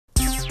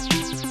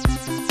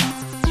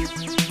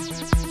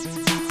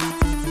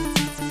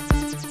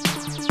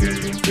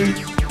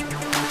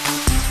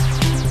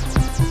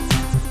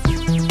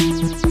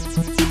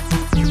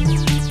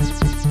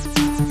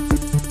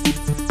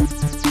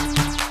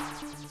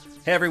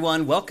Hey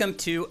everyone, welcome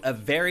to a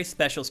very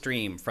special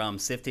stream from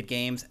Sifted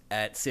Games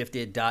at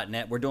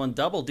sifted.net. We're doing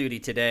double duty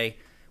today.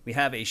 We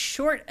have a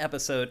short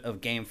episode of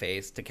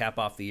GameFace to cap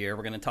off the year.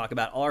 We're going to talk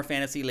about all our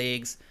fantasy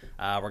leagues.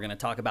 We're going to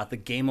talk about the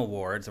Game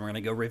Awards, and we're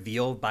going to go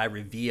reveal by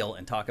reveal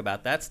and talk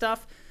about that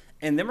stuff.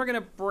 And then we're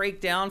going to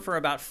break down for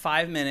about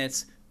 5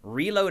 minutes,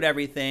 reload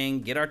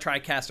everything, get our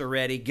TriCaster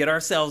ready, get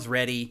ourselves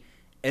ready,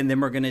 and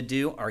then we're going to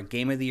do our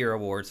Game of the Year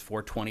awards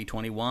for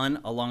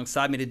 2021.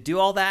 Alongside me to do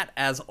all that,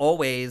 as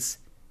always,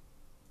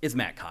 is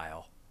Matt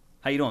Kyle.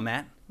 How you doing,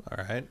 Matt? All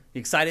right. You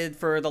excited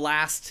for the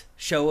last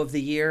show of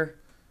the year?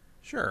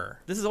 Sure.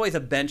 This is always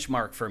a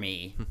benchmark for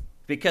me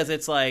because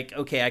it's like,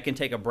 okay, I can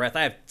take a breath.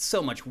 I have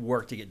so much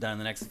work to get done in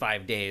the next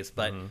 5 days,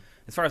 but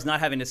as far as not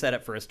having to set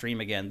up for a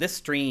stream again, this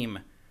stream,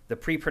 the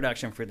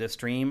pre-production for this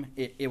stream,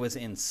 it was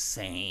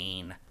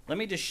insane. Let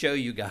me just show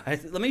you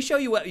guys. Let me show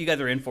you what you guys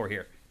are in for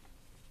here.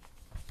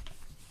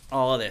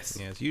 All of this.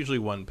 Yeah, it's usually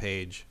one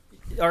page.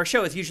 Our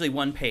show is usually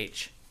one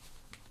page.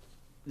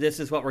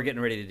 This is what we're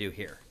getting ready to do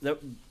here.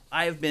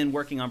 I have been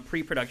working on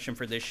pre-production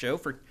for this show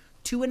for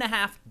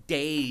 2.5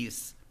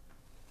 days.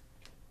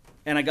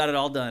 And I got it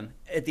all done.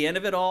 At the end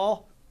of it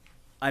all,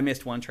 I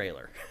missed one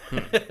trailer.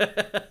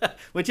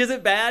 Which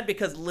isn't bad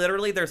because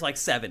literally there's like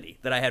 70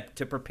 that I had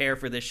to prepare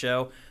for this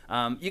show.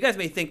 You guys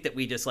may think that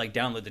we just like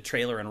download the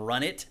trailer and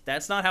run it.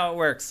 That's not how it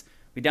works.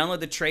 We download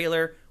the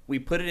trailer, we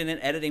put it in an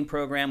editing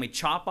program, we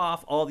chop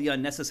off all the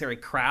unnecessary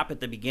crap at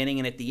the beginning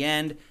and at the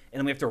end, and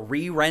then we have to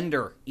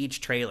re-render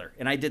each trailer.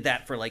 And I did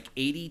that for like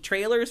 80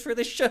 trailers for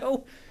this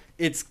show.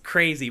 It's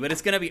crazy, but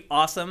it's going to be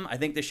awesome. I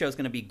think this show is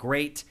going to be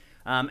great.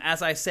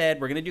 As I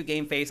said, we're going to do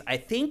GameFace. I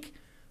think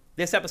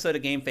this episode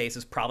of GameFace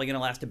is probably going to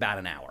last about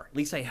an hour. At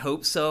least I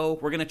hope so.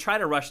 We're going to try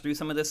to rush through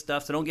some of this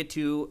stuff, so don't get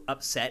too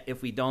upset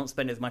if we don't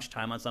spend as much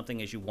time on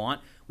something as you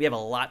want. We have a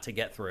lot to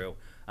get through.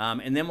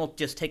 And then we'll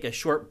just take a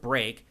short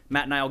break.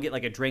 Matt and I will get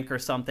like a drink or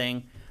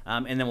something,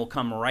 and then we'll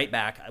come right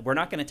back. We're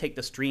not going to take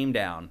the stream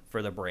down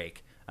for the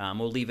break.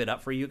 We'll leave it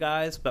up for you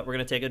guys, but we're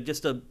going to take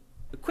just a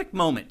quick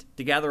moment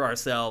to gather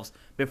ourselves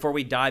before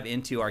we dive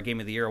into our Game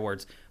of the Year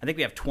awards. I think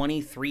we have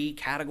 23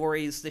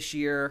 categories this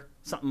year,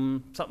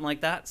 something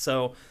like that.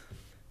 So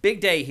big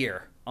day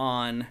here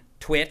on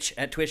Twitch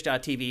at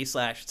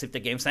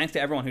twitch.tv/SIFTDgames. Thanks to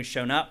everyone who's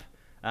shown up.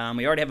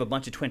 We already have a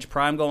bunch of Twitch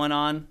Prime going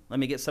on. Let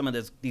me get some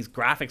of these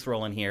graphics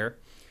rolling here.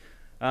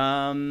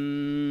 Want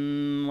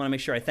to make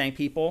sure I thank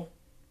people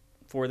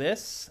for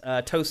this.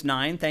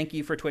 Toast9, thank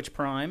you for Twitch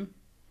Prime.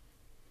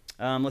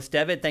 Les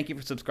David, thank you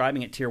for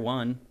subscribing at Tier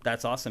 1.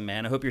 That's awesome,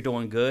 man. I hope you're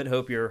doing good.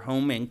 Hope you're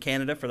home in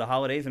Canada for the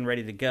holidays and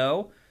ready to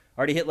go.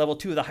 Already hit level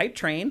 2 of the Hype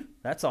Train.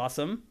 That's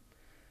awesome.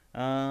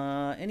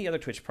 Any other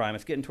Twitch Prime?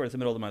 It's getting towards the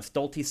middle of the month.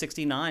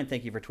 Stolte69,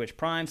 thank you for Twitch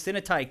Prime.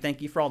 Cinetike,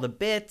 thank you for all the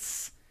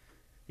bits.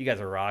 You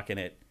guys are rocking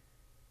it.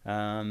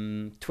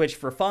 Twitch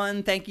for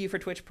Fun, thank you for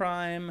Twitch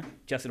Prime.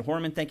 Justin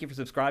Horman, thank you for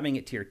subscribing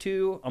at Tier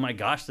 2. Oh my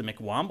gosh, the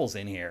McWomble's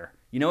in here.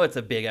 You know it's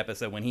a big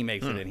episode when he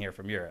makes it in here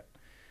from Europe.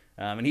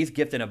 And he's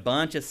gifting a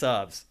bunch of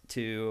subs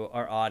to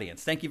our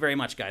audience. Thank you very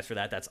much, guys, for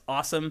that. That's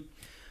awesome.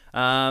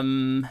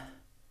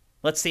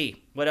 Let's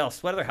see. What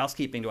else? What other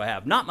housekeeping do I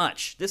have? Not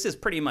much. This is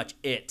pretty much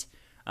it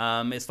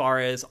as far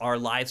as our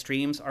live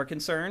streams are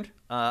concerned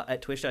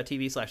at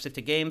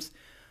twitch.tv/SIFTDgames.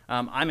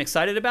 I'm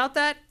excited about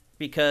that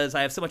because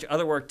I have so much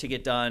other work to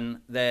get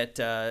done that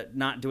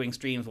not doing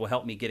streams will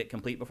help me get it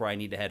complete before I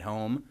need to head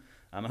home.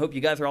 I hope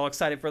you guys are all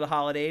excited for the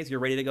holidays.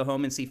 You're ready to go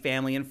home and see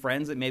family and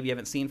friends that maybe you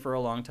haven't seen for a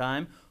long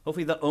time.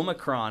 Hopefully the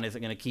Omicron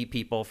isn't going to keep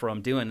people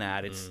from doing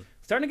that. It's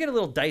starting to get a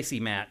little dicey,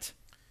 Matt.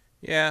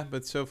 Yeah,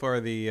 but so far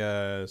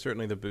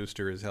certainly the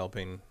booster is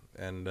helping,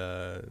 and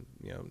I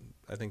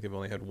think they've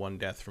only had one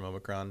death from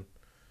Omicron.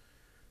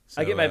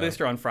 So, I get my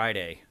booster on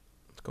Friday.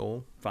 It's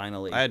cool.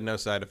 Finally. I had no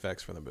side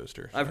effects from the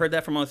booster. So. I've heard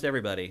that from almost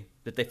everybody,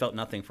 that they felt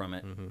nothing from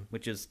it,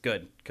 which is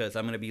good because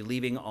I'm going to be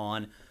leaving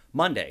on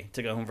Monday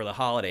to go home for the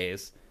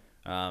holidays.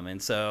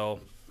 And so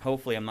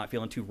hopefully I'm not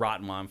feeling too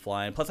rotten while I'm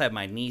flying. Plus I have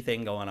my knee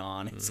thing going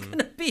on. It's going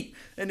to be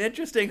an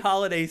interesting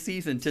holiday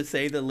season to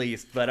say the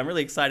least, but I'm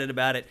really excited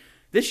about it.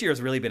 This year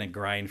has really been a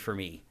grind for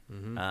me.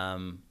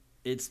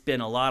 It's been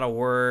a lot of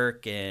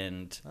work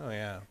and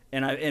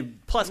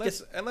plus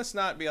let's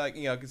not be like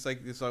it's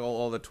like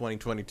all the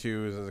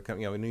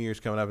 2022s New Year's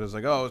coming up. It's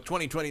like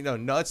 2020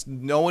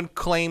 no one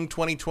claimed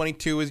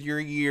 2022 as your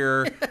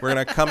year. We're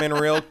gonna come in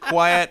real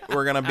quiet.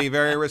 We're gonna be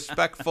very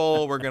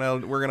respectful. We're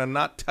gonna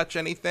not touch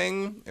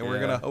anything, and we're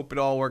gonna hope it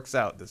all works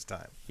out this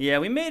time. Yeah,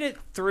 we made it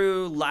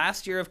through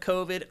last year of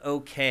COVID.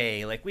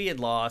 Okay, like we had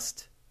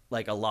lost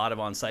like a lot of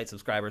on-site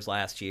subscribers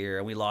last year,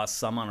 and we lost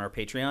some on our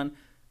Patreon.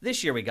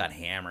 This year we got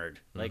hammered.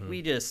 Like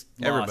we just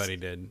lost. Everybody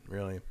did,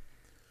 really.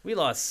 We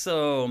lost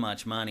so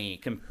much money.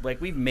 Like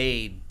we've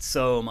made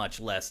so much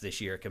less this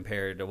year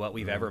compared to what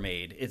we've ever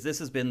made. This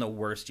has been the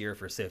worst year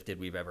for Sifted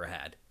we've ever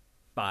had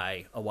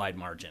by a wide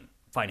margin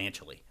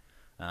financially.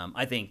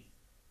 I think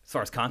as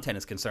far as content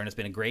is concerned, it's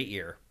been a great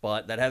year,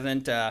 but that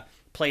hasn't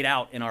played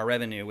out in our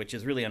revenue, which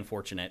is really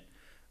unfortunate.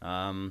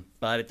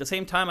 But at the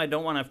same time, I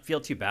don't want to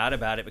feel too bad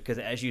about it because,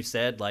 as you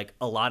said, like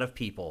a lot of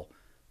people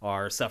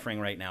are suffering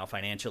right now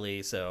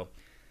financially. So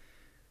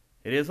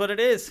it is what it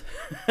is.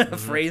 A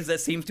phrase that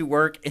seems to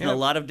work in a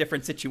lot of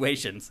different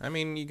situations. I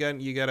mean, you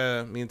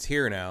gotta. I mean, it's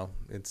here now.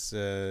 It's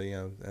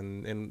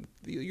and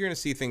you're gonna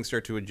see things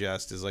start to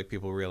adjust as like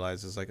people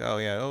realize it's like,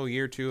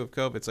 year 2 of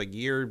COVID. It's like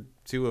year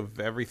 2 of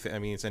everything. I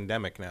mean, it's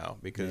endemic now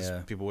because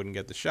people wouldn't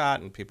get the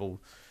shot and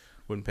people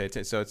wouldn't pay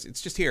attention. So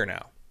it's just here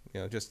now.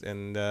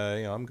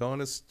 I'm going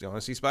to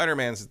see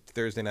Spider-Man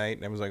Thursday night,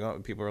 and I was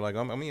like, people are like,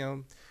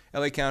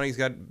 LA County's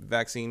got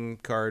vaccine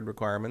card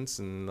requirements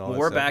and all that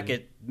we're stuff. back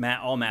at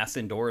all masks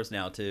indoors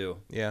now too.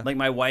 Yeah. Like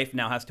my wife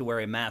now has to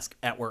wear a mask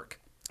at work.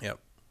 Yep.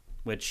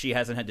 Which she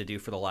hasn't had to do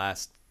for the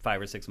last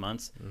 5 or 6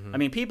 months. I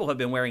mean, people have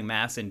been wearing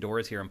masks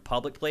indoors here in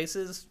public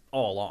places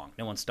all along.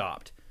 No one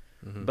stopped.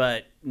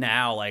 But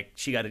now, like,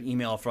 she got an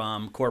email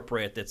from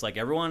corporate that's like,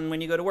 everyone,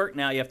 when you go to work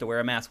now, you have to wear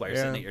a mask while you're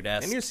sitting at your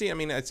desk. And you see, I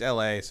mean, it's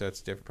LA, so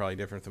it's probably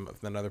different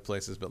than other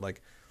places. But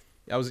like,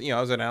 I was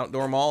at an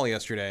outdoor mall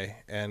yesterday,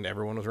 and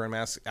everyone was wearing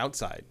masks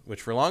outside,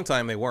 which for a long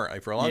time they weren't.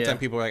 Like for a long time,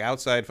 people were like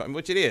outside,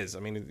 which it is. I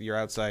mean, you're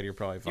outside, you're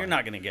probably fine. You're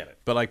not going to get it.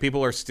 But like,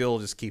 people are still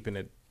just keeping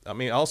it. I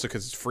mean, also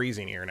because it's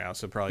freezing here now,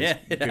 so probably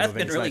it has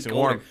been really nice cold. and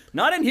warm.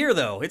 Not in here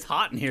though. It's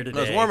hot in here today.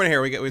 No, it's warm in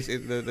here.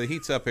 The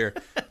heat's up here.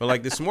 But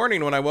like this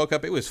morning when I woke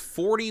up, it was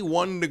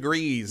 41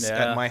 degrees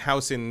at my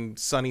house in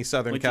sunny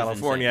Southern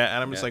California,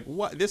 and I'm just like,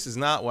 what? This is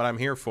not what I'm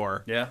here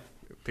for. Yeah,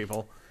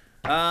 people.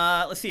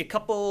 Let's see a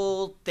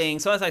couple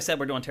things. So as I said,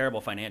 we're doing terrible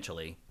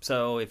financially.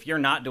 So if you're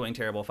not doing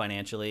terrible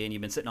financially and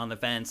you've been sitting on the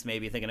fence,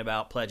 maybe thinking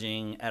about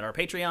pledging at our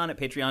Patreon at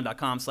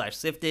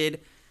patreon.com/SIFTD,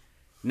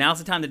 now's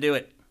the time to do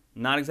it.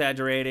 Not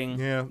exaggerating.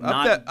 Yeah,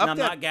 I'm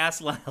not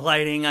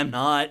gaslighting. I'm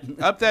not.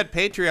 Up that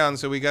Patreon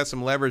so we got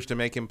some leverage to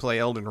make him play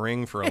Elden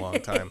Ring for a long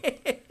time.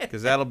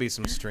 Because that'll be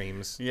some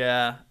streams.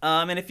 Yeah.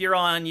 And if you're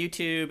on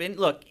YouTube, and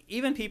look,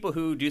 even people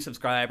who do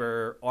subscribe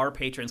or are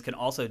patrons can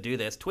also do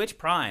this. Twitch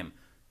Prime,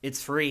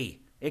 it's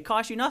free. It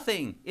costs you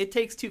nothing. It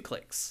takes 2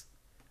 clicks.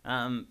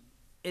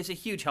 It's a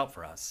huge help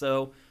for us.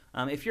 So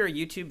if you're a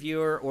YouTube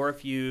viewer or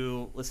if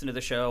you listen to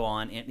the show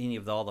on any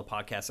of all the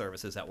podcast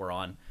services that we're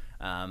on,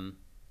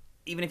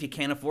 even if you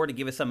can't afford to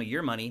give us some of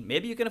your money,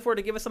 maybe you can afford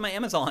to give us some of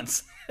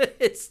Amazon's.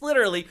 It's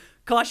literally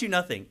costs you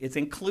nothing. It's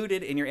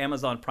included in your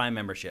Amazon Prime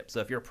membership. So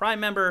if you're a Prime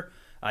member,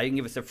 you can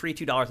give us a free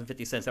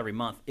 $2.50 every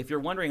month. If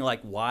you're wondering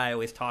like why I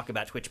always talk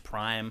about Twitch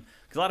Prime,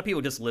 because a lot of people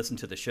just listen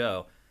to the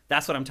show,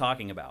 that's what I'm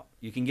talking about.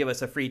 You can give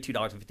us a free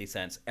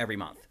 $2.50 every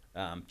month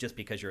just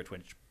because you're a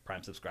Twitch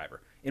Prime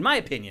subscriber. In my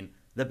opinion,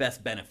 the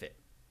best benefit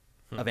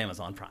of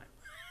Amazon Prime.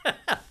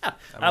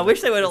 I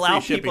wish they would allow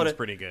people to.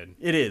 Pretty good.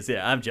 It is,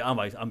 yeah.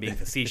 I'm being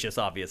facetious,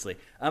 obviously.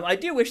 I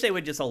do wish they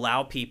would just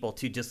allow people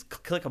to just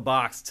click a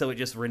box so it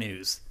just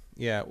renews.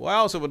 Yeah.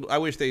 Well, I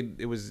wish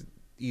it was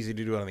easy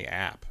to do it on the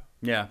app.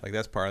 Yeah. Like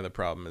that's part of the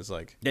problem is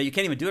like. Yeah, you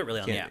can't even do it really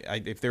on the app.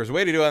 If there's a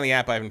way to do it on the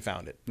app, I haven't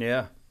found it.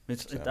 Yeah.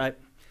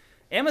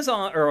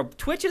 Amazon or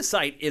Twitch's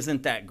site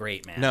isn't that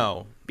great, man.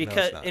 No.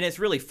 Because and it's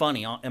really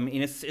funny. I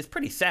mean, it's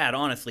pretty sad,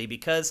 honestly,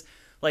 because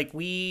like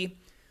we've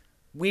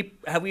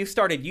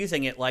started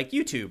using it like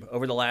YouTube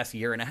over the last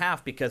year and a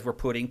half because we're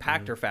putting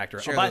Pactor Factor.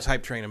 Share those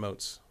hype train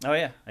emotes. Oh,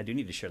 yeah. I do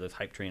need to share those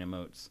hype train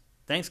emotes.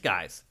 Thanks,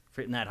 guys,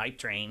 for hitting that hype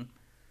train.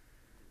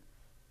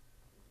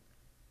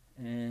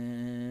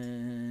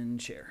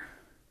 And share.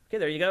 Okay,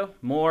 there you go.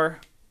 More.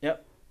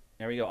 Yep.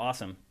 There we go.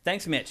 Awesome.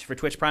 Thanks, Mitch, for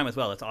Twitch Prime as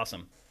well. That's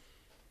awesome.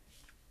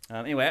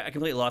 Anyway, I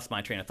completely lost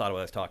my train of thought of what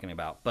I was talking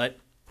about. But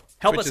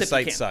help us if you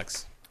can. Twitch's site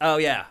sucks. Oh,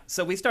 yeah.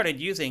 So we started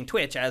using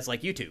Twitch as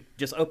like YouTube,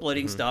 just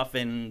uploading stuff.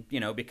 And,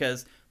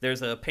 because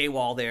there's a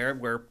paywall there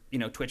where,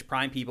 Twitch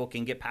Prime people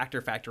can get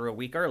Pactor Factor a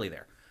week early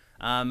there.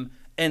 And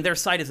their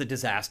site is a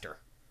disaster.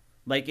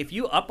 Like if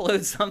you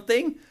upload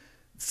something,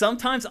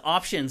 sometimes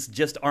options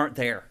just aren't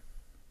there.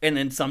 And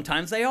then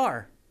sometimes they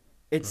are.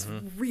 It's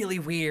really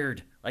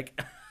weird.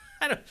 Like,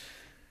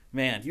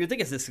 man, you would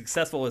think it's as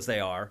successful as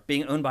they are,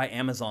 being owned by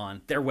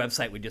Amazon, their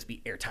website would just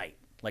be airtight,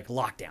 like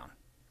lockdown.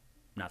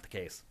 Not the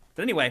case.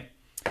 But anyway,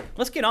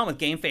 let's get on with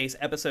GameFace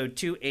episode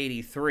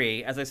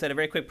 283. As I said, a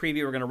very quick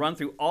preview. We're going to run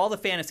through all the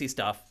fantasy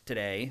stuff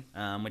today,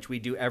 which we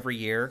do every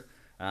year.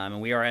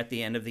 And we are at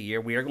the end of the year.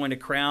 We are going to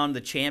crown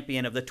the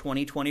champion of the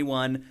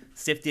 2021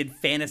 SIFTD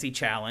Fantasy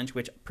Challenge,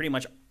 which pretty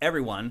much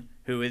everyone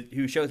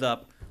who shows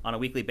up on a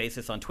weekly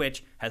basis on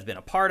Twitch has been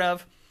a part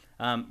of.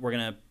 We're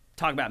going to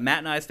talk about Matt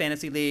and I's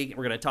Fantasy League.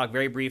 We're going to talk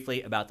very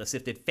briefly about the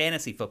SIFTD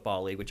Fantasy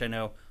Football League, which I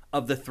know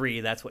of the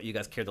 3, that's what you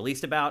guys care the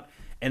least about.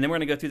 And then we're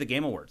going to go through the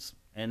Game Awards.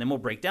 And then we'll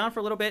break down for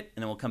a little bit,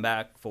 and then we'll come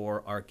back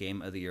for our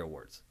Game of the Year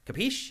awards.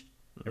 Capiche?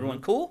 Everyone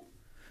cool?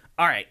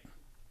 All right,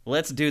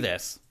 let's do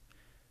this.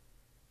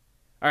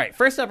 All right,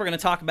 first up, we're going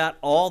to talk about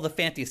all the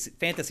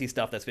fantasy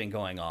stuff that's been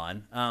going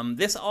on.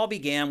 This all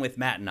began with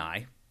Matt and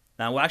I.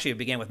 Well, actually, it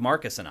began with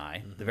Marcus and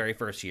I the very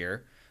first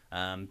year,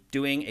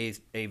 doing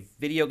a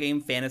video game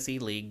fantasy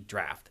league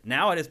draft.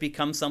 Now it has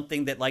become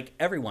something that like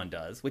everyone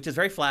does, which is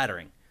very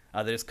flattering.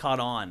 That has caught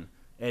on.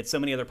 It's so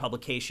many other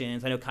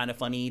publications. I know Kind of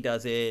Funny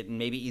does it, and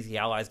maybe Easy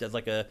Allies does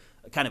like a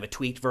kind of a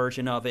tweaked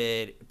version of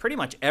it. Pretty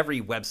much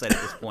every website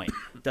at this point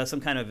does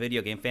some kind of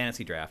video game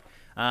fantasy draft.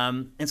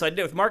 And so I did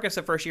it with Marcus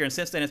the first year, and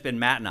since then it's been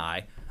Matt and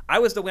I. I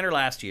was the winner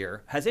last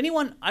year. Has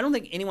anyone? I don't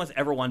think anyone's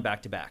ever won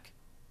back-to-back.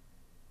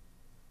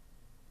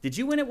 Did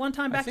you win it one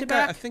time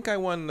back-to-back? I think I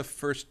won the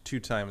first 2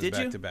 times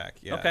back-to-back.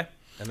 Yeah. Okay.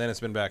 And then it's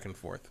been back and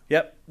forth.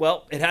 Yep.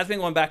 Well, it has been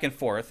going back and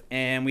forth,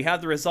 and we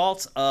have the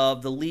results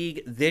of the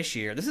league this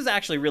year. This is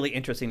actually really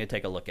interesting to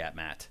take a look at,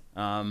 Matt.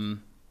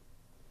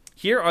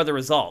 Here are the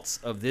results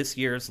of this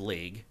year's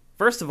league.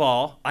 First of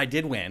all, I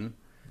did win.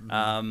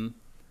 I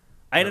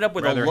ended up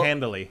with rather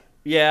handily.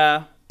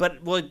 Yeah,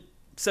 but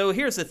so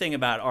here's the thing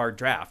about our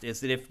draft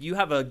is that if you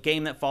have a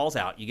game that falls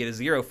out, you get a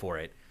 0 for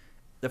it.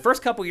 The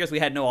first couple years we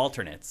had no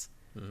alternates.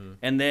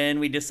 And then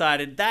we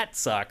decided that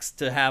sucks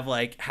to have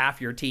like half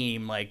your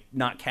team like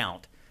not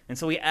count. And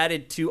so we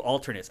added 2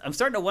 alternates. I'm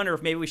starting to wonder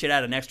if maybe we should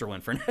add an extra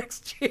one for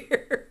next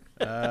year.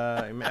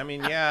 I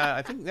mean, yeah,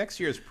 I think next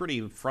year is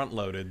pretty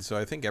front-loaded, so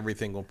I think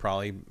everything will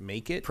probably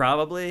make it.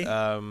 Probably.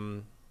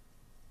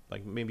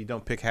 Like maybe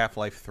don't pick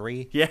Half-Life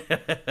 3. Yeah.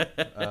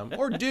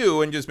 Or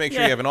do and just make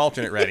sure you have an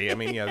alternate ready. I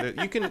mean, yeah,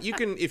 you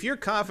can if you're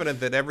confident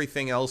that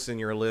everything else in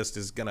your list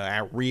is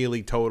gonna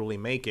really totally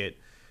make it.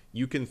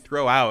 You can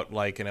throw out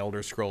like an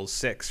Elder Scrolls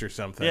 6 or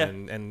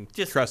something and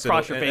just trust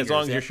cross it your fingers, as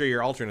long as you're sure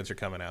your alternates are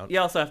coming out. You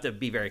also have to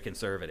be very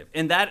conservative.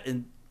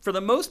 And for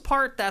the most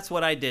part, that's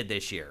what I did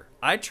this year.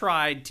 I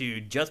tried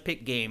to just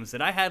pick games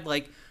that I had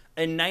like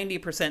a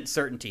 90%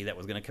 certainty that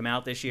was going to come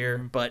out this year,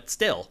 but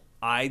still,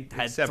 I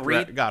had Except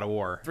 3 God of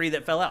War. 3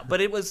 that fell out.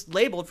 But it was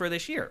labeled for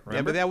this year, remember?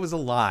 Yeah, but that was a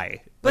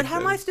lie. But how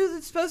am I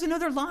supposed to know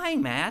they're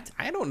lying, Matt?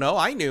 I don't know.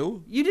 I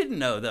knew. You didn't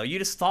know, though. You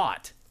just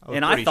thought.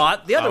 And I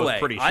thought the other way.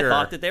 Pretty sure. I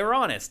thought that they were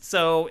honest.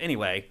 So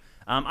anyway,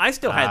 I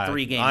still had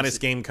 3 games.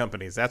 Honest game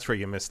companies. That's where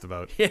you missed the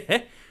boat.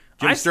 Yeah.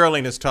 Jim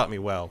Sterling has taught me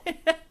well.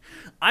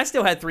 I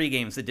still had 3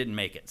 games that didn't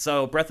make it.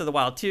 So Breath of the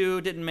Wild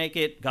 2 didn't make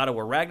it. God of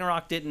War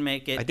Ragnarok didn't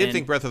make it. I did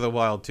think Breath of the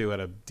Wild 2 had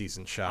a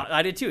decent shot.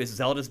 I did too. It's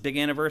Zelda's big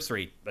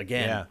anniversary.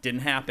 Again,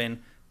 didn't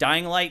happen.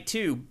 Dying Light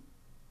 2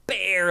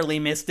 barely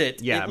missed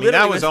it. Yeah, I mean,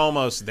 that was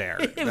almost there.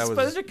 It was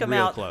supposed to come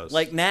out close.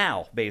 Like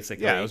now,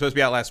 basically. Yeah, it was supposed to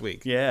be out last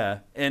week. Yeah,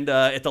 and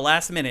at the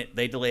last minute,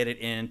 they delayed it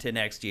into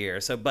next year.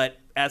 So, but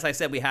as I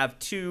said, we have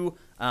 2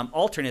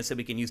 alternates that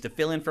we can use to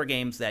fill in for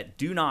games that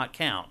do not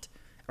count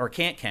or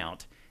can't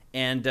count.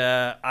 And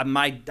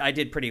I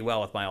did pretty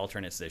well with my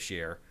alternates this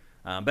year.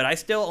 But I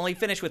still only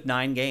finished with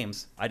 9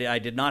 games. I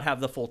did not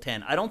have the full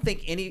 10. I don't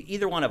think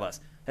either one of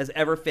us has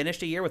ever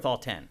finished a year with all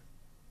 10.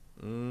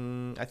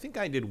 I think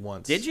I did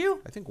once. Did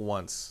you? I think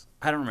once.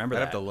 I don't remember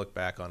that. I'd have to look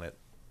back on it.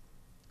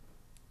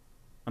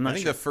 I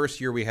think the first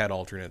year we had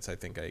alternates,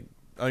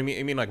 I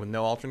mean like with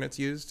no alternates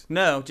used?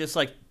 No, just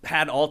like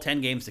had all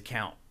 10 games to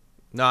count.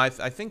 No, I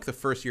think the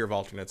first year of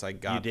alternates I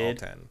got all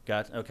 10.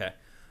 Okay.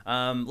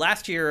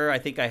 Last year I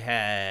think I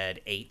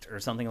had 8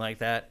 or something like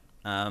that.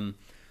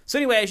 So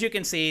anyway, as you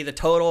can see, the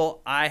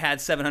total, I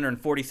had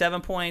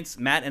 747 points.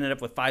 Matt ended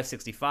up with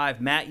 565.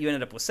 Matt, you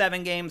ended up with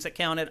 7 games that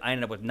counted. I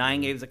ended up with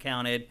 9 games that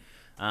counted.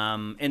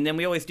 And then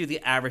we always do the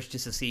average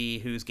just to see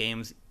whose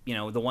games,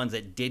 the ones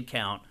that did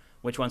count,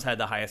 which ones had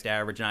the highest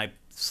average. And I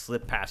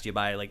slipped past you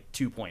by like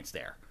 2 points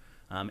there.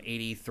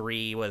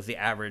 83 was the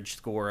average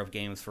score of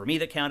games for me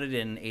that counted,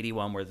 and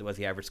 81 was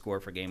the average score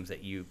for games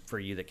that you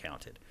that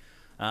counted.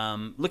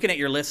 Looking at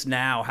your list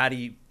now,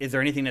 is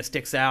there anything that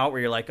sticks out where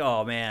you're like,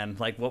 oh man,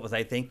 like what was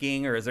I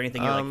thinking? Or is there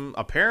anything you're like...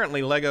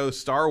 Apparently Lego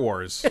Star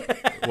Wars.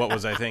 What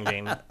was I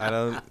thinking?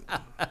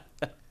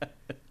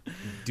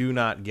 Do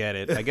not get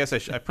it. I guess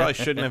I probably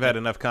shouldn't have had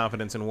enough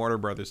confidence in Warner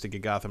Brothers to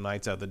get Gotham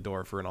Knights out the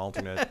door for an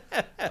alternate.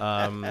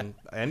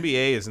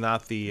 NBA is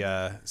not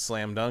the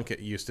slam dunk it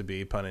used to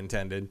be, pun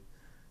intended.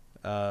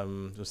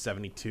 It was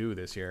 72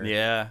 this year.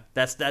 Yeah,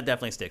 that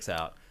definitely sticks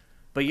out.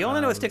 But you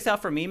only know what sticks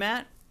out for me,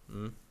 Matt?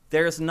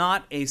 There's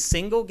not a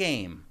single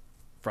game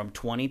from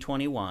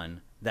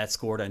 2021 that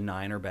scored a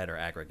 9 or better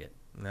aggregate.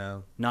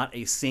 No. Not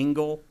a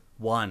single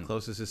one.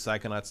 Closest is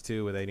Psychonauts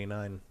 2 with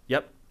 89.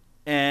 Yep.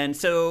 And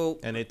so...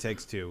 And It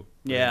Takes Two.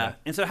 Yeah.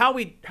 And so how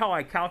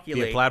I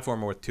calculate... Be a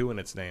platformer with 2 in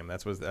its name.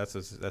 That's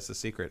the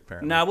secret,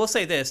 apparently. Now, I will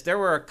say this. There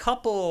were a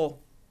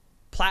couple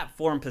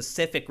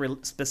platform-specific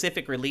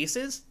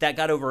releases that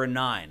got over a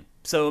 9.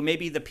 So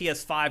maybe the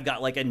PS5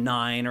 got like a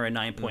 9 or a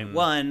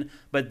 9.1,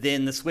 but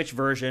then the Switch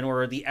version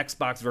or the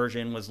Xbox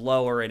version was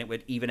lower and it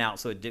would even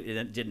out, so it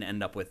didn't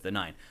end up with the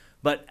 9.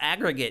 But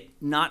aggregate,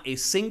 not a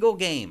single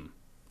game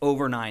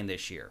over 9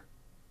 this year.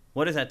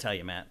 What does that tell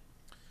you, Matt?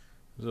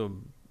 It was a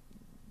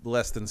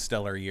less than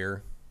stellar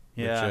year,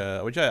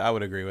 which I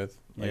would agree with.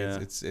 Like, yeah.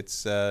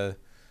 It's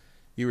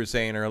you were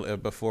saying earlier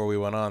before we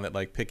went on that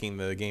like picking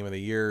the game of the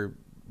year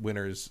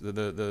winners,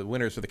 the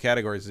winners for the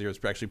categories this year was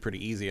actually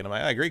pretty easy, and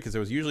I agree because there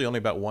was usually only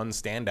about one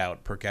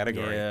standout per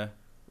category. Yeah,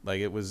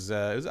 like it was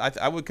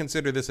I would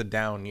consider this a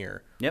down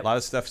year. Yep. A lot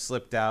of stuff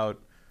slipped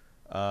out.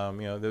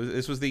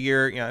 This was the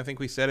year. I think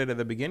we said it at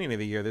the beginning of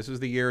the year. This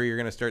was the year you're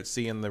going to start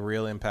seeing the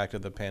real impact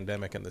of the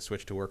pandemic and the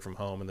switch to work from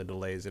home and the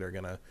delays that are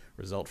going to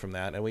result from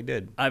that, and we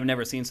did. I've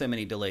never seen so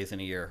many delays in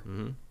a year.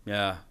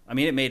 Yeah, I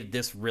mean, it made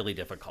this really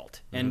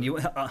difficult. And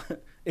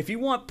if you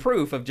want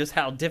proof of just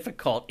how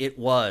difficult it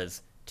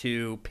was,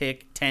 to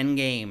pick 10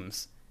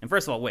 games. And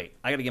first of all, wait,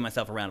 I got to give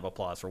myself a round of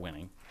applause for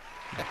winning.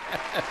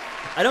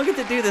 I don't get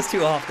to do this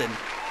too often.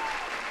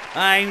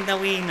 I'm the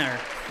winner.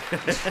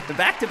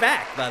 Back to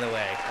back, by the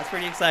way. That's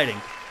pretty exciting.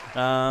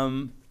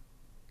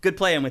 Good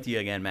playing with you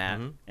again, Matt.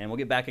 And we'll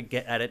get back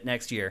at it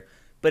next year.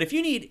 But if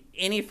you need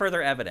any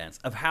further evidence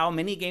of how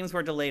many games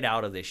were delayed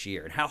out of this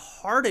year and how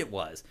hard it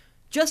was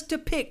just to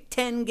pick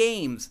 10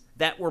 games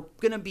that were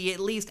going to be at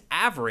least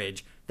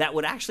average that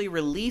would actually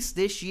release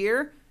this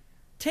year,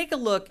 take a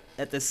look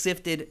at the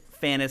SIFTD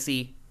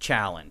Fantasy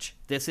Challenge.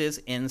 This is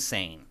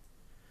insane.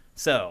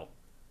 So,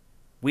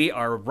 we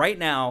are right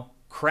now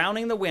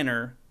crowning the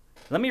winner.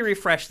 Let me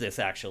refresh this,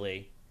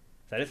 actually.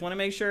 So I just want to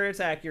make sure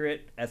it's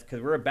accurate,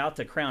 because we're about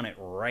to crown it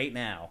right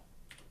now.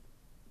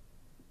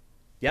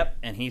 Yep,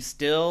 and he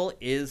still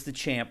is the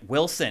champ.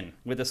 Wilson,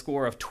 with a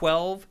score of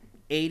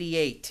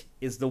 1288,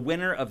 is the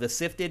winner of the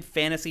SIFTD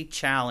Fantasy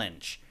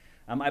Challenge.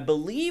 I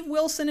believe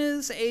Wilson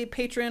is a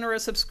patron or a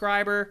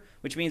subscriber,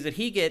 which means that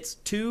he gets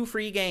 2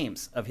 free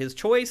games of his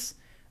choice.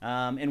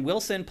 And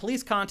Wilson,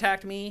 please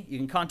contact me. You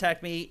can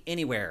contact me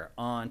anywhere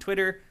on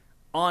Twitter,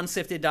 on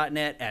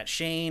siftd.net, at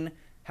Shane.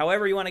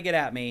 However you want to get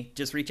at me,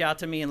 just reach out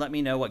to me and let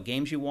me know what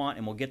games you want,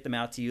 and we'll get them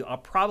out to you. I'll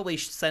probably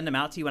send them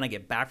out to you when I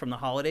get back from the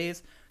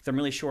holidays, because I'm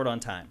really short on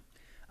time.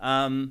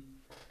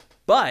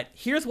 But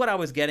here's what I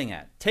was getting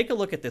at. Take a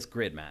look at this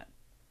grid, Matt.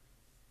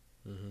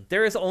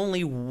 There is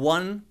only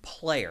one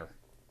player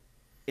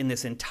in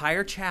this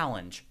entire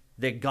challenge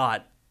that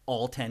got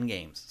all 10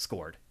 games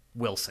scored.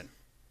 Wilson.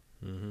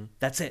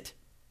 That's it.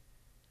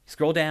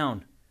 Scroll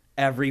down.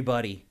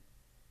 Everybody,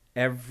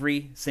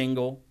 every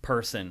single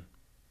person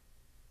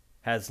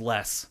has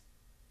less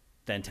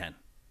than 10.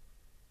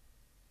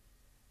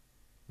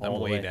 I'm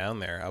way down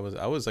there. I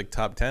was like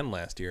top 10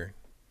 last year.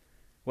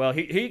 Well,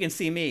 here you can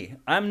see me.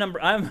 I'm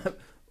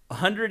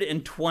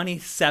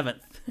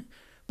 127th,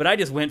 but I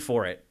just went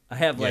for it. I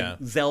have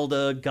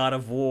Zelda, God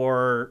of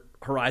War,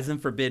 Horizon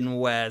Forbidden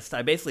West.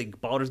 I basically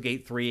Baldur's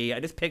Gate 3. I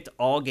just picked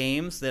all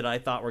games that I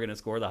thought were going to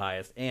score the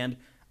highest, and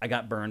I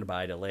got burned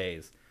by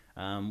delays.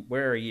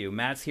 Where are you?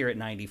 Matt's here at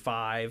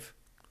 95.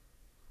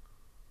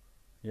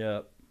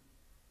 Yep.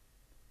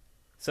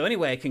 So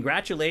anyway,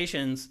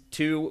 congratulations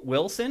to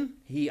Wilson.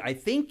 I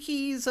think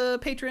he's a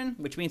patron,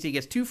 which means he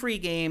gets 2 free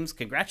games.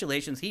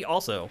 Congratulations. He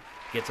also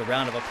gets a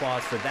round of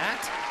applause for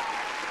that.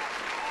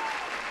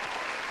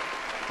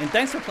 And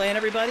thanks for playing,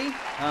 everybody.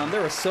 There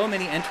were so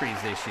many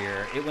entries this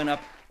year. It went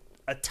up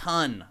a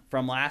ton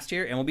from last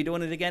year, and we'll be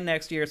doing it again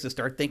next year, so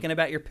start thinking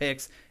about your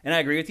picks. And I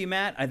agree with you,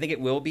 Matt. I think it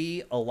will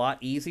be a lot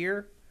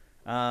easier.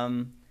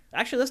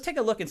 Actually, let's take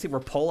a look and see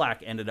where Polak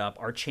ended up,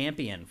 our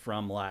champion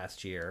from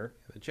last year.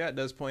 The chat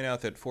does point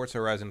out that Forza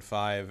Horizon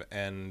 5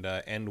 and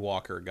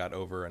Endwalker got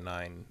over a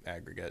 9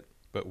 aggregate,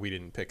 but we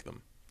didn't pick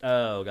them.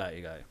 Oh, got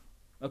you.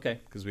 Okay.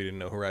 Because we didn't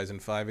know Horizon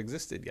 5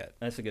 existed yet.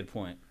 That's a good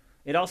point.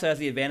 It also has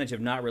the advantage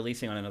of not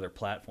releasing on another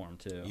platform,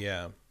 too.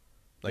 Yeah.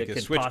 Like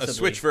a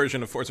Switch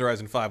version of Forza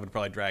Horizon 5 would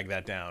probably drag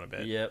that down a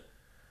bit. Yep.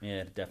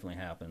 Yeah, it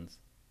definitely happens.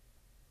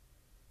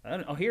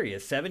 Here he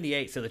is,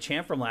 78. So the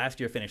champ from last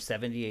year finished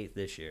 78th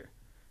this year.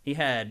 He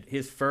had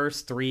his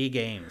first 3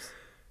 games.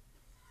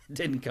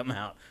 Didn't come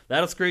out.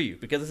 That'll screw you,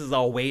 because this is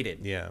all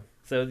weighted. Yeah.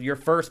 So your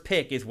first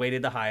pick is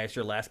weighted the highest.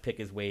 Your last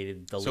pick is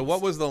weighted the least. So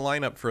what was the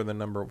lineup for the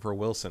number for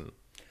Wilson?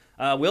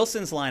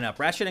 Wilson's lineup: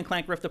 Ratchet &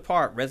 Clank Rift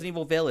Apart, Resident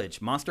Evil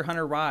Village, Monster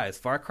Hunter Rise,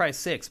 Far Cry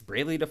 6,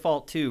 Bravely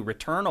Default 2,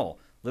 Returnal,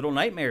 Little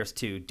Nightmares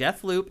 2,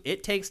 Deathloop,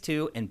 It Takes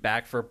Two, and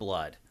Back 4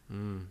 Blood.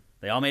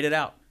 They all made it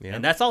out. Yeah.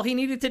 And that's all he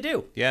needed to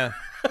do. Yeah.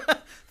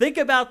 Think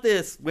about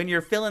this when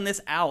you're filling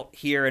this out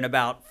here in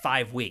about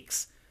 5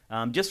 weeks.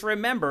 Just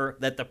remember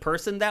that the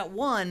person that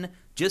won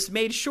just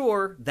made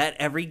sure that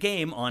every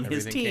game on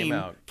his team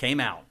came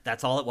out.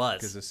 That's all it was.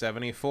 Because a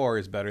 74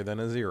 is better than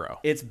a 0.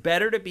 It's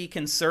better to be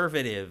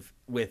conservative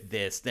with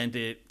this than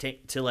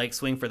to like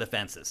swing for the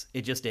fences.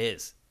 It just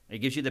is. It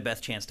gives you the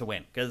best chance to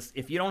win. Because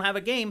if you don't have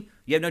a game,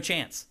 you have no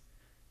chance.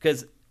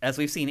 Because as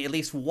we've seen, at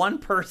least one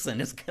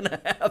person is going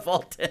to have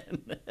all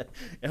 10.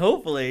 And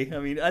hopefully, I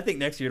mean, I think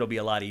next year it'll be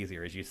a lot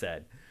easier, as you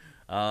said.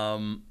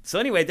 So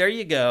anyway, there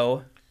you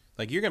go.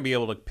 Like, you're going to be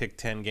able to pick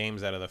 10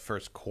 games out of the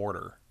first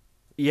quarter.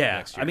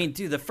 Yeah. I mean,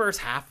 dude, the first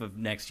half of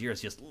next year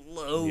is just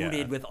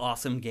loaded with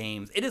awesome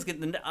games. It is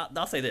good.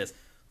 I'll say this.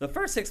 The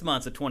first 6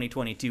 months of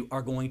 2022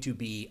 are going to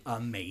be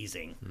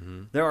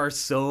amazing. There are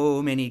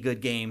so many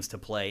good games to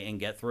play and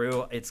get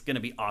through. It's going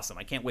to be awesome.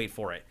 I can't wait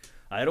for it.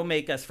 It'll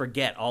make us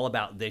forget all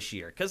about this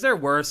year, because there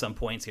were some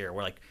points here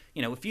where, like,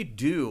 you know, if you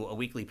do a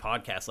weekly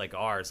podcast like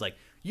ours, like,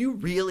 you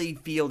really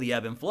feel the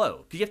ebb and flow,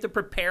 because you have to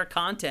prepare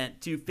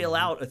content to fill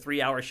out a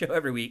 3-hour show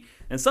every week.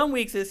 And some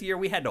weeks this year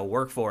we had to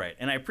work for it.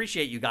 And I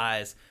appreciate you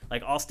guys,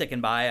 like, all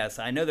sticking by us.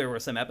 I know there were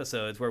some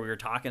episodes where we were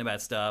talking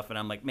about stuff, and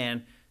I'm like,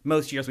 man,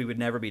 most years we would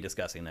never be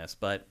discussing this,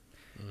 but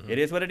it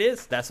is what it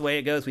is. That's the way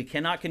it goes. We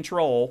cannot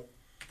control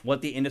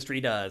what the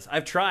industry does.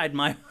 I've tried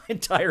my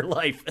entire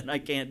life, and I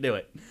can't do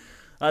it.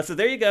 So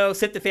there you go.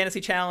 SIFTD Fantasy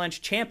Challenge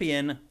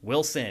champion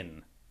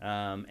Wilson.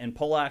 And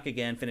Polak,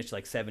 again, finished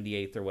like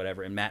 78th or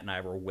whatever, and Matt and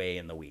I were way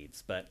in the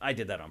weeds. But I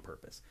did that on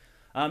purpose.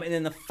 And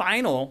then the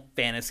final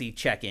fantasy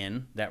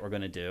check-in that we're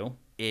going to do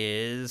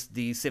is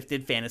the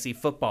SIFTD Fantasy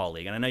Football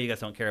League. And I know you guys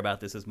don't care about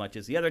this as much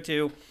as the other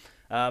two,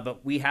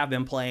 but we have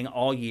been playing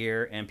all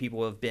year, and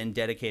people have been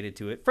dedicated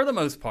to it for the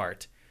most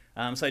part.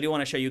 So I do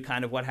want to show you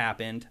kind of what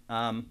happened.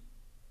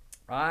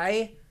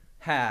 I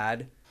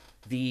had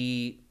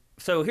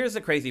so here's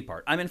the crazy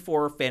part. I'm in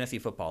 4 fantasy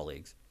football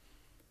leagues.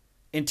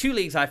 In 2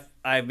 leagues,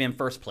 I've been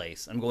first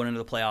place. I'm going into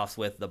the playoffs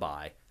with the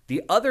bye.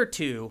 The other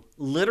 2,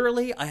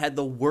 literally, I had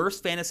the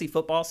worst fantasy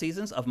football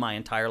seasons of my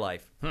entire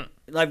life.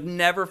 I've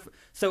never.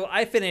 So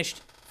I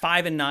finished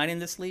 5-9 in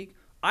this league.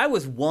 I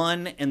was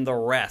 1 in the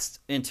rest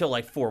until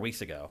like 4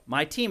 weeks ago.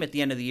 My team at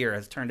the end of the year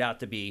has turned out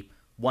to be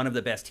one of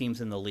the best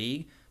teams in the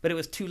league, but it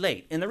was too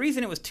late. And the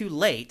reason it was too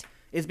late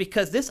is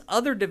because this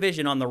other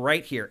division on the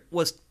right here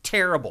was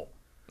terrible.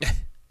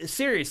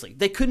 Seriously,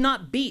 they could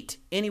not beat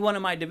anyone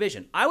in my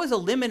division. I was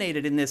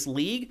eliminated in this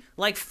league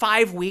like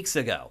 5 weeks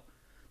ago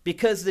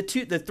because the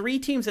 3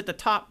 teams at the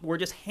top were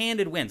just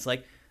handed wins.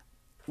 Like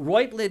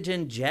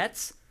Routledge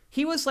Jets,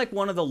 he was like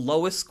one of the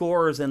lowest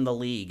scorers in the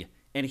league,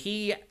 and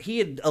he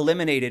had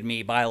eliminated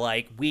me by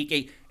like week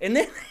 8. And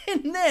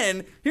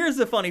then here's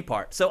the funny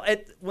part. So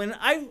when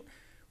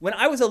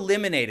I was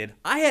eliminated,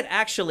 I had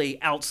actually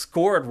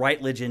outscored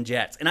Routledge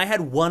Jets, and I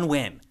had 1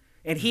 win.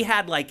 And he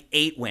had like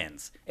 8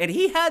 wins. And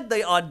he had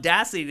the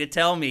audacity to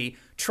tell me,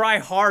 try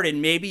hard and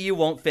maybe you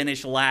won't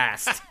finish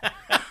last.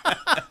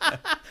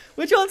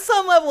 Which on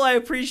some level I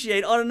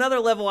appreciate. On another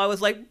level, I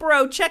was like,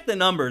 bro, check the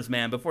numbers,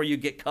 man, before you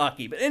get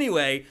cocky. But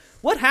anyway,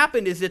 what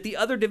happened is that the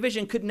other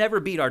division could never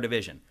beat our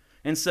division.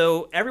 And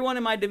so everyone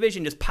in my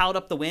division just piled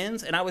up the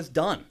wins, and I was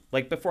done,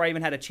 like before I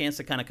even had a chance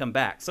to kind of come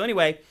back. So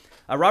anyway,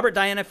 Robert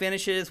Diana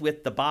finishes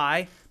with the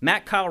bye.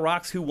 Matt Kyle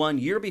Rocks, who won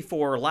year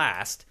before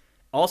last,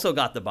 also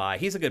got the bye.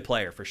 He's a good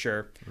player for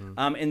sure.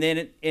 And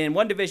then in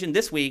one division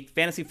this week,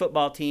 fantasy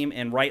football team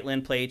and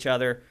Rightland play each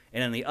other.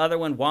 And in the other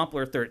one,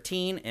 Wampler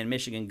 13 and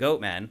Michigan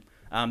Goatman.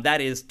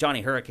 That is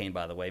Johnny Hurricane,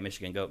 by the way,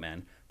 Michigan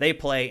Goatman. They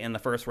play in the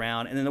first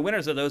round. And then the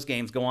winners of those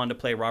games go on to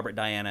play Robert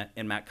Diana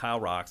and Matt Kyle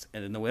Rocks.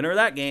 And then the winner of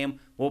that game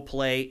will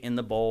play in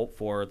the bowl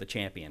for the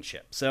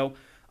championship. So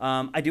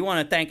I do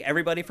want to thank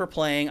everybody for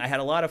playing. I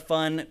had a lot of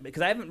fun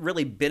because I haven't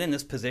really been in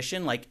this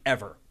position like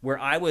ever, where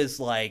I was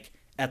like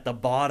at the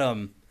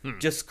bottom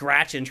just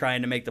scratching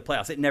trying to make the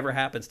playoffs. It never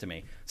happens to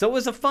me. So it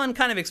was a fun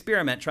kind of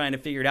experiment trying to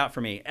figure it out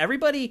for me.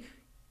 Everybody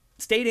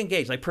stayed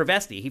engaged. Like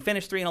Prevesti, he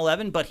finished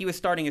 3-11, but he was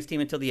starting his team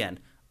until the end.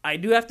 I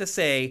do have to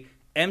say,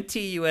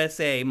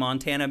 MTUSA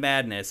Montana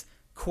Madness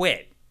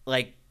quit.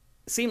 Like,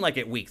 seemed like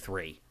at week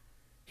 3.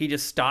 He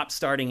just stopped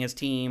starting his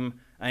team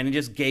and he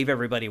just gave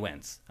everybody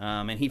wins.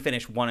 And he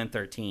finished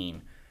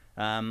 1-13.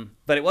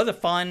 But it was a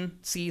fun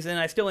season.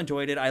 I still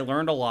enjoyed it. I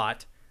learned a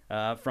lot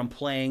from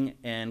playing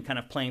and kind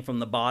of playing from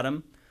the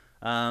bottom.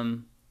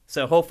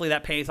 So hopefully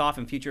that pays off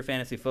in future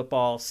fantasy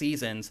football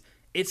seasons.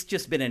 It's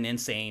just been an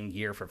insane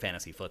year for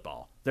fantasy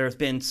football. There's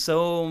been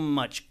so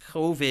much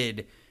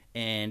COVID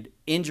and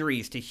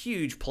injuries to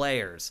huge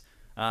players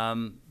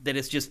that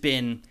it's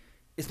been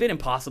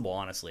impossible,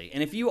 honestly.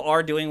 And if you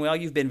are doing well,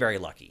 you've been very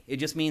lucky. It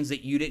just means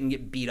that you didn't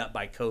get beat up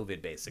by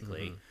COVID,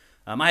 basically.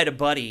 I had a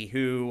buddy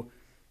who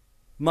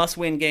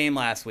must-win game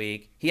last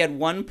week. He had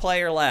 1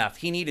 player left.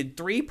 He needed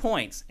 3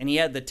 points, and he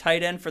had the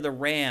tight end for the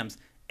Rams.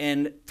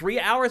 And 3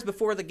 hours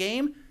before the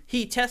game,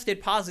 he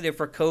tested positive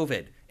for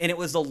COVID, and it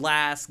was the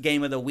last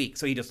game of the week,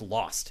 so he just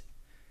lost.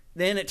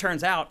 Then it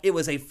turns out it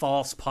was a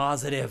false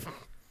positive.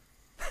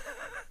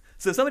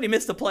 So somebody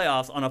missed the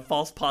playoffs on a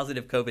false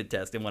positive COVID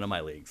test in one of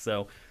my leagues.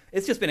 So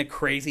it's just been a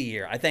crazy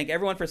year. I thank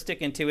everyone for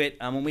sticking to it.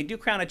 When we do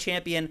crown a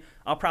champion,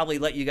 I'll probably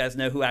let you guys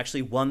know who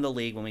actually won the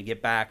league when we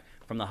get back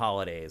from the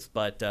holidays.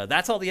 But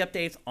that's all the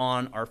updates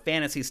on our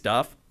fantasy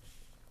stuff.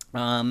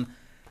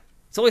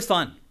 It's always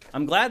fun.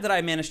 I'm glad that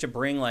I managed to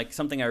bring like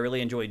something I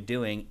really enjoyed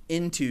doing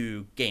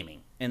into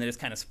gaming, and that it's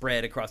kind of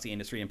spread across the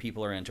industry and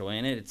people are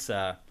enjoying it. It's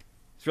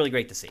really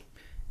great to see.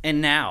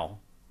 And now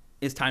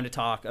it's time to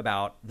talk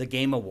about the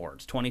Game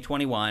Awards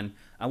 2021.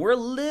 We're a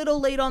little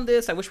late on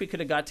this. I wish we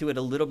could have got to it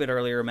a little bit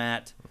earlier,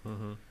 Matt.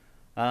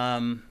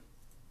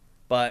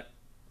 But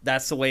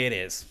that's the way it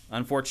is.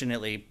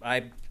 Unfortunately,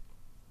 I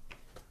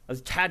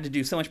had to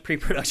do so much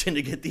pre-production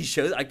to get these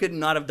shows. I could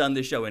not have done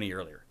this show any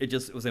earlier. It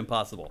was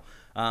impossible.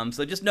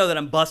 So just know that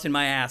I'm busting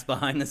my ass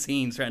behind the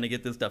scenes trying to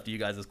get this stuff to you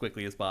guys as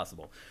quickly as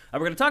possible. We're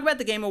going to talk about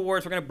the Game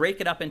Awards. We're going to break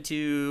it up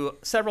into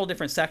several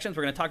different sections.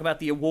 We're going to talk about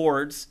the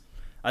awards.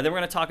 Then we're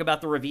going to talk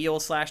about the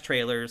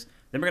reveals/trailers.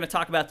 Then we're going to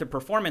talk about the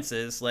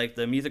performances, like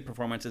the music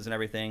performances and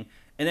everything.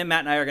 And then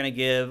Matt and I are going to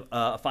give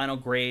a final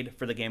grade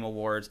for the Game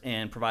Awards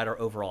and provide our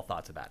overall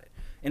thoughts about it.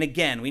 And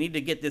again, we need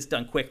to get this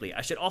done quickly.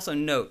 I should also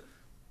note,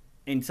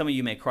 and some of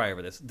you may cry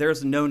over this,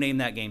 there's no Name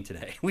That Game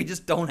today. We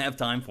just don't have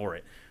time for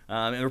it.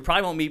 And we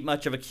probably won't meet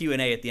much of a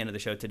Q&A at the end of the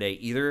show today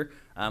either.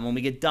 When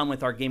we get done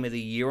with our Game of the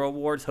Year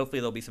awards,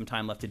 hopefully there'll be some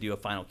time left to do a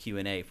final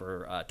Q&A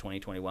for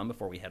 2021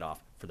 before we head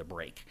off for the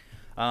break.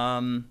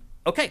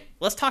 Okay,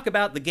 let's talk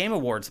about the Game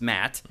Awards,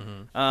 Matt.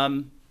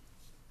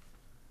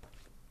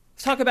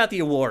 Let's talk about the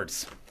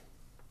awards,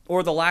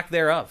 or the lack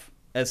thereof,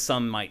 as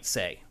some might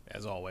say.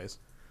 As always.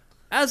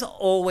 As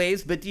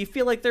always, but do you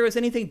feel like there was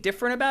anything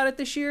different about it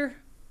this year?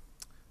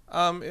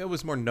 It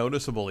was more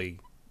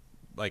noticeably,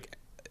 like,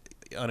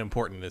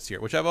 unimportant this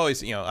year, which I've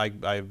always,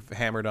 I've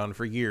hammered on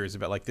for years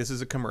about, like, this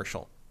is a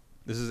commercial.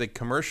 This is a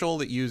commercial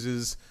that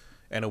uses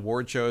an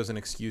award show as an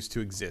excuse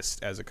to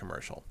exist as a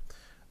commercial.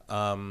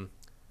 And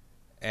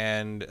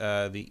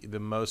the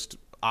most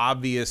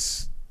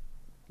obvious,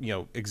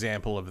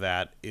 example of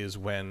that is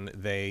when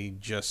they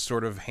just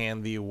sort of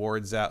hand the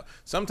awards out.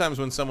 Sometimes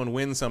when someone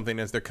wins something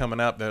as they're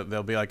coming up,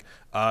 they'll be like,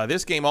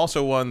 this game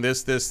also won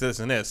this,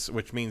 and this,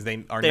 which means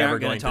they are never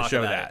going to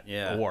show that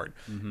award.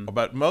 Mm-hmm.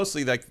 But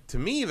mostly, like, to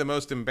me, the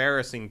most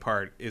embarrassing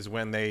part is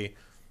when if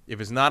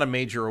it's not a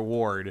major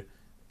award,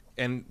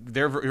 and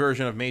their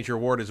version of major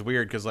award is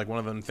weird because, like, one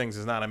of them things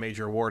is not a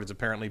major award, it's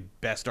apparently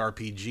best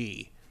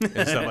RPG.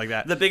 And stuff like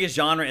that. The biggest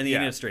genre in the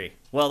industry.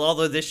 Well,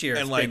 although this year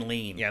it's been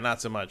lean. Yeah, not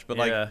so much. But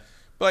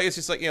but it's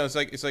just like,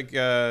 it's like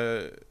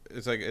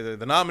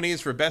the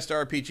nominees for best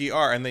RPG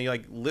are, and they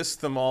like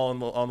list them all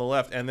on the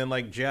left, and then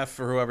like Jeff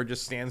or whoever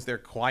just stands there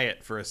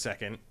quiet for a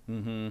second,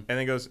 and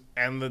then goes,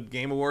 and the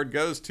game award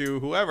goes to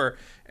whoever,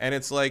 and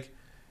it's like,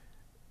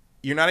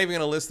 you're not even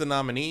going to list the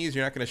nominees.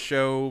 You're not going to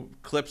show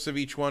clips of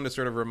each one to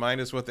sort of remind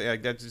us what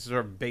that's just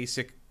sort of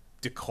basic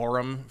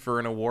decorum for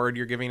an award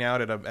you're giving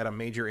out at a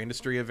major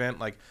industry event,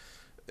 like,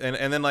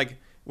 and then like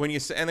when you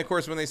say, and of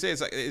course when they say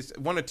it's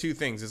one of two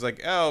things. It's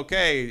like, oh,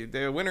 okay,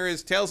 the winner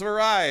is Tales of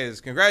Arise.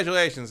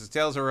 Congratulations, it's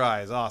Tales of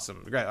Arise.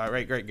 Awesome, great, all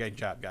right, great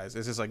job, guys.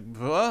 It's just like,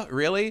 what?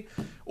 Really?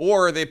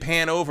 Or they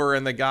pan over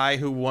and the guy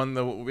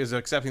who is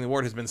accepting the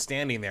award has been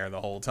standing there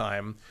the whole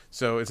time,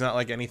 so it's not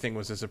like anything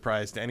was a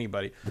surprise to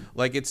anybody.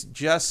 Like, it's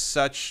just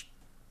such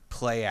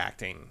play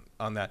acting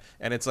on that.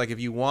 And it's like, if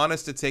you want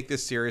us to take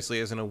this seriously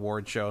as an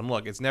award show, and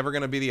look, it's never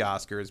going to be the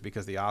Oscars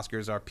because the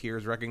Oscars are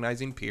peers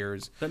recognizing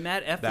peers. But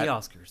Matt, the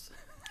Oscars.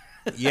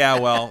 Yeah,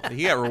 well,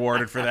 he got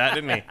rewarded for that,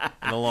 didn't he?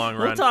 In the long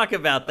run. We'll talk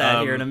about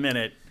that here in a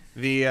minute.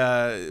 In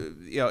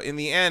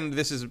the end,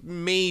 this is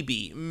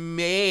maybe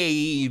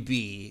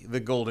the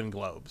Golden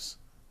Globes.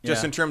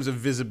 Just in terms of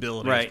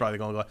visibility, it's probably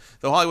going to go.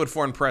 The Hollywood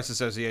Foreign Press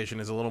Association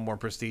is a little more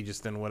prestigious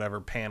than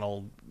whatever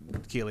panel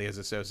Keeley has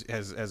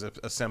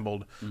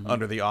assembled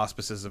under the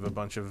auspices of a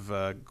bunch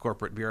of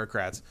corporate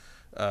bureaucrats.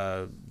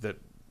 That,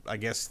 I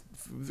guess,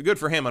 good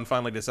for him on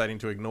finally deciding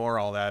to ignore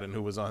all that and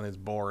who was on his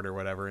board or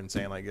whatever, and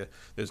saying like,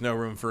 there's no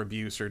room for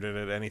abuse or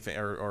anything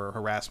or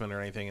harassment or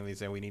anything, and they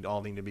say we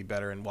all need to be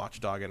better and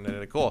watchdog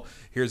it. Cool.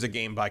 Here's a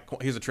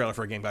trailer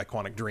for a game by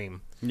Quantic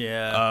Dream.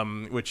 Yeah.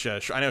 Which I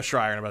know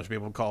Schreier and a bunch of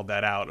people called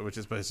that out, but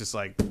it's just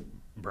like,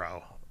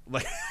 bro,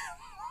 like.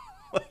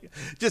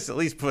 Just at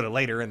least put it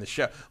later in the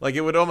show. Like,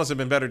 it would almost have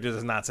been better to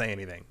just not say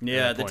anything.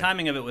 Yeah, the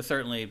timing of it was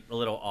certainly a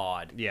little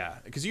odd. Yeah,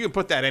 because you can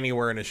put that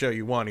anywhere in a show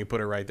you want. You put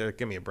it right there.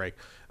 Give me a break.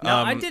 No,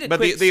 I did a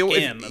quick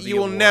skim of the you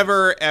will awards.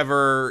 never,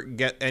 ever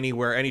get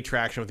any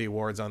traction with the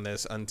awards on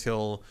this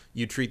until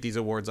you treat these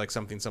awards like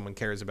something someone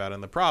cares about.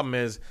 And the problem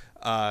is,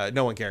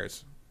 no one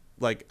cares.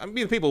 Like, I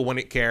mean, people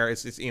wouldn't care.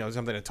 It's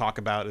something to talk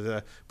about.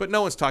 But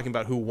no one's talking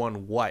about who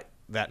won what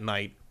that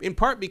night, in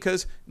part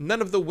because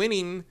none of the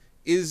winning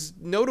is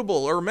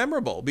notable or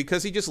memorable,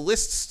 because he just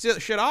lists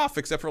shit off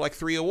except for like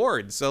 3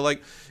 awards. So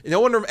like,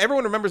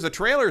 everyone remembers the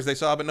trailers they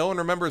saw, but no one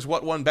remembers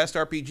what won Best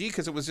RPG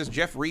because it was just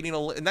Jeff reading now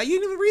you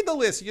didn't even read the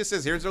list. He just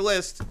says, here's the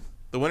list,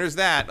 the winner's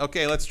that.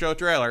 Okay, let's show a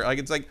trailer. Like,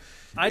 it's like,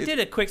 I did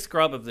a quick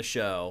scrub of the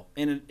show,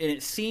 and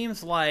it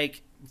seems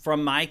like,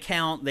 from my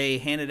count, they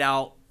handed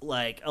out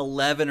like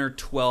 11 or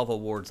 12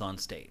 awards on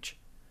stage.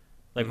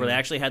 Like, where they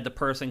actually had the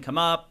person come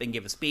up and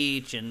give a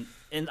speech, and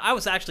I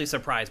was actually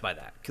surprised by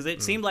that, because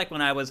it seemed like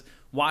when I was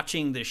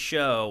watching the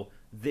show,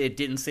 it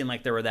didn't seem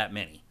like there were that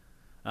many.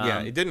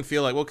 Yeah, it didn't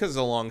feel like, well, because it's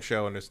a long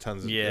show and there's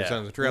tons of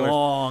trailers.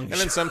 Long and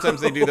then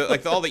sometimes they do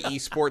all the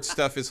esports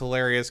stuff is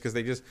hilarious, because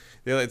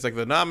it's like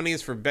the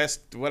nominees for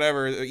best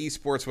whatever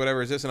esports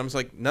whatever is this, and I'm just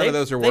like, none of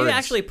those are words. They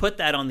actually put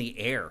that on the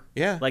air.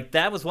 Yeah, like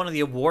that was one of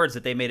the awards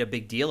that they made a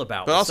big deal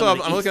about. But also, I'm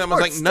looking at them, I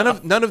was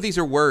like, none of these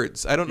are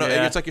words. I don't know.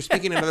 Yeah. It's like you're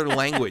speaking another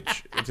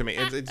language to me.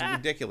 It's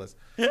ridiculous.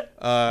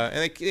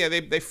 And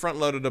they front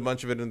loaded a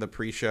bunch of it in the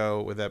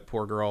pre-show with that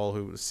poor girl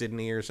who was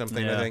Sydney or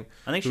something. Yeah.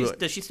 I think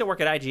does she still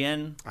work at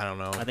IGN? I don't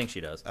know. I think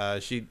she does.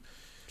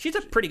 She's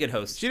a pretty good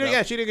host. She did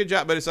a good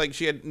job, but it's like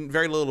she had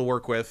very little to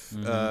work with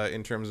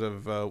in terms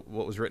of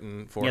what was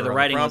written for her. Yeah, the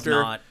writing was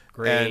not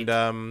great.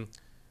 And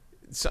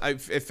so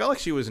it felt like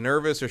she was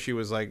nervous, or she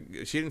was like,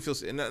 she didn't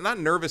feel, not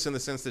nervous in the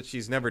sense that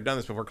she's never done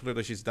this before.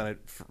 Clearly, she's done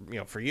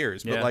it for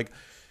years. But like,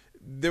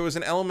 there was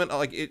an element of,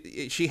 like,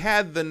 she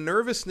had the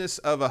nervousness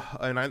of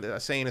and I'm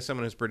saying as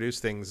someone who's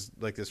produced things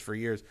like this for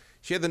years,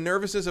 she had the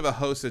nervousness of a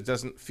host that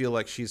doesn't feel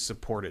like she's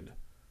supported.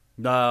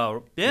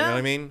 No, yeah, you know what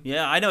I mean?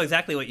 Yeah, I know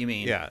exactly what you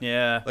mean.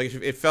 Yeah. Like,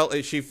 it felt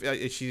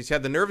she's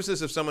had the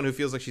nervousness of someone who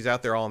feels like she's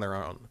out there all on their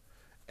own,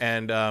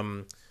 and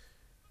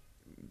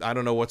I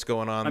don't know what's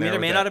going on. I mean, there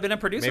may not have been a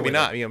producer. Maybe with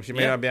not. it. You know, she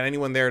may not have been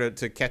anyone there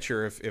to catch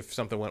her if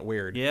something went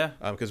weird. Yeah.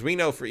 Because we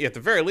know, at the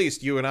very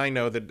least, you and I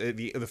know that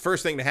the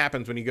first thing that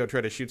happens when you go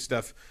try to shoot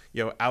stuff,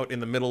 out in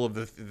the middle of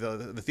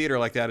the theater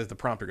like that is the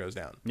prompter goes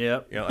down.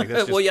 Yeah. Like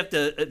that's just, well, you have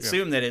to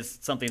assume that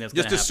it's something that's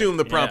just assume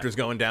the prompter's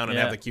going down and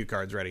Yeah. have the cue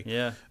cards ready.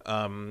 Yeah.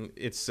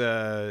 It's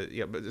but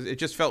it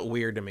just felt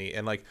weird to me,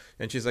 and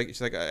she's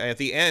like at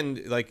the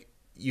end, like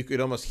you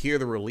could almost hear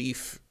the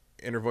relief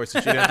in her voice.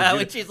 That she'd have to do.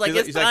 When she's like,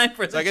 it's time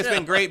for the show. It's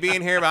been great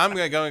being here, but I'm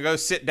gonna go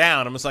sit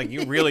down. I'm just like,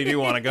 you really do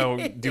want to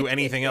go do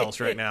anything else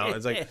right now.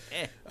 It's like,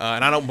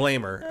 and I don't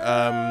blame her.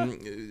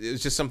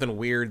 It's just something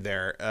weird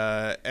there,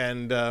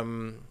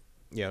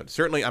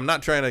 certainly I'm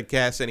not trying to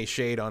cast any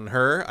shade on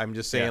her. I'm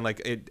just saying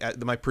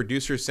my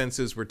producer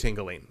senses were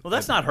tingling. Well,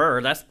 that's not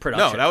her. That's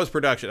production. No, that was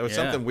production. There was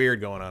something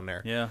weird going on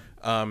there. Yeah.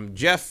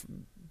 Jeff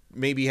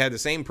maybe had the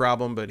same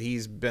problem, but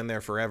he's been there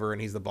forever and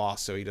he's the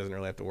boss, so he doesn't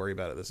really have to worry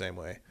about it the same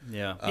way.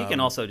 Yeah. He can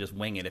also just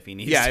wing it if he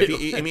needs to.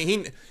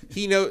 Yeah,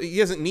 he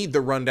doesn't need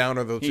the rundown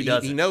or the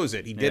he knows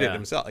it. He did it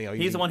himself.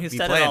 He's the one who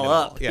set it all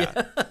up.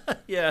 Yeah.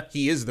 Yeah.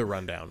 He is the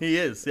rundown. He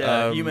is.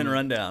 Yeah. Human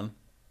rundown.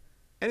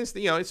 And it's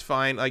it's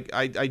fine. Like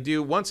I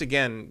do once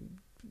again,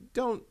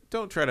 don't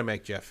try to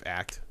make Jeff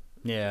act.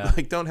 Yeah.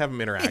 Like don't have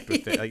him interact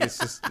with it. Like it's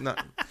just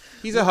not.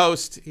 He's a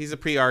host. He's a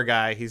PR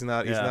guy. He's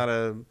not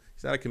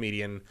a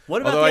comedian.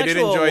 What about Although the I did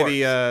actual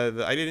enjoy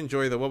awards? I did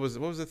enjoy the what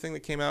was the thing that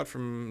came out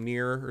from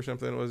Nier or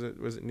something? Was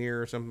it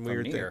Nier or something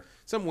weird Nier. thing?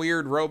 Some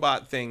weird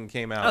robot thing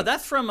came out. Oh,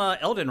 that's from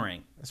Elden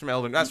Ring. That's from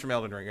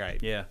Elden Ring,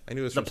 right? Yeah. I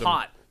knew it was the from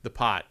pot. The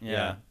pot.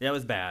 Yeah. That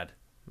was bad.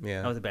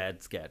 Yeah. That was a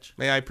bad sketch.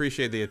 I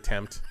appreciate the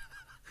attempt.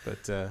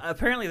 But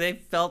apparently they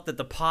felt that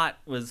the pot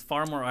was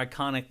far more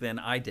iconic than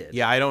I did.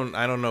 Yeah, I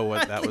don't know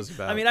what that was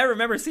about. I mean, I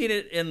remember seeing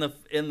it in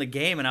the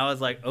game, and I was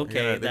like,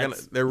 okay,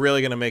 they're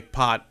really gonna make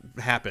pot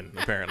happen.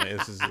 Apparently,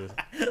 this is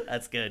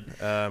that's good.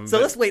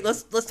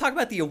 Let's talk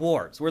about the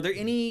awards. Were there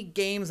any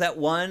games that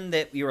won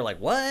that you were like,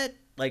 what?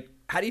 Like,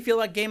 how do you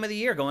feel about Game of the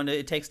Year going to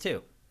It Takes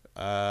Two?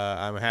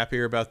 I'm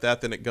happier about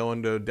that than it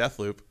going to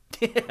Deathloop.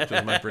 Which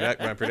was my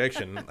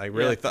prediction. I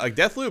really thought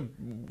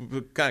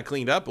Deathloop kind of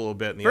cleaned up a little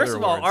bit in the First other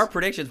of all, awards. our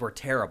predictions were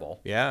terrible.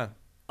 Yeah.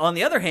 On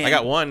the other hand, I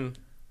got one.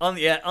 On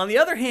the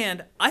other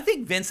hand, I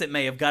think Vincent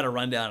may have got a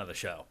rundown of the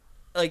show.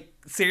 Like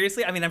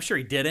seriously, I mean, I'm sure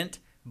he didn't,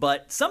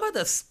 but some of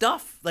the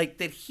stuff like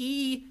that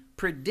he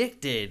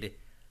predicted.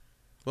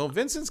 Well,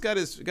 Vincent's got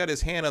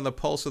his hand on the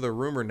pulse of the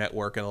rumor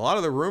network, and a lot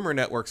of the rumor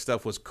network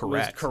stuff was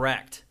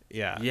correct.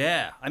 Yeah.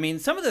 Yeah. I mean,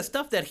 some of the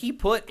stuff that he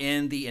put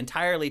in the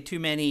entirely too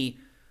many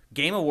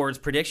Game Awards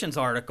predictions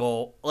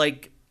article,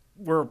 like,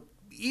 were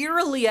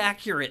eerily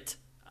accurate.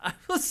 I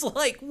was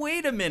like,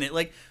 wait a minute.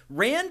 Like,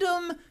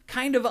 random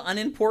kind of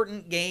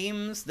unimportant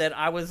games that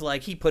I was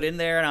like, he put in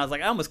there, and I was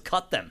like, I almost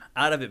cut them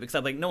out of it because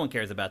I'm like, no one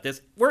cares about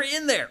this. We're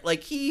in there.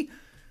 Like,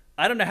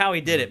 I don't know how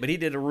he did it, but he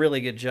did a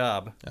really good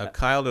job.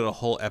 Kyle did a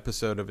whole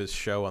episode of his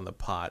show on the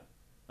pot.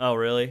 Oh,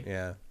 really?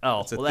 Yeah.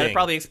 Oh, well, that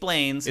probably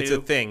explains. It's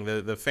a thing.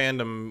 The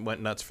fandom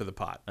went nuts for the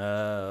pot.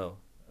 Oh,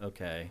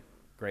 okay.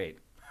 Great.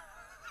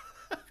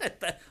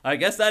 I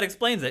guess that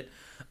explains it.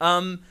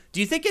 Do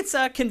you think it's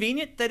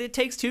convenient that It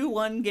Takes Two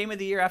won Game of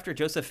the Year after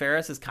Joseph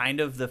Fares is kind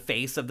of the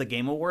face of the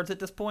Game Awards at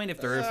this point, if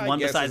there is one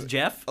besides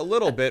Jeff? A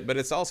little bit, but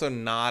it's also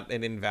not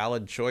an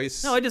invalid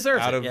choice. No, it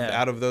deserves out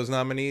it, of those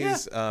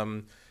nominees. Yeah.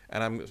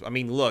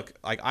 And look,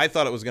 like I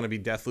thought it was going to be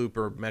Deathloop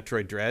or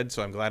Metroid Dread,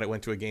 so I'm glad it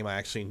went to a game I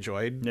actually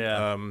enjoyed.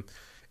 Yeah.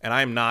 And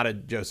I'm not a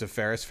Joseph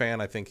Fares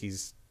fan. I think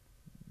he's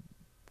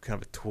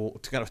kind of a tool.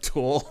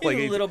 Like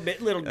a little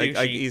douchey.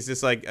 Like he's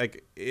just like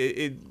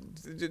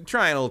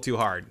trying a little too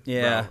hard.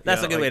 Yeah, bro.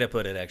 That's a good way to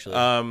put it, actually.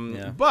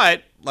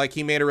 But like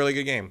he made a really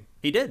good game.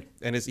 He did,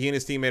 and he and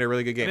his team made a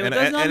really good game. I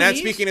mean, and that's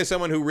speaking as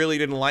someone who really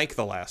didn't like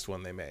the last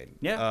one they made.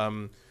 Yeah.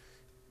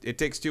 It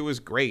Takes Two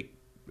was great.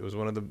 It was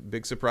one of the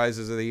big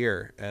surprises of the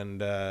year,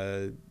 and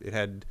it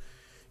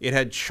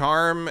had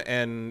charm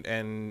and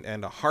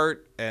a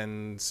heart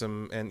and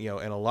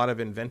a lot of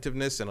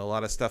inventiveness and a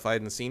lot of stuff I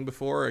hadn't seen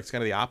before. It's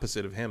kind of the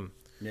opposite of him.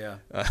 Yeah.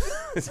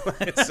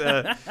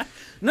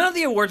 None of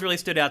the awards really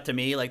stood out to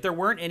me. Like there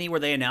weren't any where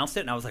they announced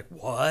it and I was like,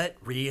 what?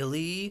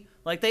 Really?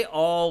 Like they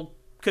all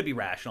could be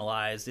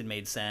rationalized. It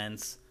made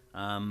sense.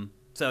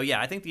 So yeah,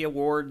 I think the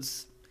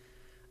awards,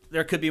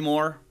 there could be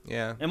more.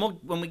 Yeah. And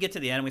when we get to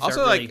the end, we start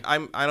also really...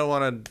 I don't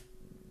want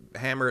to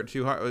hammer it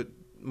too hard.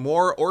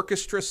 More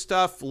orchestra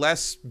stuff,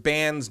 less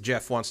bands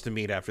Jeff wants to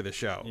meet after the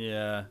show.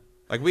 Yeah.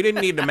 Like, we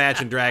didn't need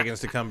Imagine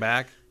Dragons to come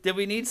back. Did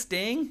we need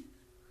Sting?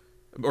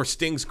 Or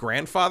Sting's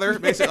grandfather,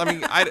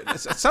 basically. I mean,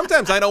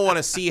 sometimes I don't want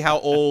to see how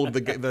old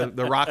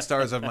the rock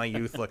stars of my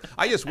youth look.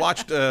 I just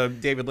watched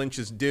David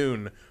Lynch's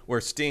Dune, where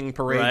Sting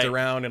parades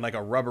around in like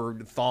a rubber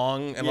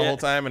thong and the whole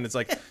time, and it's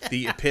like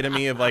the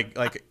epitome of like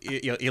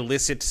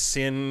illicit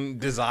sin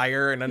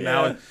desire, and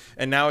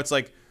now it's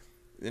like.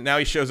 Now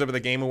he shows up at the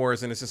Game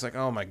Awards, and it's just like,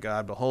 oh my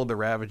God, behold the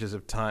ravages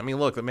of time. I mean,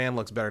 look, the man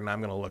looks better than I'm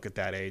going to look at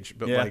that age.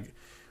 But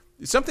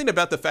Something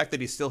about the fact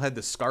that he still had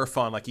the scarf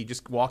on, like he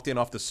just walked in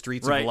off the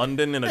streets Right. of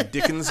London in a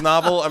Dickens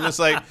novel. I'm just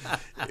like,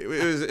 it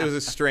was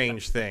a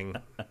strange thing.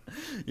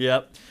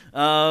 Yep.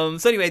 So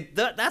anyway,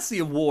 that's the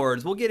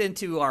awards. We'll get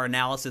into our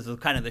analysis of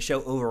kind of the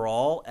show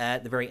overall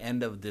at the very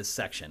end of this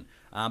section.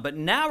 But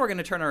now we're going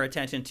to turn our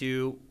attention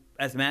to,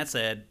 as Matt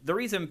said, the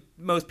reason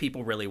most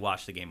people really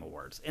watch the Game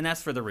Awards, and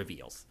that's for the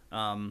reveals.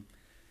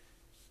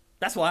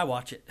 That's why I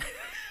watch it.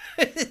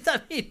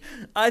 I mean,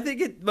 I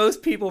think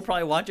most people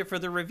probably watch it for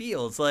the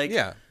reveals. Like,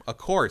 Yeah, of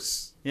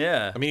course.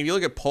 yeah. I mean, if you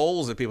look at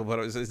polls that people put,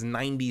 it's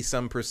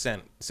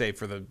 90-some% say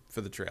for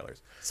the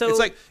trailers. So it's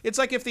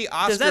like if the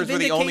does that Oscars were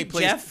the only vindicate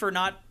place. Jeff for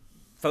not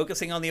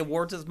focusing on the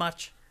awards as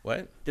much?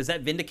 What? Does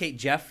that vindicate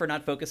Jeff for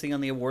not focusing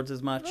on the awards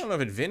as much? I don't know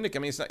if it vindicates. I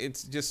mean, it's not.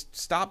 It's just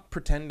stop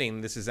pretending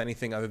this is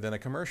anything other than a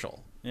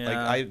commercial.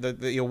 Yeah. Like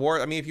the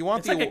award. I mean, if you want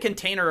It's the like a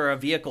container or a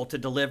vehicle to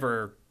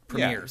deliver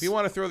premieres. if you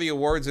want to throw the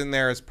awards in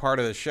there as part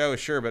of the show,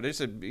 sure. But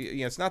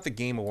it's not the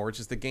Game Awards.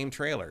 It's the game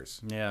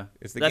trailers. Yeah,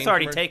 It's the that's game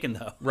already commer- taken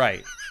though.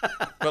 Right.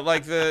 But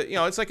like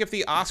it's like if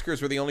the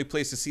Oscars were the only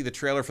place to see the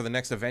trailer for the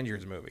next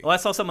Avengers movie. Well, I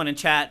saw someone in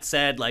chat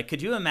said, like,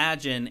 could you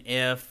imagine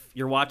if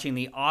you're watching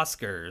the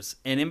Oscars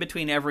and in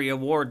between every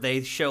award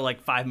they show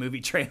like 5 movie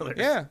trailers?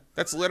 Yeah,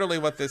 that's literally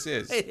what this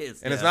is. It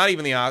is, and it's yeah. not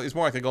even it's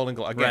more like the Golden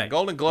Globe. Again, Right.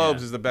 Golden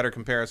Globes Yeah. is the better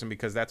comparison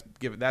because that's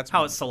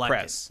How it's selected.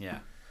 press. Yeah.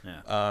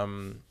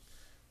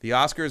 The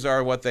Oscars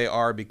are what they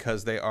are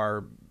because they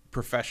are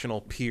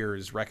professional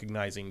peers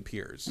recognizing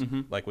peers.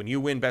 Mm-hmm. Like when you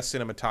win Best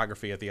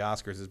Cinematography at the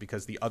Oscars is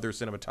because the other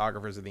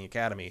cinematographers in the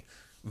Academy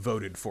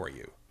voted for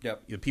you.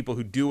 Yep. The people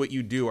who do what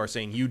you do are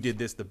saying you did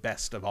this the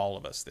best of all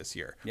of us this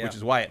year, Yeah. which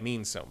is why it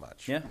means so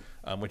much. Yeah.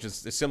 Which is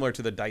similar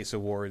to the DICE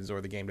Awards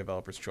or the Game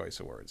Developers Choice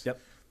Awards. Yep.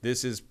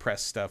 This is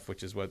press stuff,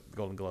 which is what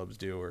Golden Globes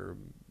do, or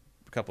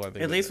a couple other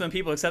things. At least when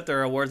people accept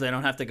their awards, they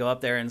don't have to go up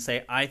there and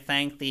say, "I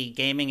thank the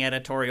Gaming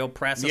Editorial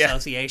Press Yeah.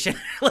 Association,"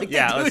 like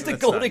Yeah, they do let's- with the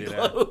let's not Golden do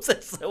that. Globes.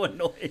 That's so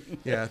annoying.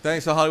 Yeah,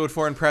 thanks to Hollywood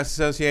Foreign Press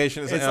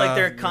Association. It's like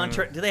they're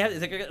contract. Do they have?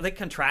 Are they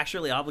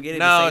contractually obligated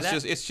No, to say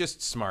that? it's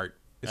just smart.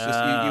 It's just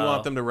you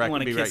want them to you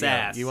want to be kiss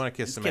ass. You want to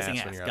kiss It's some kissing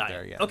ass when you're Got out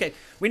there. it. Yeah. Okay,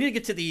 we need to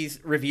get to these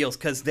reveals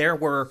because there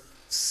were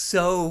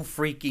so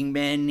freaking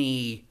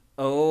many.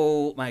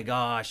 Oh my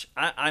gosh!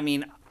 I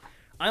mean,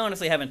 I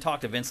honestly haven't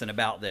talked to Vincent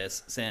about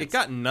this since It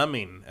got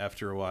numbing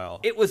after a while.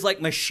 it was like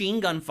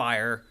machine gun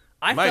fire.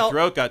 My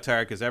throat got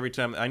tired because every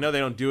time I know they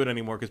don't do it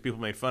anymore because people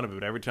made fun of it.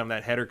 But every time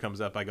that header comes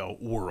up, I go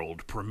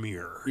world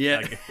premiere. Yeah.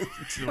 Like,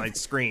 to my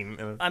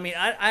screen. I mean,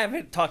 I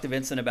haven't talked to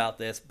Vincent about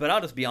this, but I'll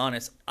just be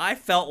honest. I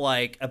felt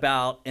like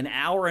about an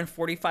hour and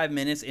 45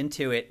 minutes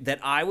into it that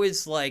I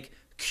was like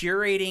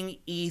curating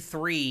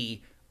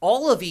E3,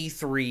 all of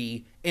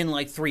E3 in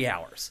like 3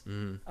 hours.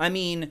 I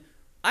mean,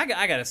 I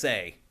gotta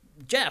say,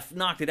 Jeff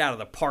knocked it out of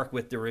the park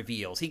with the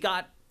reveals. He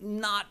got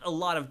not a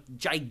lot of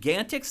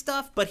gigantic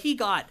stuff, but he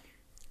got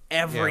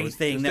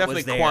everything it was that definitely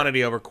was there.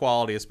 quantity over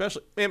quality,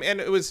 especially, and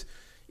it was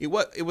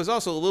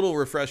also a little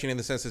refreshing in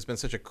the sense it's been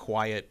such a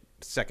quiet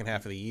second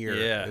half of the year.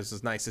 Yeah. This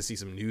is nice to see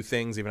some new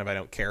things, even if I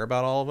don't care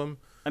about all of them.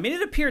 I mean,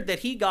 it appeared that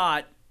he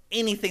got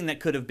anything that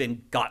could have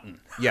been gotten.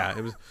 Yeah,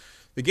 it was.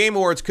 The Game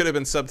Awards could have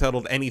been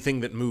subtitled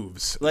 "Anything That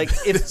Moves." Like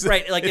if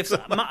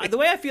the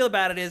way I feel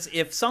about it is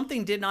if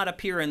something did not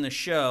appear in the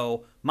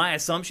show, my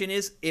assumption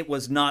is it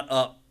was not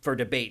up for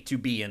debate to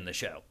be in the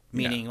show.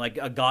 Meaning like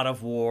a God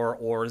of War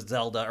or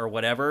Zelda or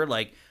whatever.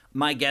 Like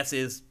my guess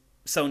is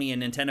Sony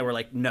and Nintendo were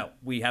like, no,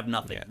 we have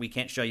nothing. Yeah. We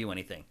can't show you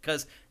anything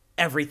because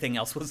everything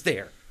else was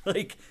there.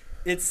 Like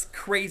it's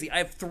crazy. I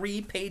have 3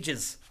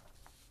 pages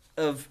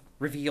of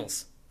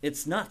reveals.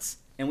 It's nuts,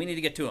 and we need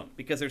to get to them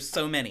because there's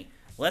so many.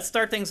 Let's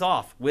start things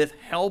off with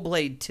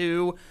Hellblade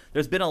 2.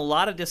 There's been a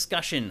lot of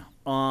discussion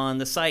on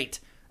the site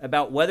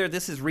about whether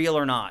this is real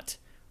or not.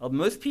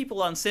 Most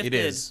people on SIFTD, It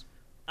is.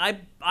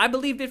 I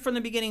believed it from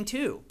the beginning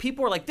too.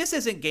 People were like, "This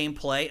isn't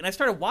gameplay," and I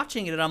started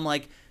watching it, and I'm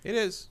like, It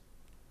is.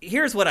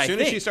 "Here's what I As think."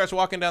 soon as she starts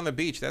walking down the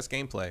beach, that's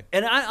gameplay.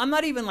 And I'm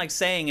not even like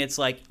saying it's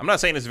like, I'm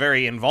not saying it's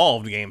very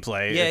involved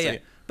gameplay. yeah.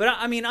 But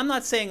I mean, I'm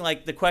not saying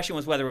like the question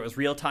was whether it was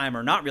real time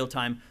or not real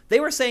time.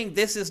 They were saying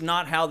this is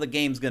not how the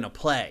game's gonna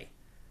play,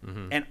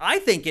 and I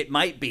think it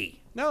might be.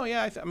 No,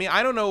 yeah. I mean,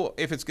 I don't know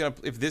if it's gonna.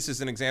 If this is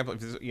an example,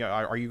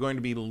 are you going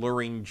to be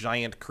luring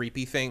giant,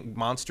 creepy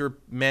monster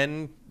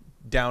men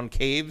down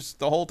caves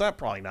the whole time?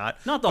 Probably not.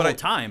 Not the whole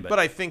time, but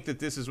I think that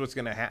this is what's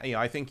going to happen.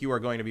 I think you are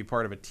going to be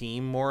part of a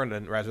team more,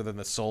 rather than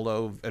the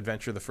solo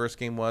adventure the first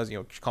game was.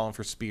 Calling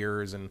for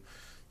spears and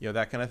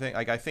that kind of thing.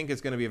 Like I think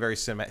it's going to be a very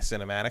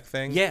cinematic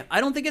thing. Yeah,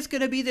 I don't think it's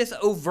going to be this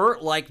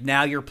overt, like,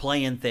 now you're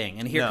playing thing,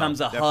 and here No,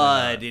 comes a definitely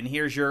HUD, not. and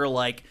here's your,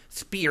 like,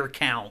 spear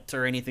count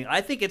or anything.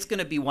 I think it's going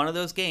to be one of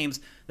those games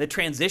that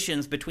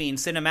transitions between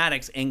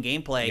cinematics and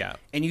gameplay, Yeah.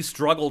 and you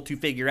struggle to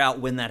figure out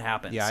when that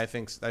happens. Yeah, I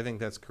think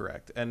that's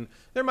correct. And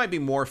there might be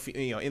more,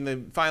 in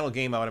the final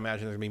game, I would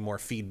imagine there's going to be more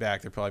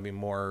feedback. There'll probably be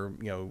more,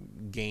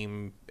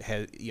 game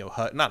head,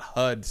 HUD, not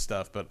HUD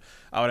stuff, but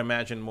I would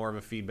imagine more of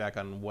a feedback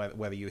on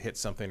whether you hit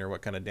something or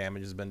what kind of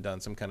damage has been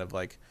done, some kind of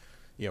like,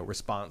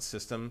 response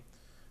system.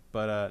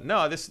 But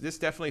no, this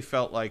definitely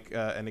felt like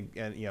an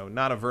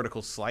not a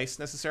vertical slice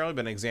necessarily,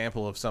 but an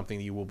example of something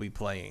you will be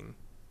playing.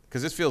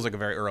 Because this feels like a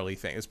very early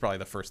thing. It's probably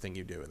the first thing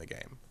you do in the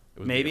game.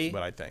 Maybe.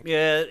 What I think.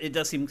 Yeah, it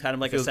does seem kind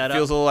of like a setup.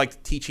 Feels a little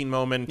like teaching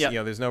moment.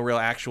 Yep. There's no real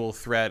actual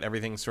threat.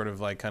 Everything's sort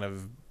of like kind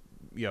of,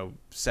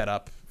 set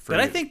up. For But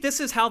I think this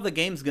is how the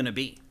game's going to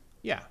be.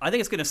 Yeah. I think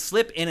it's going to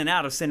slip in and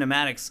out of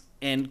cinematics.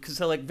 And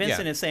so like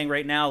Vincent is saying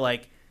right now,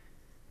 like,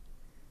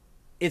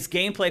 it's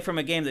gameplay from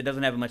a game that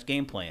doesn't have much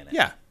gameplay in it.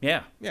 Yeah.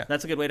 Yeah. Yeah.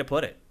 That's a good way to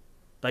put it.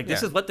 Like,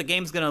 this is what the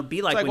game's going to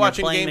be like, It's like when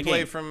watching you're playing gameplay the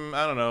game. from,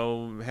 I don't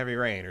know, Heavy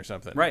Rain or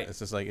something. Right. It's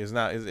just like, it's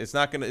not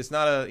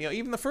a,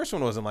 even the first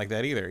one wasn't like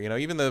that either.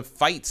 Even the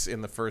fights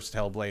in the first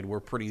Hellblade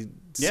were pretty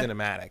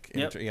cinematic.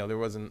 Yep. There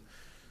wasn't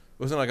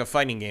like a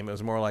fighting game. It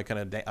was more like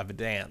kind of a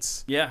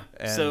dance. Yeah.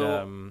 And,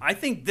 so I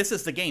think this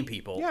is the game,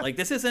 people. Yeah. Like,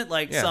 this isn't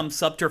like some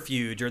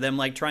subterfuge or them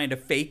like trying to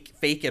fake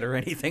it or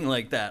anything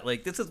like that.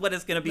 Like, this is what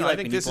it's going to be like. I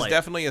think when you this play is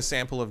definitely a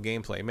sample of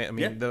gameplay. I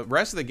mean, the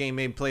rest of the game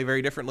may play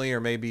very differently, or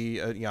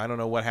maybe I don't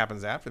know what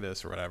happens after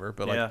this or whatever.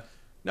 But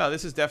no,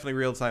 this is definitely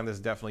real time. This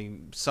is definitely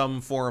some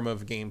form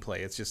of gameplay.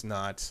 It's just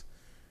not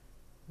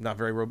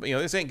very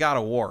this ain't God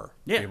of War.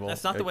 Yeah, people.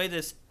 That's not the way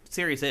this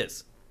series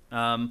is.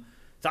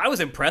 So I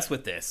was impressed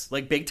with this,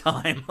 like, big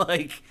time.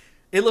 Like,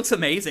 it looks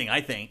amazing,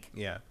 I think.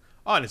 Yeah.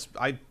 Oh, and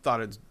I thought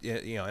it's,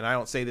 and I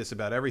don't say this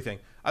about everything.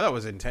 I thought it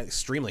was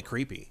extremely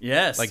creepy.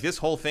 Yes. Like, this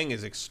whole thing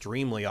is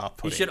extremely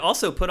off-putting. You should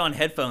also put on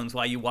headphones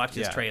while you watch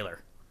this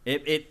trailer.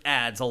 It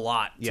adds a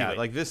lot to it. Yeah,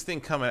 like this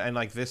thing coming, and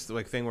like this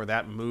thing where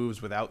that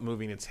moves without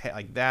moving its head,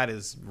 like that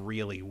is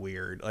really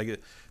weird. Like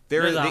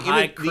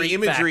the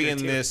imagery in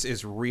this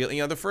is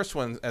real. The first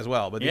one as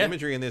well, but the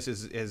imagery in this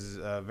is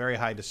a very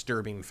high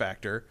disturbing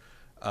factor.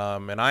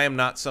 And I am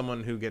not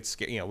someone who gets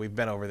scared. We've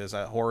been over this.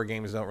 Horror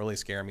games don't really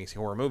scare me.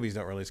 Horror movies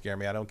don't really scare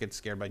me. I don't get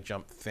scared by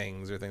jump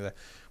things or things like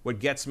that. What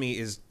gets me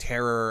is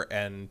terror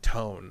and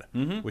tone,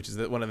 which is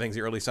one of the things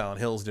the early Silent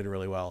Hills did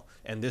really well.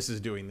 And this is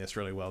doing this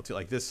really well too.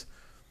 Like this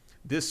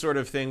sort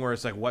of thing where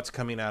it's like, what's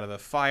coming out of the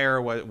fire?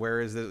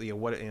 Where is this?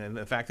 And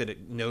the fact that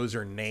it knows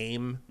her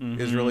name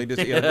is really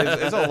just.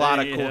 There's a lot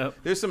of cool. Yep.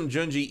 There's some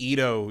Junji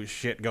Ito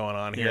shit going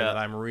on here that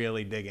I'm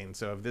really digging.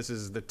 So if this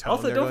is the tone.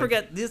 Also, don't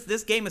forget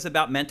this game is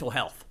about mental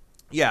health.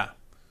 Yeah.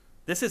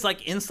 This is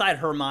like inside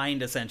her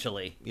mind,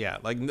 essentially. Yeah,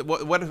 like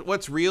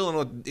what's real and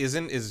what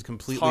isn't is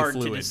completely hard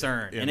fluid to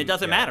discern, and it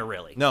doesn't matter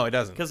really. No, it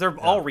doesn't, because they're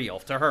all real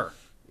to her.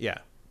 Yeah,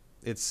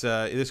 it's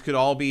this could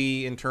all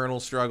be internal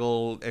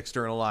struggle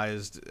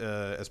externalized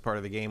as part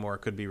of the game, or it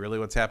could be really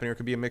what's happening, or it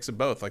could be a mix of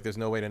both. Like there's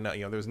no way to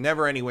know. There's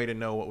never any way to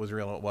know what was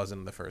real and what wasn't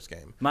in the first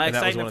game. My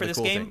excitement for this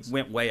game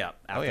went way up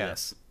after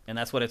this, and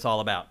that's what it's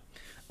all about.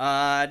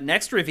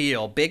 Next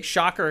reveal, big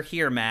shocker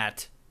here,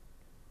 Matt.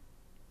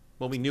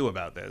 Well, we knew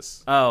about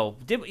this. Oh,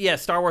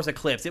 Star Wars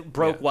Eclipse. It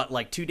broke,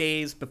 like 2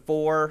 days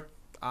before?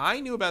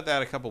 I knew about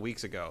that a couple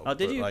weeks ago. Oh,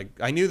 did you? Like,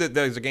 I knew that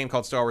there's a game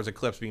called Star Wars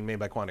Eclipse being made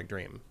by Quantic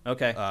Dream.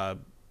 Okay.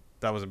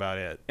 That was about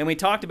it. And we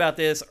talked about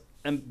this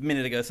a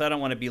minute ago, so I don't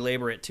want to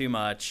belabor it too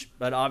much.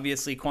 But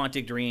obviously,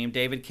 Quantic Dream,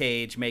 David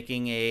Cage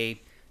making a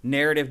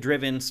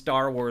narrative-driven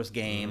Star Wars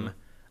game.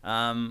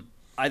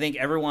 I think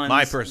everyone's...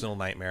 My personal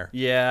nightmare.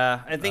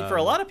 Yeah. I think for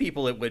a lot of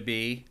people it would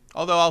be...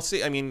 Although I'll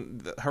see,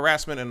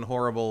 harassment and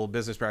horrible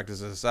business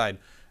practices aside,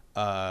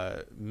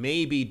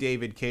 maybe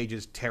David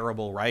Cage's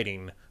terrible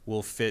writing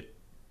will fit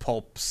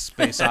pulp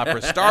space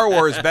opera Star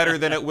Wars better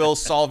than it will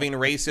solving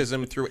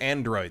racism through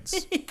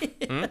androids.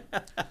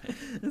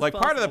 Like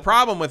part of the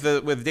problem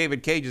with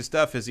David Cage's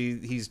stuff is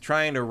he's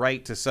trying to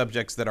write to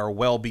subjects that are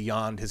well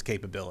beyond his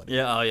capability.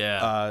 Yeah, oh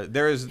yeah.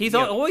 He's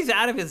always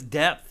out of his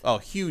depth. Oh,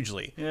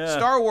 hugely. Yeah.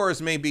 Star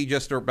Wars may be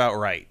just about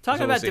right.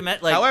 Talking about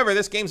however,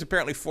 this game's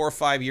apparently 4 or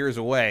 5 years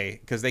away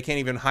because they can't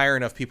even hire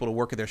enough people to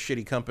work at their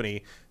shitty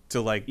company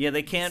to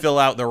they can't fill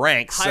out the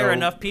ranks. Hire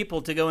enough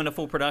people to go into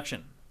full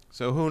production.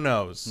 So who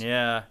knows?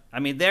 Yeah.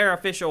 Their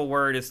official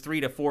word is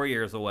 3 to 4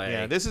 years away.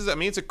 Yeah, this is,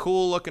 it's a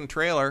cool looking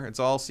trailer. It's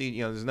all,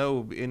 there's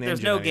no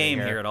There's no game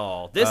here at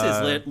all. This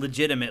is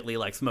legitimately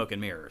like smoke and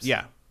mirrors.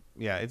 Yeah.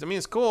 Yeah,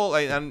 it's cool.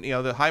 And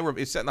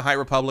it's set in the High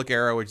Republic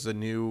era, which is a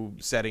new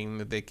setting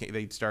that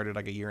they started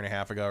like a year and a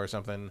half ago or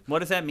something. What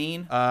does that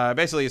mean?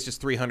 Basically, it's just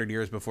 300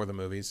 years before the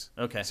movies.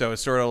 Okay. So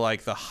it's sort of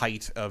like the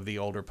height of the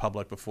Old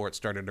Republic before it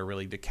started to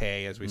really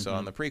decay, as we saw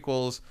in the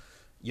prequels.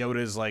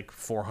 Yoda's like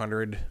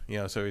 400,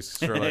 so he's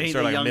sort of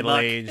like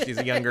middle-aged. He's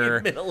a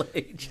younger,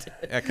 middle-aged,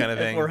 that kind of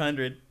thing.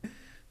 400.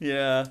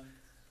 Yeah,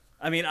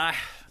 I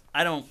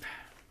don't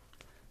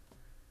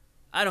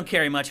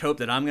carry much hope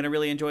that I'm gonna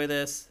really enjoy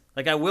this.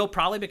 Like I will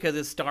probably because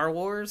it's Star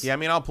Wars. Yeah,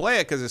 I'll play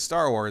it because it's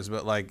Star Wars,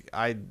 but like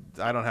I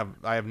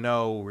have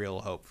no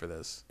real hope for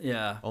this.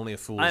 Yeah, only a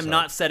fool's I'm hope.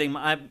 not setting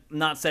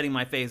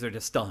my phaser to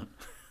stun.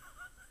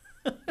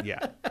 Yeah,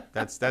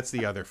 that's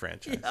the other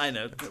franchise. Yeah, I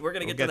know. We're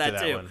going to get to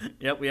that too. One.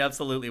 Yep, we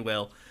absolutely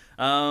will.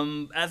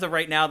 As of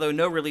right now, though,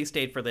 no release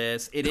date for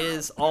this. It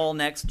is all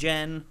next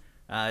gen.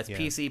 It's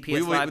PC,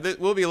 PS5.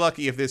 We'll be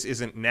lucky if this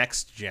isn't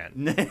next gen.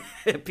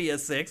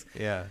 PS6.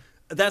 Yeah.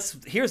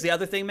 Here's the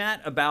other thing,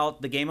 Matt,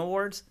 about the Game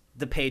Awards.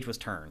 The page was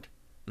turned.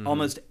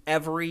 Almost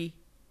every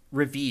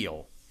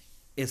reveal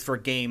is for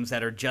games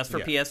that are just for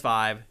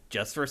PS5,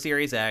 just for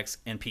Series X,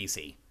 and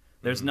PC.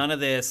 There's none of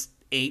this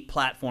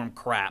 8-platform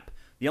crap.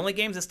 The only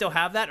games that still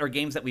have that are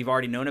games that we've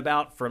already known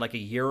about for like a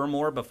year or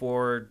more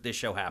before this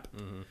show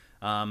happened.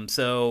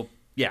 So,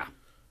 yeah,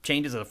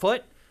 changes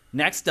afoot.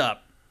 Next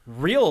up,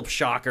 real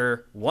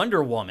shocker,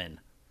 Wonder Woman.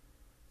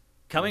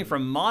 Coming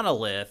from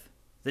Monolith,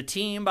 the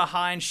team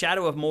behind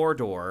Shadow of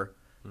Mordor.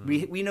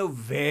 We know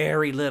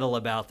very little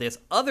about this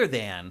other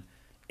than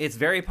its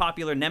very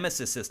popular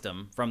Nemesis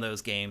system from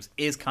those games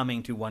is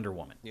coming to Wonder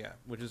Woman. Yeah,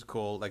 which is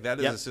cool. Like, that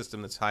is a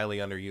system that's highly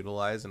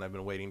underutilized, and I've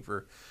been waiting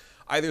for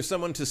either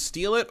someone to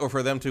steal it or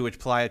for them to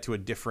apply it to a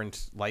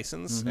different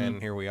license, and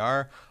here we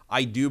are.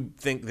 I do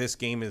think this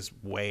game is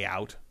way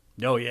out.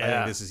 Oh, yeah. I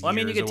think this is well, I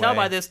mean, you can years tell away.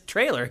 by this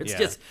trailer.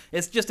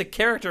 It's just a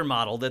character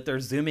model that they're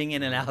zooming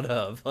in and out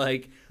of.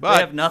 Like, But- they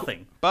have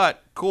nothing.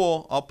 But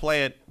cool, I'll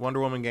play it.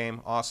 Wonder Woman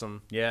game,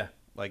 awesome. Yeah.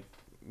 Like,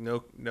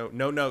 no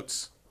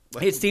notes.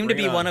 Like, It seemed to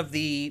bring be it one on. of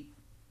the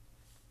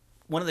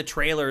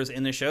trailers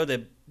in the show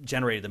that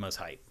generated the most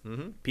hype.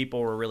 People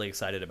were really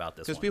excited about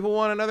this Because one. people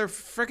want another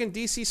freaking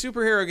DC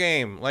superhero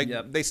game. Like,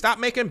 Yep. they stopped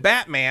making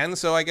Batman,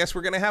 so I guess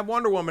we're going to have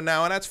Wonder Woman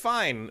now, and that's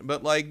fine.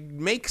 But, like,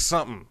 make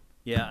something.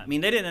 Yeah, I mean,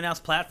 they didn't announce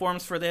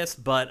platforms for this,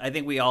 but I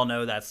think we all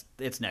know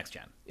it's next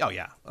gen. Oh,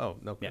 yeah. Oh,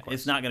 no. Yeah, of course.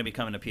 it's not going to be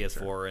coming to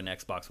PS4 and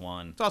Xbox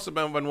One. It's also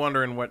been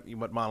wondering what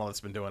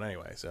Monolith's been doing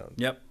anyway, so.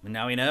 Yep, and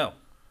now we know.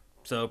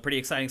 So pretty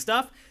exciting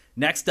stuff.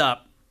 Next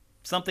up,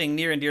 something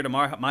near and dear to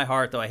my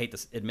heart, though I hate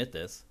to admit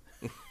this.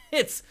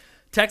 It's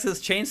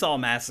Texas Chainsaw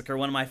Massacre,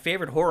 one of my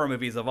favorite horror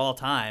movies of all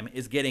time,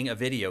 is getting a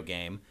video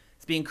game.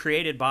 It's being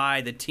created by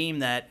the team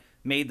that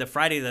made the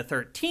Friday the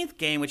 13th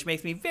game, which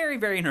makes me very,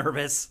 very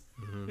nervous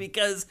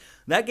because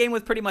that game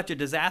was pretty much a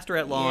disaster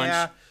at launch.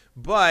 Yeah,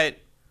 but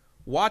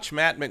watch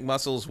Matt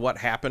McMuscle's What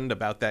Happened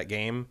about that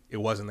game. It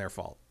wasn't their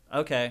fault.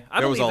 Okay,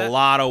 There was a believe that.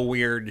 lot of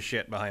weird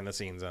shit behind the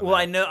scenes on Well,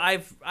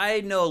 that. I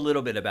know a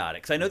little bit about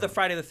it because I know the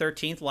Friday the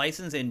 13th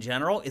license in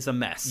general is a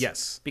mess.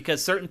 Yes.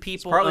 because certain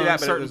people Partly own that,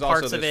 but certain there's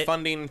parts also of there's it.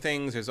 funding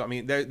things.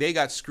 They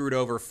got screwed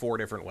over 4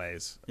 different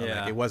ways.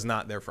 Yeah. It was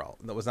not their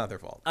fault. That was not their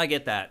fault. I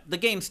get that. The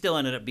game still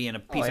ended up being a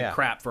piece yeah. of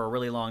crap for a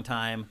really long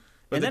time.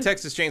 But And the then-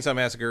 Texas Chainsaw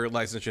Massacre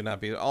license should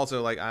not be.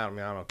 Also, like, I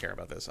don't care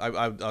about this.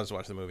 I'll just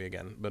watch the movie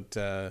again. But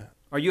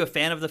Are you a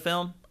fan of the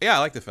film? yeah, I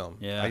like the film.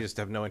 Yeah. I just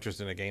have no interest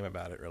in a game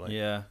about it, really.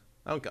 Yeah.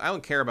 I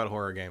don't care about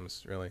horror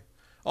games, really.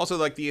 Also,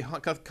 like, the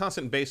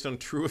constant based on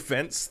true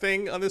events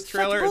thing on this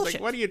trailer. It's bullshit.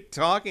 like, what are you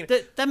talking?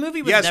 That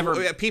movie was Yes,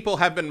 never. people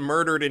have been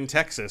murdered in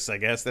Texas, I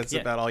guess. That's Yeah.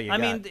 about all you I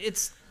got. mean,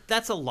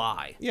 that's a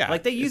lie. Yeah,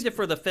 like they used it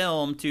for the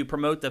film to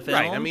promote the film.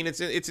 Right. I mean,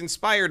 it's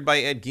inspired by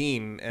Ed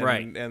Gein. And,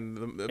 Right.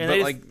 And they just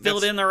like,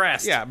 filled that's- in the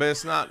rest. Yeah, but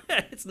it's not.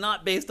 It's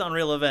not based on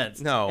real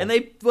events. No. And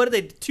what did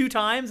they 2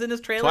 times in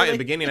this trailer? Twice, the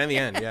beginning and the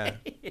end, yeah.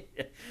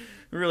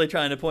 Really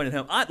trying to point it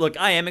home. Look,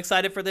 I am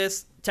excited for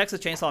this. Texas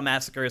Chainsaw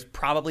Massacre is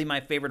probably my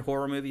favorite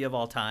horror movie of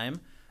all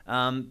time.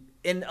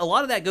 And a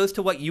lot of that goes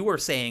to what you were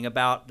saying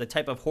about the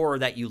type of horror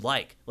that you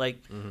like.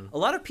 Like, a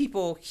lot of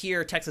people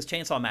hear Texas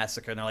Chainsaw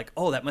Massacre and they're like,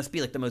 oh, that must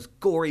be like the most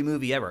gory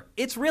movie ever.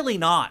 It's really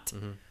not.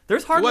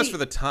 There's It hardly... was for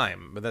the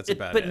time, but that's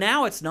about it. But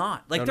now it's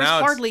not. Like, No, there's now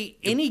it's- hardly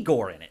any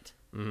gore in it.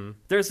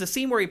 There's the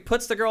scene where he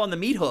puts the girl on the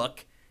meat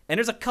hook, and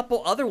there's a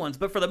couple other ones,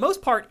 but for the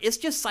most part, it's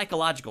just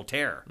psychological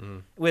terror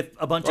with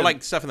a bunch Or of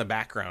like stuff in the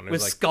background. with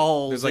There's like,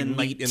 skulls there's like and meat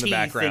like in the teeth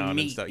background and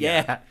meat. stuff.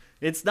 Yeah.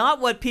 It's not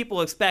what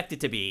people expect it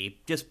to be,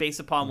 just based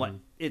upon what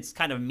it's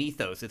kind of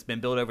mythos it's been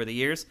built over the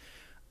years.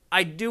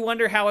 I do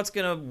wonder how it's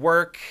going to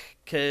work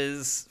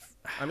because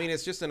I mean,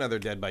 it's just another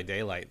Dead by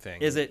Daylight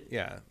thing. Is it?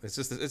 Yeah.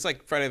 It's like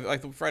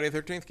the Friday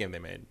the 13th game they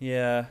made.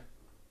 yeah.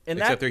 And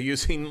Except that, they're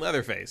using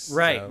Leatherface.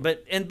 right,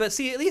 so. but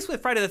see, at least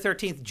with Friday the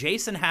 13th,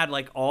 Jason had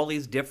like all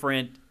these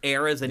different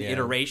eras and Yeah.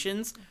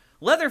 iterations.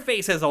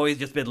 Leatherface has always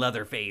just been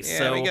Leatherface. Yeah,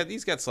 so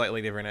he's got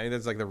slightly different.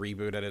 There's like the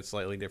reboot had a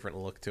slightly different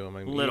look to him.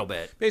 I mean, Little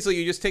bit. Basically,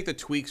 you just take the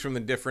tweaks from the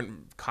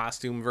different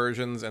costume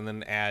versions and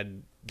then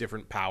add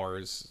different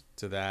powers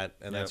to that,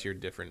 and that's your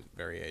different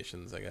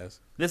variations, I guess.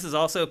 this is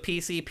also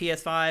PC,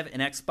 PS5,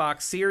 and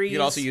Xbox Series. You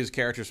could also use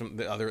characters from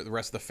the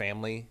rest of the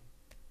family.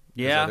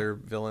 There's yeah, other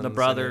villains, the in it.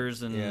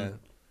 brothers and yeah.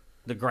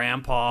 the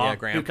grandpa, Yeah, who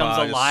grandpa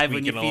comes is alive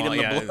when you squeaking feed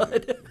him along,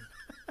 the blood.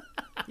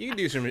 You can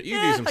do some. You can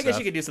Yeah, do some I stuff. guess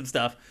you could do some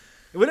stuff.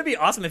 Wouldn't it be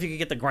awesome if you could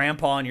get the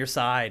grandpa on your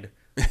side?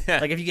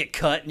 Like if you get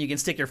cut and you can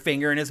stick your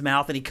finger in his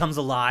mouth and he comes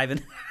alive.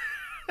 And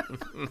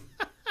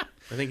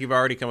I think you've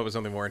already come up with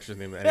something more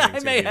interesting than I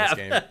anything may in this have.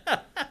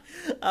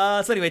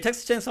 game. so anyway,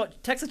 Texas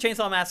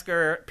Chainsaw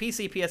Massacre,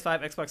 PC,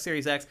 PS5, Xbox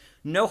Series X.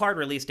 No hard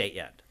release date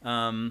yet.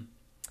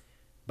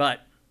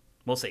 But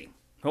we'll see.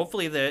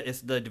 Hopefully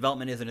the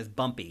development isn't as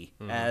bumpy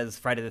as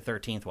Friday the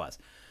 13th was.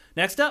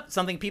 Next up,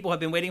 something people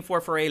have been waiting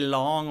for a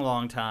long,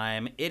 long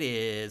time. It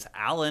is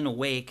Alan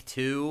Wake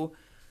 2.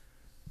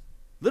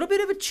 Little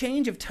bit of a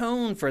change of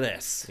tone for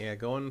this. Yeah,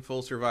 going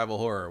full survival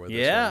horror with this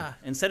Yeah, one.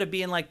 instead of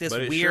being like this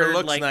But it weird, sure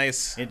looks like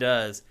nice. it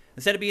does.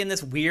 Instead of being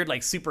this weird,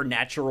 like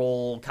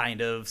supernatural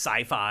kind of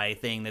sci-fi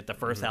thing that the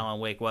first Alan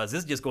Wake was, this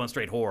is just going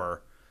straight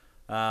horror.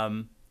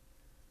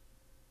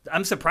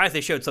 I'm surprised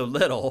they showed so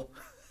little.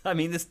 I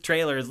mean, this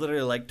trailer is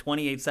literally like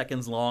 28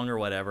 seconds long or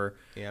whatever.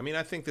 Yeah, I mean,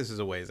 I think this is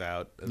a ways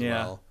out as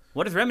Yeah. well.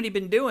 What has Remedy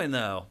been doing,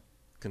 though?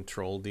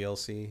 Control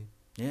DLC.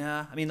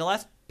 Yeah, I mean, the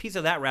last piece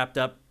of that wrapped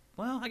up.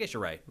 Well, I guess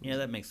you're right. Yeah,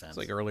 that makes sense. It's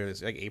like earlier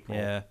this, like April.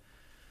 Yeah.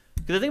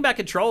 Because the thing about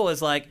Control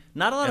is, like,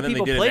 not a lot And of then they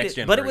people did a played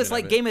next-gen it, but it was version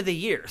like of it. Game of the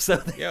Year.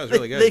 So Yeah, it was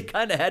really good. They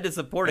kind of had to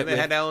support And it. they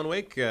had Alan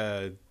Wake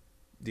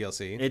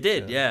DLC. It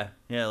did, yeah.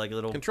 Yeah, like a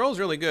little... Control's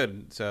really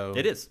good, so...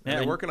 It is. And Yeah,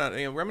 they're working on...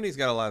 Remedy's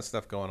got a lot of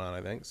stuff going on,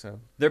 I think, so...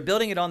 They're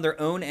building it on their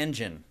own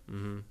engine,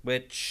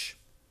 which...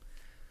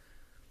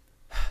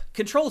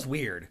 Control's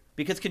weird,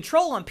 because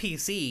Control on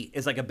PC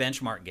is like a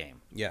benchmark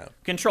game. Yeah.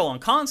 Control on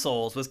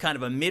consoles was kind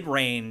of a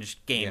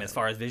mid-range game Yeah. as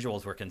far as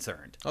visuals were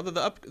concerned. Although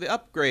the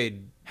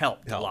upgrade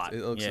Helped a lot.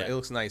 It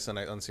looks nice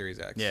on Series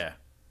X. Yeah.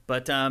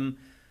 But, Doesn't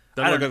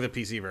look like the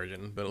PC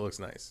version, but it looks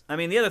nice. I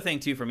mean, the other thing,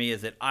 too, for me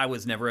is that I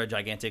was never a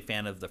gigantic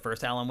fan of the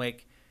first Alan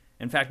Wake.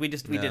 In fact, we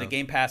did a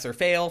Game Pass or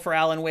Fail for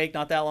Alan Wake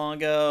not that long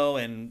ago,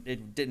 and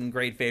it didn't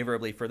grade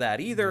favorably for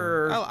that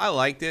either. I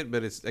liked it,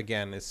 but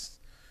it's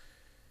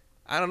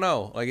I don't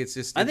know. Like, it's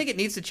just... I think it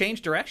needs to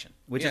change direction,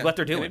 which is what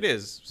they're doing. And it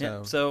is. So,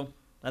 Yeah, so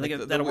I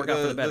think that'll work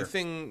out for the better. The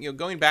thing,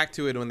 going back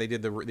to it when they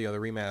did the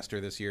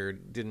remaster this year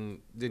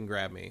didn't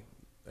grab me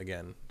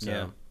again. So.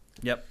 Yeah.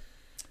 Yep.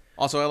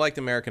 Also, I liked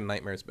American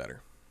Nightmares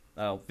better.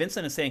 Oh,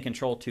 Vincent is saying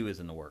Control 2 is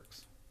in the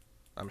works.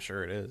 I'm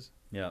sure it is.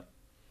 Yep.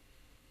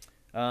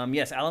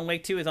 Yes, Alan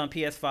Wake 2 is on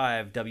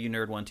PS5,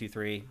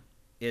 WNerd123.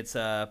 It's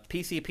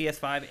PC,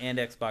 PS5, and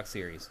Xbox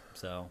Series.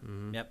 So,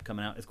 yep,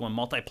 coming out. It's going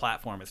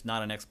multi-platform. It's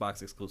not an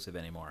Xbox exclusive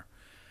anymore.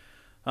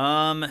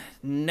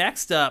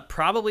 Next up,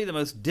 probably the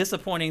most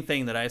disappointing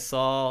thing that I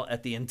saw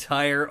at the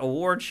entire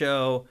award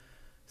show,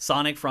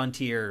 Sonic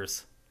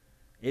Frontiers.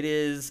 It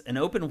is an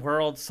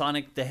open-world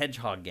Sonic the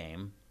Hedgehog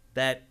game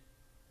that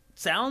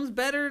sounds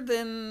better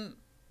than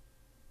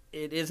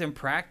it is in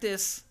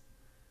practice.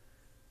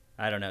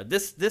 I don't know.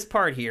 This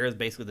part here is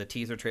basically the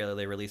teaser trailer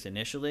they released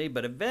initially,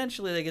 but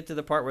eventually they get to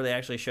the part where they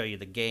actually show you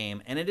the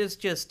game, and it's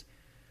just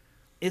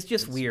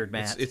weird,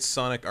 Matt. It's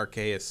Sonic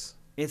Arceus.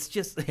 It's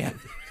just yeah.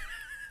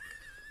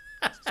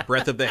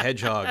 Breath of the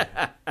Hedgehog.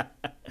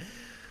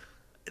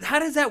 How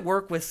does that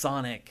work with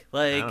Sonic?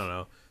 Like, I don't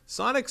know.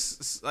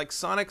 Sonic's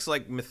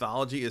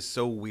mythology is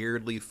so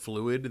weirdly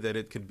fluid that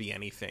it could be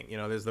anything.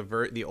 There's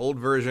the old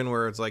version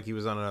where it's like he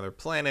was on another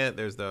planet.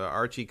 There's the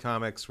Archie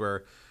comics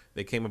where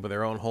they came up with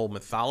their own whole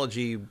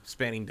mythology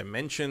spanning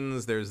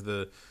dimensions. There's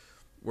the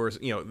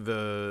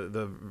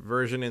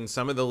version in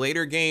some of the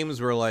later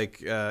games where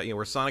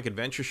where Sonic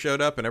Adventure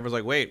showed up and everyone's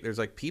like, wait, there's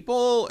like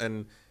people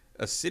and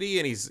a city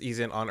and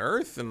he's on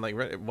Earth and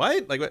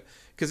what?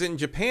 Because in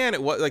Japan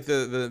it was like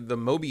the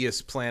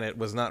Mobius planet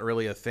was not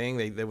really a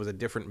thing. There was a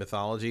different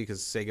mythology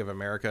because Sega of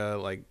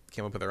America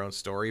came up with their own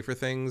story for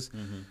things.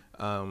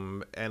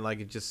 And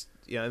it just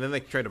and then they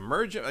tried to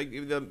merge it.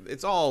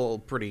 It's all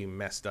pretty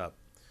messed up.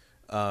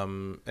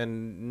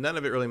 And none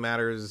of it really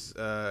matters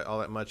all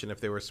that much. And if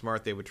they were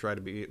smart, they would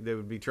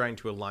be trying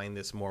to align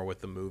this more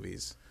with the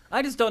movies.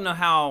 I just don't know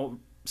how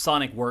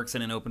Sonic works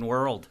in an open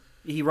world.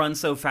 He runs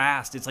so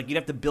fast. It's like you'd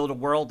have to build a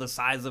world the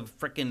size of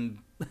frickin'...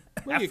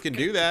 Well, you can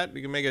do that.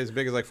 You can make it as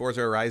big as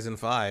Forza Horizon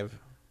 5.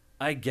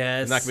 I guess.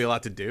 There's not going to be a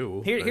lot to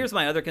do. Here's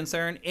my other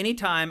concern.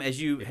 Anytime, as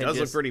you does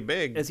look pretty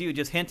big. As you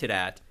just hinted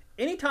at,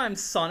 anytime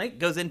Sonic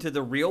goes into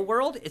the real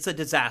world, it's a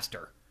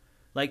disaster.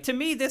 To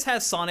me, this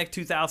has Sonic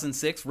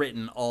 2006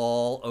 written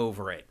all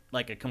over it.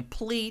 Like a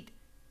complete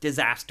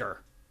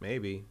disaster.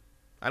 Maybe.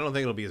 I don't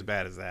think it'll be as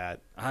bad as that.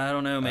 I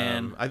don't know,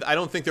 man. I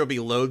don't think there'll be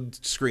load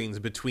screens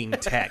between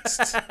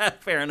text.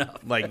 Fair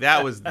enough.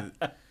 That was...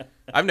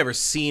 I've never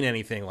seen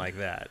anything like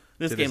that.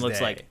 This game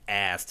looks like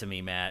ass to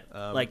me, Matt.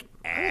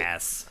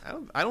 Ass.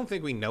 I don't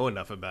think we know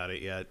enough about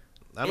it yet.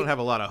 I don't have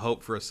a lot of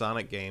hope for a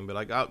Sonic game,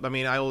 but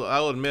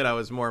I'll admit I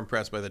was more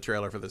impressed by the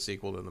trailer for the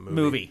sequel than the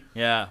movie.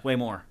 Yeah, way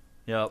more.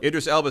 Yep.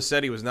 Idris Elba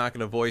said he was not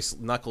going to voice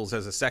Knuckles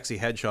as a sexy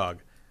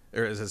hedgehog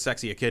or as a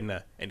sexy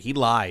echidna, and he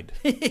lied.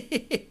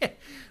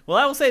 Well,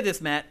 I will say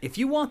this, Matt. If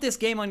you want this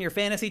game on your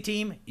fantasy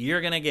team,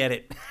 you're going to get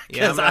it.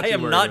 Because I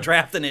am not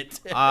drafting it.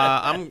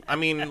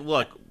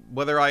 Look,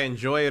 whether I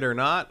enjoy it or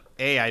not,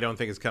 I don't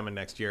think it's coming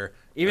next year.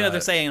 Even though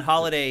they're saying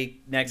holiday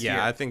next year.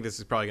 Yeah, I think this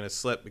is probably going to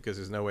slip because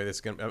there's no way this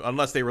is going to...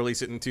 Unless they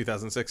release it in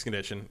 2006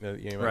 condition.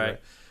 Right.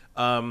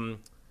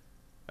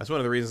 That's one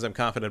of the reasons I'm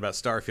confident about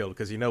Starfield,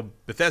 because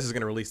Bethesda's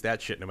going to release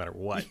that shit no matter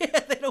what. Yeah,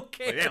 they don't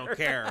care. They don't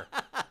care.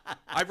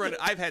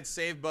 I've had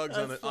save bugs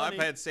on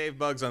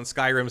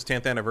Skyrim's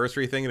 10th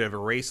anniversary thing that have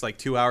erased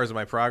 2 hours of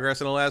my progress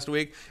in the last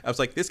week. I was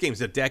like, this game's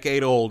a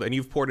decade old and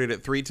you've ported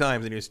it 3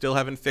 times and you still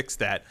haven't fixed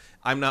that.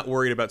 I'm not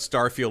worried about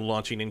Starfield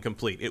launching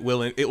incomplete. It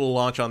will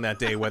launch on that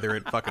day whether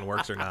it fucking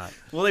works or not.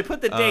 Well, they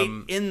put the date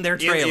in their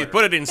trailer. You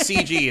put it in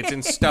CG. It's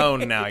in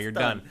stone now. You're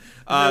done.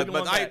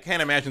 But I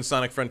can't imagine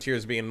Sonic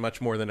Frontiers being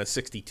much more than a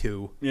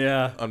 62.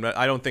 Yeah.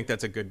 I don't think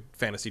that's a good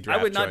fantasy draft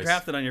I would not choice.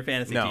 draft it on your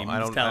fantasy team.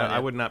 No, I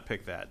would not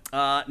pick that.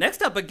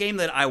 Next up, a game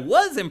that I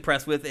was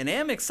impressed with and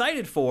am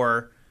excited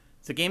for.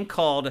 It's a game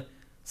called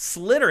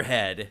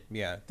Slitterhead.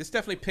 Yeah, this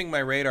definitely pinged my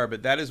radar,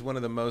 but that is one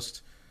of the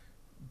most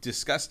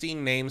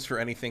disgusting names for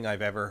anything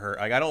I've ever heard.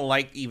 Like, I don't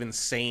like even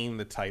saying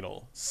the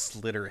title,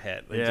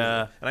 Slitterhead.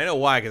 Yeah. And I know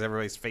why, because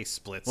everybody's face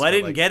splits. Well, I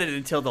didn't get it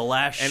until the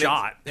last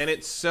shot.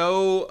 It's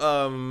so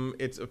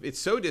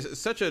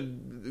such a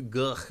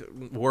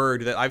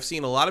word that I've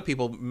seen a lot of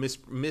people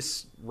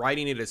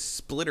miswriting it as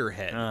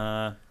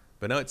Splitterhead.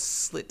 But no, it's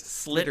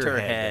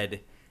Slitterhead.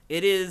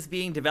 It is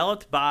being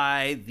developed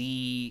by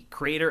the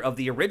creator of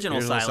the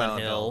original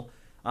Silent Hill.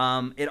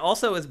 It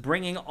also is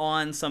bringing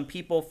on some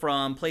people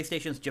from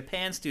PlayStation's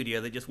Japan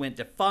studio that just went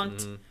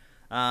defunct.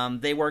 Some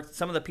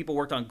of the people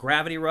worked on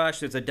Gravity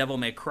Rush. There's a Devil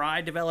May Cry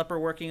developer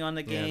working on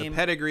the game. Yeah, the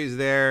pedigree's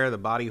there. The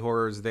body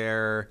horror's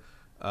there.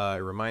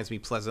 It reminds me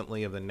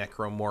pleasantly of the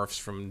necromorphs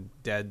from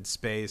Dead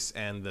Space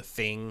and The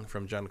Thing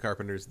from John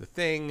Carpenter's The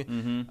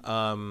Thing.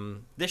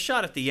 This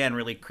shot at the end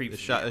really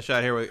creeps me out. The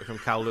shot here from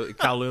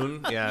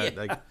Kowloon. Yeah,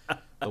 like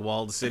the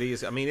walled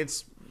cities. I mean,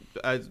 it's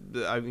what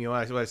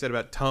I said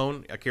about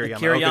tone. Akira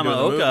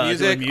Yamaoka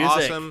doing the music,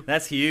 awesome.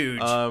 That's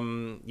huge.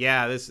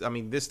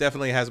 This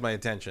definitely has my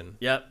attention.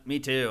 Yep, me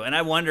too. And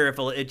I wonder if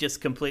it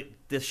just complete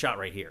this shot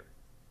right here.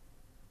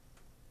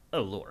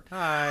 Oh Lord.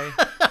 Hi.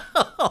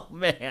 Oh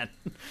man,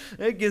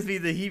 it gives me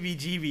the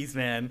heebie-jeebies,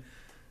 man.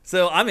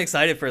 So I'm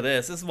excited for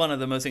this. This is one of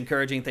the most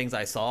encouraging things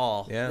I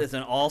saw. Yeah. It's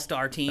an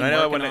all-star team. And I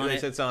know when they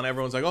said Silent,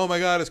 everyone's like, "Oh my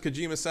God, it's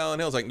Kojima Silent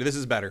Hill." It's like, this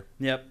is better.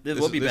 Yep, this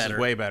will be better. This is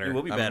way better. It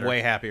will be better. I'm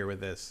way happier with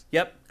this.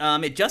 Yep.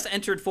 It just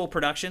entered full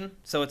production,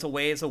 so it's a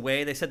ways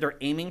away. They said they're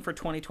aiming for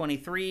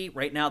 2023.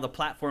 Right now, the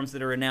platforms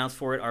that are announced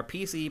for it are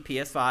PC,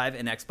 PS5,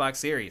 and Xbox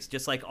Series,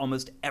 just like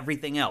almost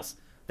everything else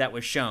that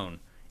was shown.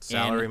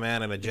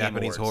 Salaryman and a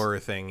Japanese horror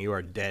thing. You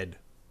are dead.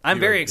 I'm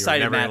very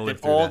excited, Matt,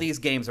 that all these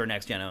games are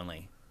next-gen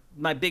only.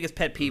 My biggest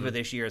pet peeve of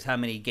this year is how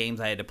many games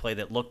I had to play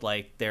that looked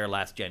like their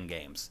last-gen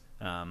games.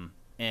 And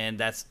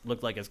that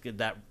is going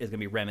to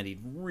be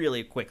remedied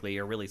really quickly,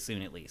 or really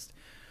soon at least.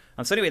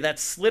 So anyway,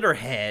 that's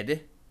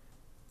Slitterhead.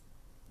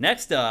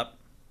 Next up,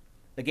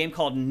 a game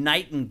called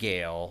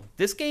Nightingale.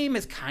 This game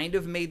has kind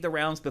of made the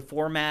rounds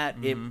before, Matt.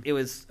 It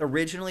was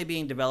originally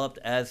being developed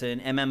as an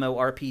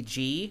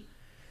MMORPG.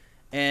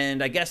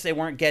 And I guess they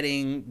weren't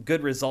getting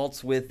good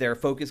results with their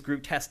focus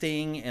group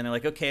testing. And they're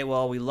like, okay,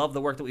 well, we love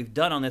the work that we've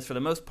done on this for the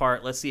most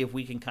part. Let's see if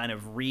we can kind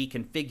of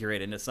reconfigure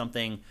it into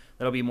something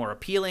that'll be more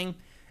appealing.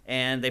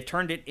 And they've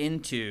turned it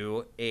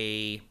into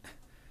even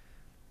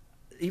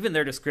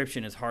their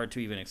description is hard to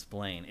even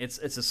explain. It's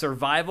a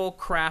survival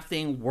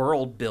crafting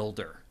world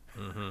builder.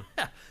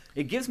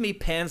 It gives me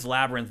Pan's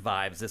Labyrinth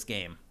vibes, this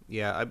game.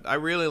 Yeah, I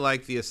really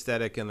like the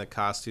aesthetic and the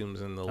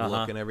costumes and the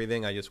look and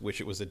everything. I just wish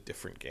it was a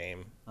different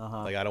game.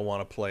 Like, I don't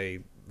want to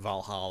play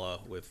Valhalla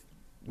with...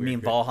 You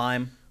mean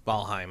Valheim?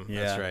 Valheim,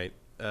 yeah. That's right.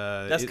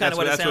 That's kind of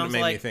what it sounds like. That's what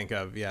it made me think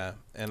of, yeah.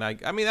 And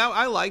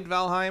I liked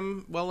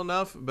Valheim well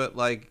enough, but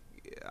like,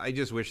 I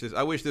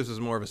wish this was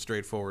more of a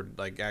straightforward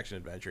like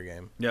action-adventure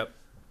game. Yep,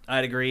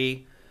 I'd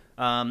agree.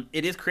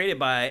 It is created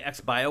by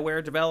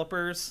ex-BioWare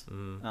developers,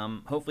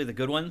 hopefully the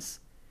good ones.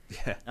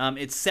 Yeah.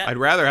 It's set. I'd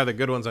rather have the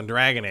good ones on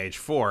Dragon Age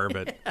 4,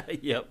 but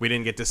yep. We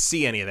didn't get to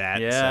see any of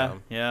that. Yeah, so.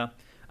 yeah.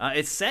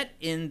 It's set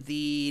in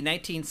the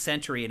 19th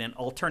century in an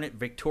alternate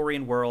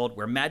Victorian world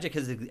where magic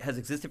has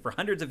existed for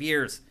hundreds of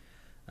years.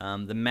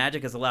 The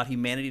magic has allowed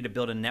humanity to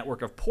build a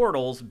network of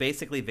portals,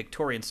 basically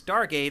Victorian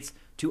stargates,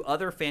 to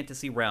other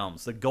fantasy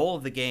realms. The goal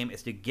of the game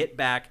is to get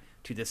back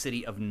to the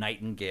city of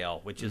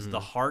Nightingale, which is the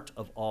heart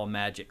of all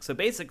magic. So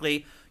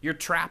basically, you're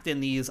trapped in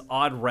these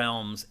odd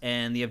realms,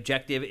 and the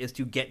objective is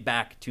to get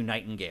back to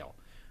Nightingale.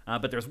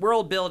 But there's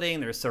world building,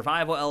 there's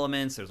survival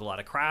elements, there's a lot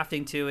of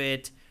crafting to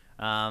it.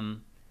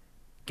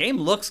 Game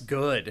looks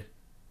good.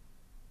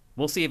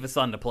 We'll see if it's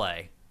fun to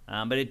play.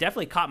 But it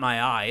definitely caught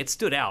my eye. It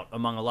stood out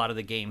among a lot of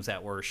the games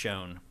that were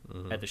shown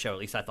at the show. At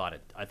least I thought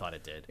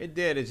it did. It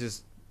did. It's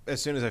just,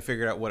 as soon as I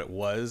figured out what it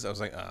was, I was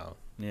like, oh.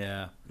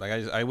 Yeah. Like,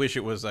 I wish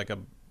it was like a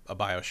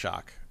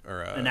BioShock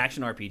or an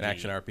action RPG. An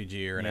action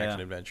RPG or an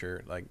action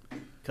adventure. Like,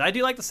 because I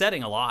do like the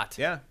setting a lot.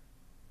 Yeah.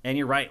 And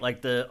you're right.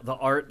 Like, the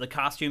art, the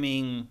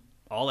costuming,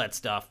 all that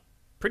stuff.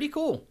 Pretty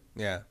cool.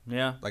 Yeah.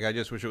 Yeah. Like, I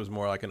just wish it was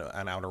more like an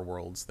Outer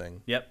Worlds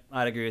thing. Yep.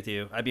 I'd agree with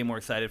you. I'd be more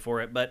excited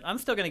for it. But I'm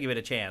still going to give it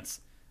a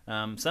chance.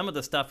 Some of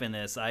the stuff in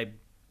this I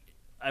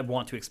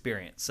want to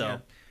experience.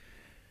 So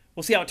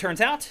we'll see how it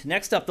turns out.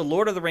 Next up, The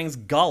Lord of the Rings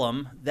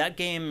Gollum. That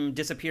game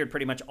disappeared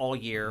pretty much all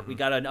year. We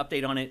got an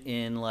update on it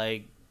in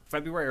like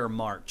February or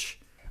March.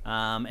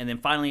 And then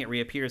finally it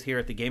reappears here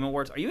at the Game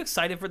Awards. Are you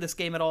excited for this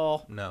game at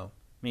all? No.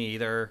 Me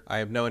either. I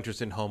have no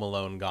interest in Home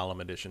Alone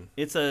Gollum Edition.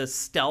 It's a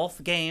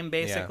stealth game,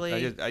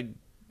 basically. Yeah,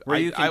 where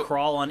you can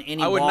crawl on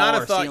any wall. I would not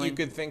have thought ceiling. you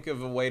could think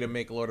of a way to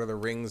make Lord of the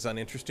Rings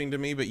uninteresting to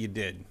me, but you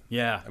did.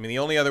 Yeah. I mean, the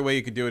only other way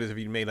you could do it is if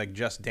you made like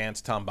Just Dance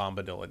Tom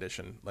Bombadil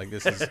edition. Like,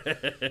 this is...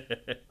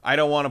 I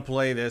don't want to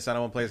play this. I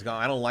don't want to play this.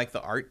 I don't like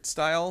the art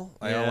style.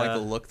 I don't like the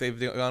look they've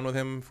gone with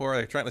him for.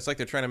 It's like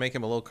they're trying to make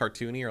him a little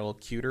cartoony or a little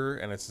cuter,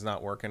 and it's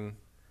not working.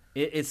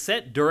 It's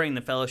set during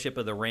the Fellowship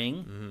of the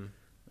Ring.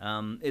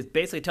 It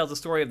basically tells the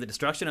story of the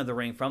destruction of the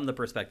ring from the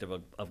perspective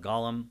of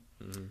Gollum.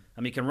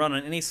 You can run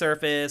on any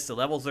surface. The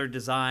levels are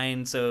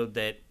designed so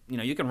that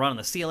you can run on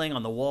the ceiling,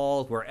 on the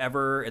walls,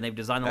 wherever, and they've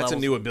designed the levels. That's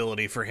a new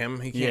ability for him.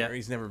 He can't.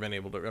 He's never been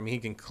able to. I mean, he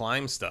can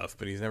climb stuff,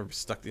 but he's never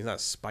stuck. He's not a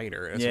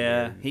spider.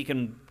 That's he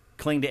can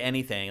cling to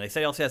anything. They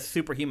say he also has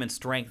superhuman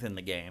strength in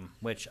the game,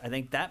 which I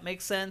think that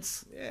makes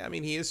sense. Yeah, I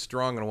mean, he is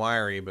strong and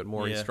wiry, but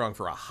he's strong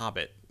for a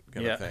hobbit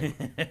kind of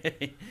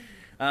thing.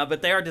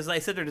 But they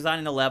said they're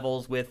designing the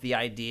levels with the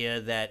idea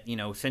that,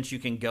 since you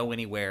can go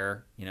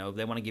anywhere,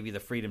 they want to give you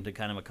the freedom to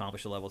kind of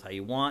accomplish the levels how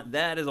you want.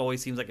 That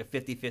always seems like a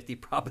 50-50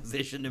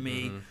 proposition to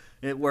me.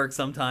 It works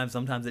sometimes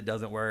it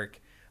doesn't work.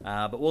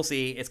 But we'll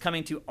see. It's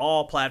coming to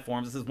all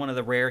platforms. This is one of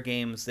the rare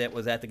games that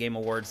was at the Game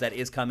Awards that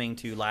is coming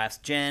to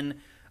last gen.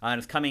 And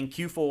it's coming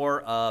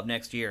Q4 of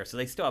next year. So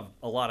they still have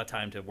a lot of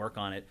time to work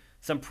on it.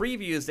 Some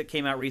previews that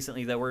came out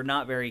recently that were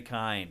not very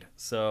kind.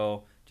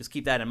 So just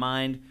keep that in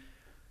mind.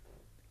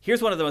 Here's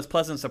one of the most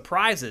pleasant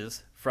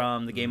surprises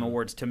from the Game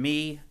Awards to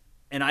me,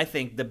 and I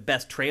think the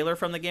best trailer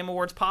from the Game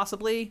Awards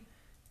possibly,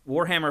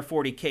 Warhammer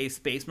 40K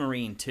Space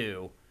Marine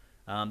 2.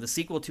 The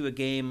sequel to a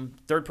game,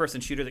 third-person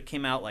shooter that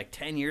came out like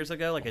 10 years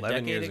ago, like a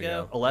decade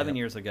ago. 11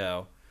 years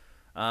ago.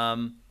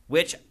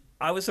 Which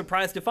I was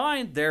surprised to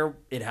find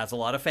it has a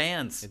lot of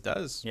fans. It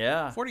does.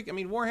 Yeah.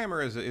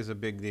 Warhammer is a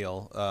big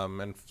deal,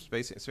 and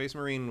Space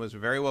Marine was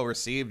very well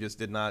received, just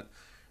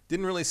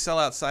didn't really sell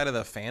outside of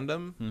the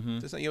fandom.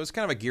 It was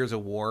kind of a Gears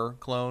of War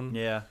clone.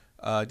 Yeah.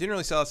 Didn't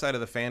really sell outside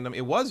of the fandom.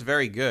 It was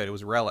very good. It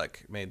was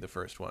Relic made the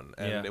first one,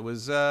 and it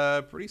was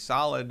pretty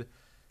solid.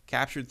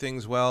 Captured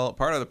things well.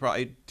 Part of the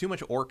problem, too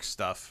much orc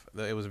stuff.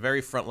 It was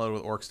very front loaded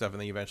with orc stuff, and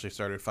then you eventually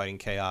started fighting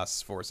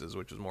chaos forces,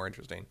 which was more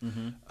interesting.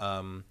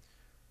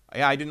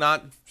 I did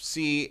not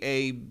see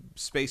a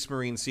Space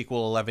Marine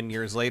sequel 11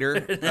 years later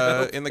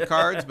in the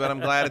cards, but I'm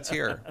glad it's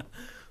here.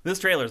 This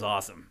trailer's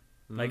awesome.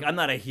 Like, I'm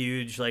not a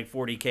huge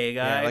 40K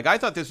guy. Yeah, I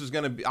thought this was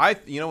gonna be.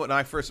 When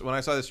I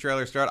saw this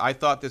trailer start, I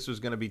thought this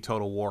was gonna be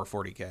Total War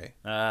 40K.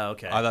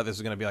 Okay. I thought this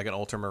was gonna be like an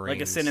Ultramarine,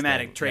 like a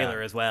cinematic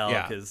trailer as well,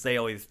 because they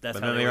always. That's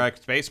but how then they were like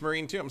Space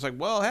Marine 2. I was like,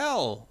 well,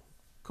 hell,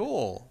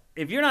 cool.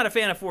 If you're not a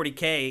fan of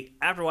 40K,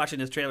 after watching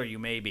this trailer, you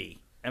may be.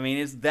 I mean,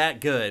 it's that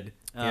good.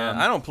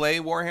 I don't play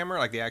Warhammer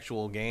like the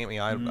actual game.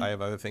 I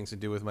have other things to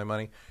do with my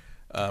money.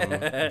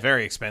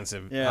 Very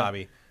expensive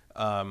hobby.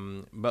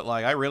 But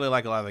I really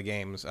like a lot of the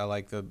games. I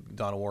like the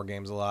Dawn of War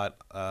games a lot.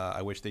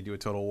 I wish they do a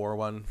Total War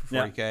one for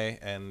 40K,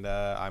 and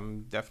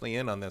I'm definitely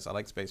in on this. I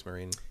like Space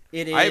Marine.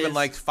 I even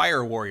liked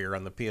Fire Warrior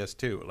on the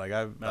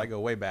PS2. I go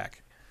way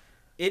back.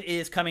 It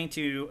is coming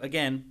to,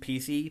 again,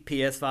 PC,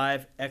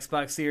 PS5,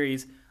 Xbox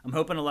Series. I'm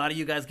hoping a lot of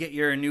you guys get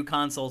your new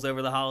consoles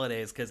over the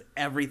holidays because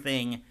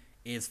everything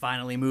is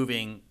finally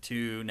moving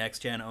to next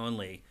gen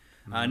only.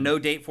 No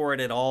date for it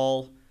at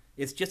all.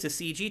 It's just a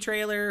CG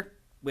trailer,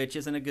 which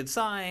isn't a good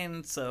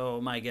sign,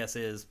 so my guess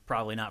is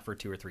probably not for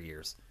 2 or 3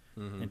 years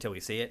until we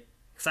see it.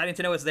 Exciting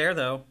to know it's there,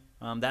 though.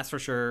 That's for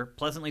sure.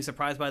 Pleasantly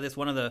surprised by this.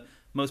 One of the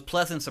most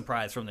pleasant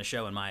surprises from the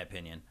show, in my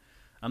opinion.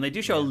 They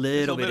do show a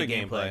little bit of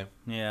gameplay.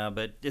 Yeah,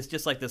 but it's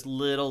just like this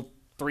little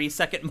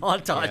 3-second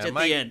montage at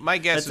the end. My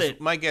guess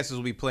is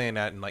we'll be playing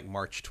that in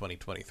March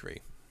 2023.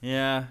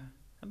 Yeah,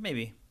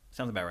 maybe.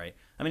 Sounds about right.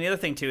 I mean, the other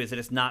thing, too, is that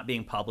it's not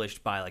being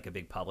published by, a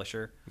big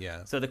publisher.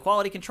 Yeah. So the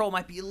quality control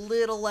might be a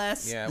little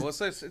less. Yeah, well,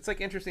 so it's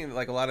interesting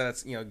that, a lot of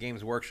that's,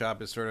 Games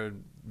Workshop is sort of,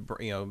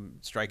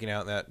 striking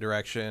out in that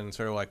direction,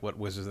 sort of like what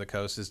Wizards of the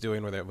Coast is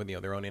doing with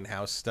their own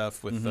in-house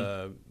stuff with,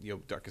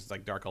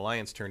 Dark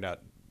Alliance turned out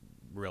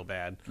real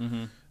bad.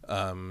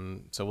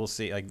 So we'll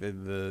see,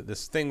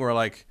 this thing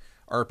where,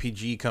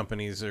 RPG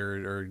companies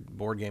or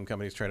board game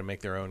companies try to make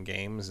their own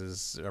games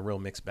is a real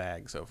mixed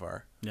bag so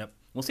far. Yep.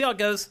 We'll see how it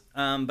goes,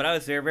 but I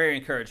was very, very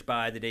encouraged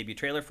by the debut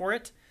trailer for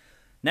it.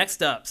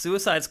 Next up,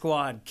 Suicide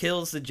Squad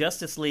kills the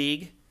Justice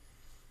League.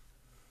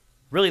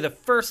 Really, the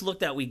first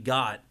look that we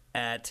got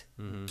at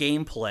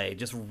gameplay,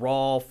 just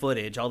raw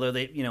footage, although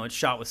it's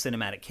shot with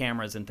cinematic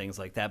cameras and things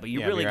like that, but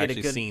you really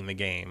get seeing the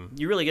game.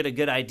 You really get a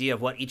good idea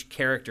of what each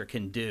character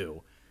can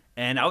do,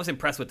 and I was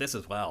impressed with this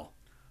as well.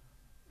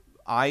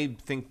 I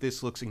think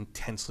this looks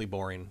intensely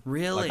boring.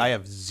 Really? I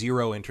have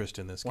zero interest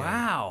in this game.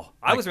 Wow.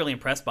 I was really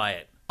impressed by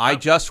it. I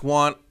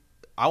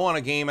want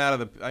a game out of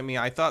the... I mean,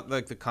 I thought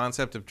the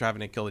concept of having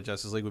to kill the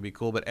Justice League would be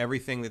cool, but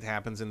everything that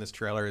happens in this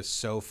trailer is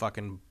so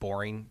fucking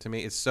boring to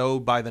me. It's so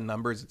by the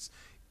numbers.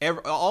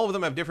 All of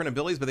them have different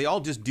abilities, but they all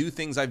just do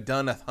things I've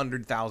done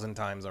 100,000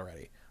 times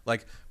already.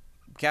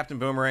 Captain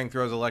Boomerang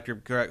throws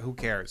electric... Who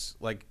cares?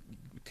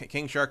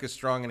 King Shark is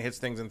strong and hits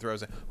things and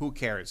throws it. Who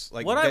cares?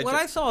 What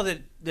I saw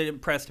that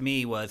impressed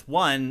me was,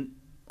 one...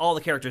 all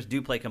the characters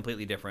do play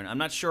completely different. I'm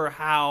not sure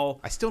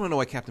how... I still don't know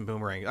why Captain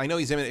Boomerang... I know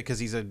he's in it because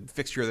he's a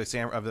fixture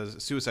of the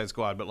Suicide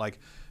Squad, but,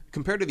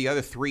 compared to the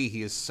other three,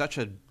 he is such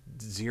a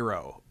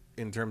zero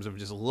in terms of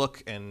just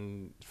look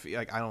and...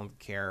 I don't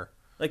care.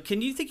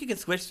 Can you think you can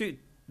switch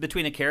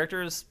between the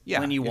characters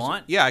when you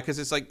want? Yeah, because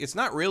it's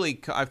not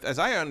really... As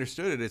I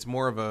understood it, it's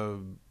more of a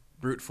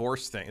brute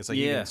force thing. It's like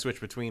you can switch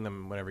between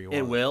them whenever you want.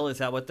 It will? Is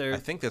that what they're... I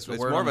think it's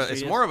more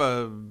of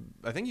a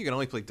I think you can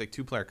only play like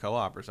 2-player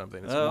co-op or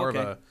something. It's more of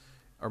a,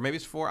 or maybe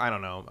it's 4. I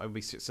don't know. It would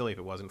be silly if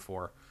it wasn't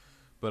 4.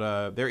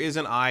 But there is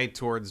an eye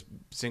towards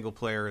single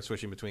player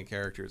switching between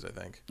characters, I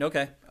think.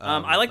 Okay.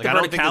 I like the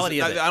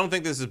verticality of it. I don't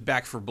think this is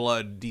Back for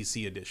Blood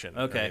DC edition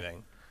or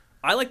anything.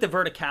 I like the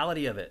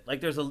verticality of it.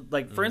 Like there's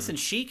for instance,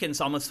 she can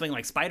almost swing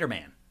like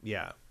Spider-Man.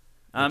 Yeah.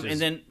 And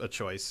then a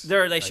choice.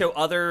 They show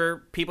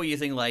other people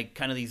using like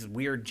kind of these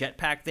weird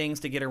jetpack things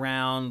to get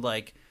around.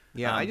 Like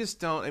I just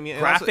don't. I mean,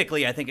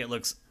 graphically, I think it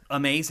looks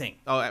amazing.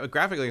 Oh,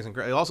 graphically, it's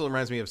incredible. It also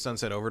reminds me of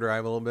Sunset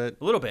Overdrive a little bit.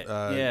 A little bit,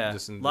 yeah.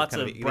 Just in Lots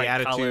of bright the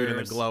attitude colors. and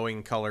the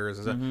glowing colors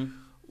and stuff.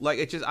 Like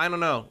it's just, I don't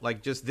know.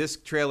 Like just this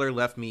trailer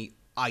left me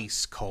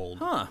ice cold.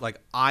 Huh. Like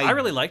I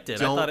really liked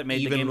it. I thought it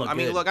made the game look good. I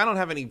mean, look, I don't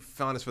have any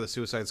fondness for the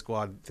Suicide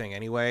Squad thing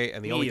anyway,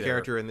 and the only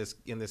character in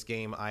this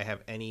game I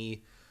have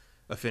any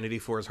affinity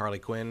for is Harley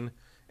Quinn,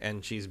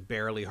 and she's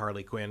barely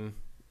Harley Quinn.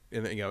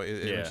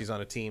 When she's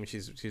on a team,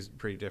 she's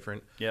pretty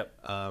different. Yep.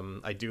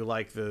 I do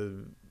like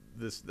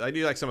I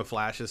do like some of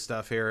Flash's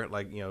stuff here.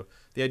 Like,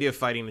 the idea of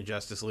fighting the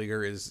Justice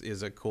Leaguer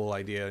is a cool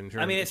idea.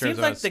 It seems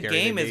like the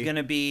game is going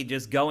to be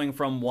just going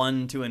from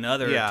one to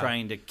another,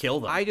 trying to kill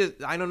them. I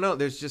don't know.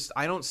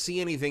 I don't see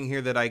anything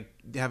here that I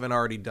haven't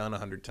already done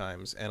 100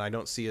 times, and I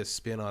don't see a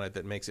spin on it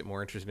that makes it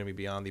more interesting to me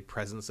beyond the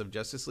presence of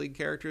Justice League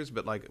characters.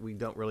 But like, we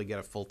don't really get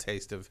a full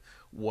taste of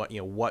what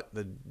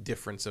the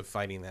difference of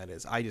fighting that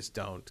is. I just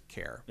don't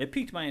care. It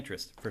piqued my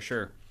interest for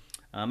sure.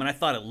 And I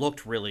thought it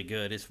looked really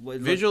good.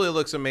 Visually, it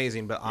looks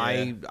amazing, but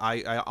I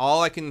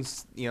all I can,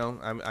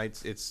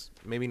 it's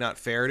maybe not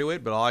fair to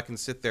it, but all I can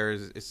sit there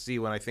is see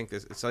when I think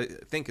this.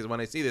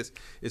 When I see this,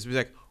 is be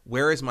like,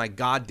 where is my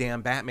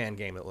goddamn Batman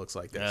game that looks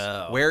like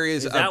this? Where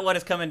is that what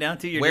it's coming down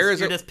to? You're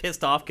just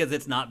pissed off because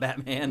it's not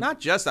Batman. Not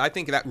just. I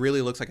think that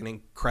really looks like an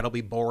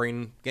incredibly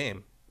boring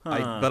game.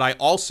 But I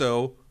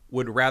also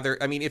would rather.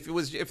 I mean, if there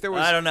was,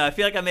 I don't know. I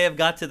feel like I may have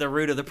got to the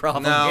root of the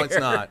problem. No, here. It's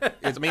not.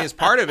 It's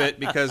part of it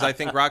because I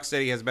think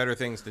Rocksteady has better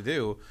things to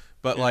do.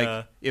 But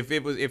like, if I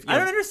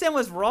don't understand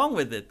what's wrong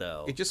with it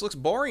though. It just looks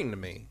boring to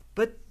me.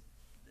 But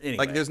anyway.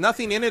 Like, there's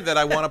nothing in it that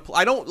I want to.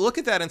 I don't look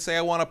at that and say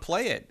I want to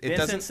play it.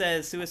 Vincent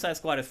says Suicide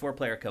Squad is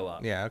 4-player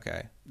co-op. Yeah.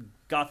 Okay.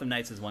 Gotham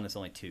Knights is one that's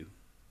only 2.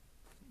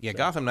 Yeah, so.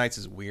 Gotham Knights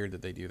is weird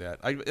that they do that.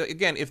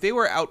 Again, if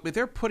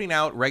they're putting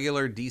out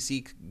regular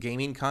DC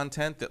gaming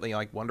content that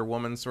like Wonder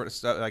Woman sort of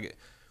stuff, like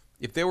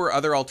if there were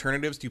other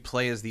alternatives to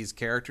play as these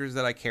characters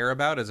that I care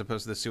about as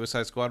opposed to the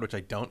Suicide Squad, which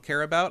I don't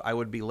care about, I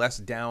would be less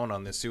down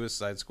on the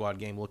Suicide Squad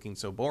game looking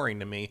so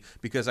boring to me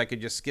because I could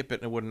just skip it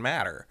and it wouldn't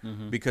matter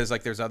because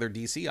like there's other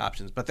DC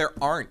options, but there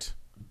aren't.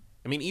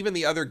 I mean, even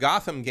the other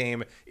Gotham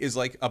game is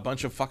like a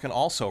bunch of fucking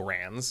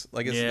also-rans.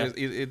 Like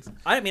it's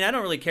I mean, I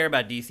don't really care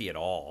about DC at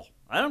all.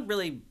 I don't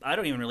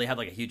even really have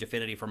like a huge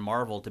affinity for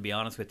Marvel, to be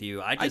honest with you.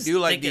 I do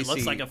like think DC. It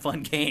looks like a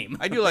fun game.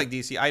 I do like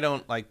DC. I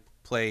don't like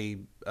play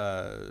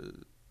a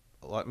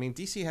lot. I mean,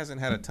 DC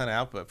hasn't had a ton of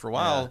output for a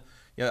while.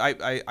 Yeah,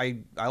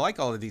 I like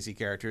all the DC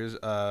characters.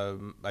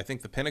 I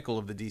think the pinnacle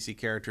of the DC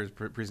characters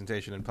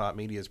presentation in pop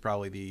media is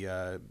probably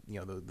the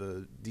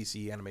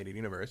DC animated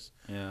universe.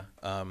 Yeah.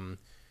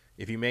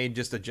 If you made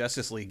just a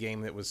Justice League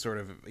game that was sort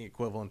of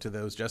equivalent to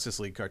those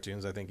Justice League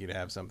cartoons, I think you'd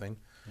have something.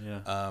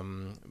 Yeah.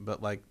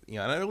 But like, and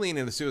I lean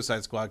into the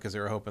Suicide Squad because they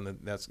were hoping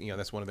that's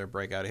one of their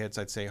breakout hits.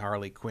 I'd say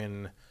Harley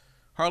Quinn,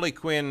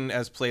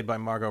 as played by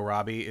Margot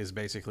Robbie, is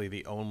basically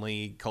the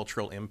only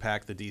cultural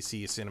impact the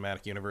DC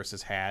cinematic universe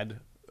has had.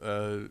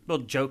 Well,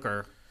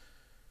 Joker.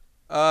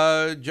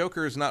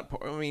 Joker's not.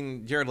 I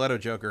mean, Jared Leto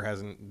Joker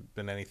hasn't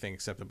been anything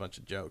except a bunch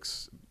of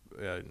jokes.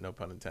 No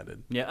pun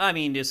intended. Yeah, I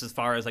mean, just as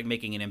far as like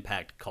making an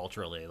impact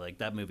culturally, like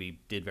that movie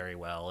did very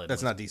well.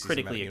 That's not DC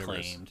critically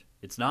acclaimed. Universe.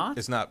 It's not.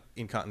 It's not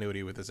in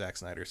continuity with the Zack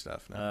Snyder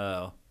stuff. No.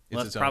 Oh,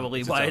 well, that's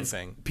probably why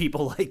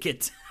people like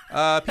it.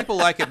 People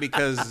like it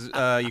because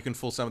you can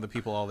fool some of the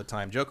people all the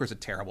time. Joker's a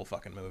terrible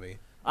fucking movie.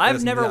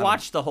 I've never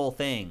watched the whole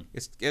thing.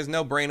 It has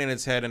no brain in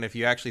its head, and if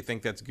you actually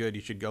think that's good,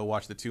 you should go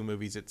watch the 2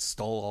 movies it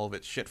stole all of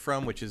its shit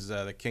from, which is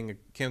the King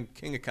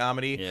of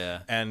Comedy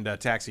and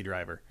Taxi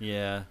Driver.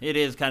 Yeah, it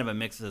is kind of a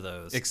mix of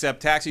those.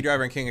 Except Taxi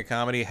Driver and King of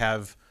Comedy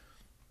have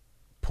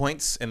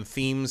points and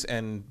themes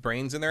and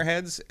brains in their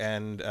heads,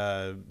 and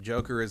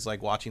Joker is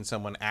like watching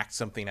someone act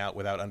something out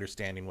without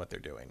understanding what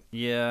they're doing.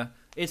 Yeah,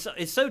 it's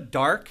so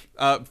dark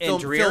and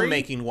dreary.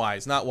 Filmmaking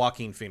wise, not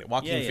Joaquin Phoenix.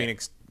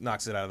 Phoenix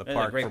knocks it out of the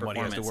park from what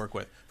he has to work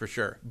with, for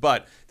sure.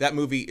 But that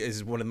movie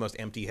is one of the most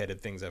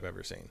empty-headed things I've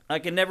ever seen. I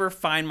can never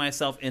find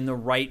myself in the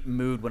right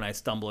mood when I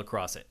stumble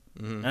across it.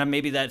 And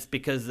maybe that's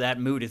because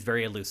that mood is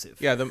very elusive.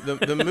 Yeah, the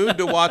mood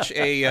to watch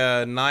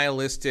a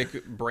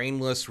nihilistic,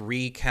 brainless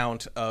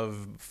recount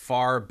of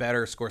far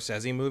better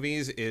Scorsese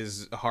movies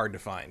is hard to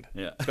find,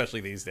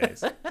 especially these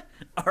days.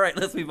 All right,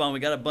 let's move on.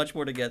 We got a bunch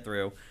more to get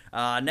through.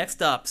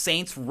 Next up,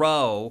 Saints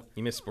Row.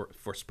 You missed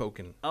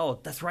Forspoken. Oh,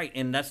 that's right,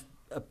 and that's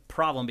a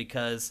problem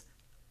because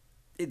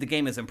the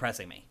game is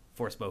impressing me.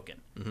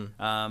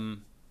 Forspoken.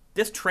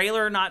 This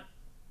trailer not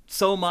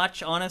so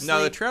much, honestly.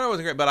 No, the trailer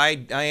wasn't great, but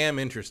I am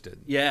interested.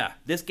 Yeah,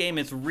 this game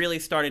is really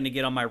starting to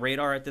get on my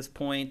radar at this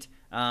point.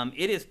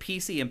 It is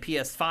PC and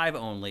PS5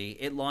 only.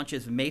 It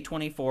launches May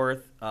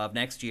 24th of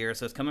next year,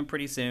 so it's coming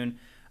pretty soon.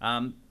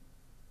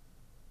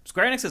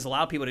 Square Enix has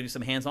allowed people to do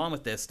some hands-on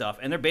with this stuff,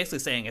 and they're basically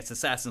saying it's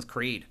Assassin's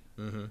Creed.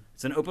 Mm-hmm.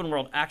 It's an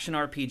open-world action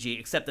RPG,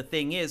 except the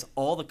thing is,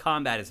 all the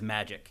combat is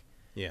magic.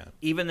 Yeah.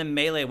 Even the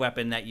melee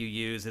weapon that you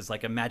use is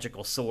like a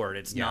magical sword.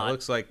 It's not. It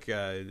looks like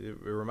it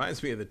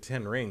reminds me of the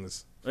Ten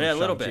Rings. Yeah, a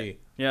little bit.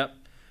 Yep.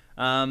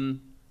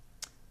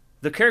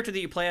 The character that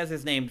you play as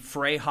is named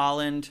Frey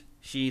Holland.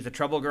 She's a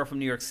trouble girl from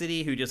New York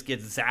City who just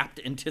gets zapped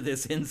into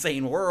this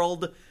insane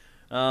world.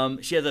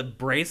 She has a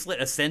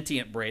bracelet, a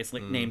sentient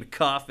bracelet named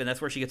Cuff, and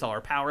that's where she gets all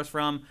her powers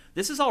from.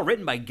 This is all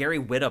written by Gary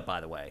Whitta,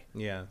 by the way.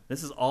 Yeah.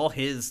 This is all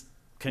his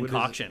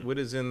concoction.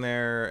 Whitta's in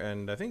there,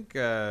 and I think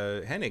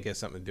Hennig has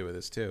something to do with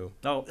this, too.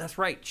 Oh, that's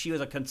right. She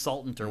was a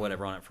consultant or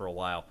whatever on it for a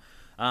while.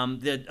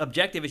 The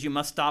objective is you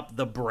must stop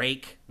the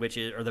Break, which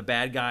are the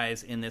bad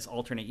guys in this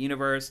alternate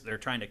universe. They're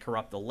trying to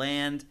corrupt the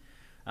land.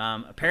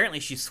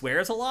 Apparently she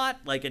swears a lot,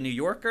 like a New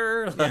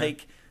Yorker.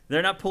 Like,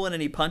 they're not pulling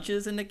any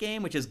punches in the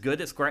game, which is good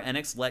that Square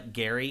Enix let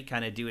Gary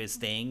kind of do his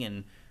thing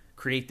and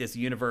create this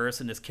universe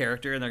and this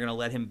character, and they're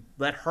going to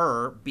let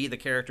her be the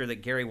character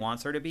that Gary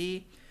wants her to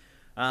be.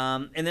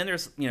 And then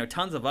there's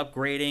tons of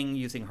upgrading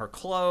using her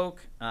cloak.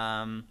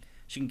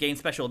 She can gain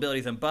special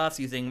abilities and buffs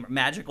using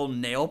magical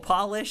nail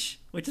polish,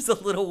 which is a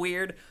little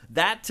weird.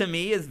 That, to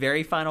me, is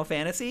very Final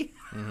Fantasy.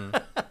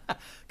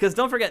 Because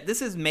don't forget,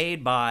 this is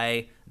made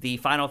by the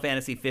Final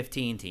Fantasy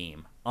 15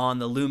 team on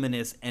the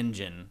Luminous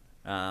engine.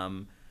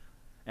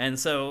 And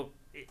so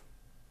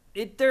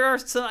there are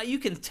some, you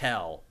can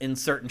tell in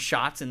certain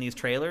shots in these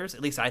trailers,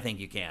 at least I think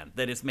you can,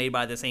 that it's made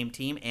by the same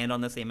team and on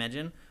the same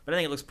engine. But I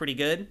think it looks pretty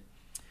good.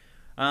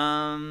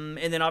 And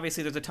then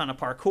obviously there's a ton of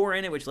parkour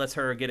in it, which lets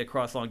her get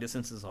across long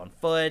distances on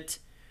foot.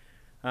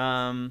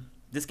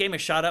 This game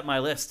has shot up my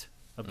list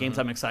of games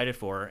I'm excited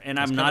for, and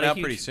I'm not a huge...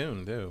 out pretty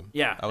soon too.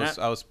 Yeah,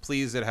 I was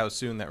pleased at how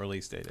soon that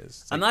release date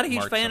is. I'm not a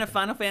huge fan of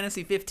Final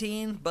Fantasy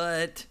 15,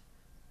 but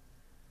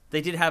they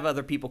did have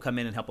other people come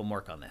in and help them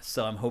work on this,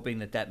 so I'm hoping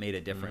that made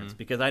a difference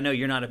because I know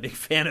you're not a big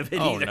fan of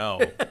it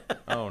either.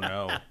 Oh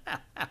no.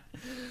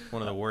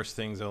 One of the worst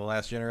things of the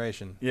last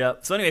generation.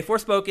 Yep. So anyway,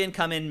 Forspoken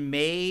coming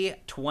May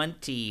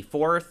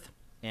 24th,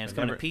 and it's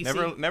coming to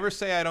PC. Never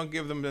say I don't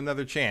give them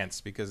another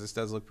chance because this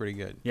does look pretty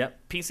good.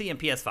 Yep. PC and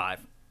PS5.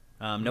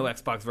 No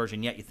Xbox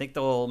version yet. You think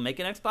they'll make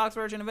an Xbox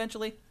version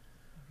eventually?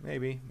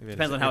 Maybe.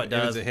 Depends on how it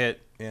does. If it's a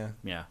hit, yeah.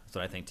 Yeah, that's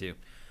what I think too.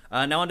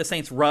 Now on to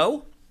Saints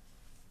Row.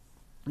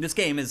 This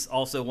game is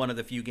also one of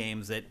the few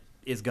games that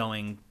is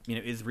going,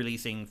 is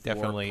releasing for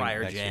definitely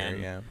prior next gen.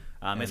 Year,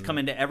 yeah. It's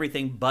coming to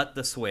everything but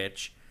the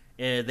Switch.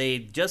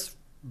 They just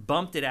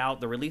bumped it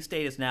out. The release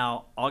date is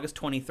now August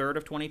 23rd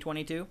of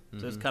 2022.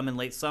 So it's coming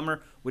late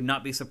summer. Would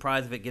not be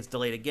surprised if it gets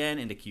delayed again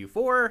into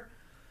Q4.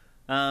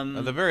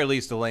 At the very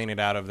least, delaying it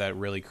out of that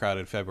really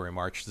crowded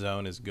February-March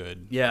zone is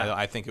good. Yeah.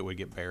 I think it would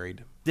get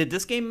buried. Did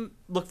this game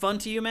look fun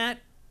to you, Matt?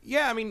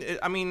 Yeah,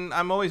 I mean,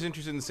 I'm always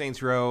interested in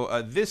Saints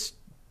Row.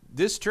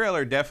 This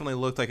trailer definitely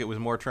looked like it was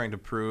more trying to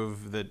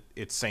prove that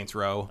it's Saints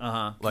Row.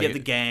 Like you have the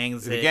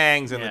gangs. The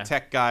gangs and the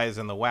tech guys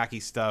and the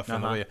wacky stuff.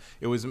 And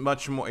it was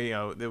much more,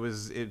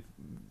 the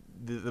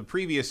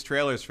previous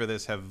trailers for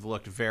this have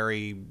looked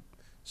very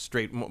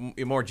straight, more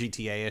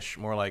GTA-ish,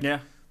 more like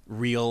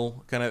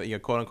real, kind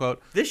of, quote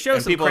unquote. This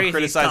shows some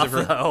crazy stuff,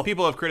 though.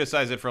 People have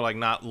criticized it for like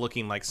not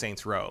looking like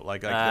Saints Row.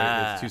 Like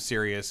it's too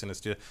serious and it's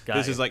too...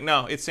 This is like,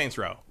 no, it's Saints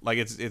Row. Like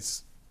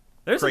it's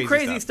there's some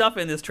crazy stuff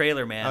in this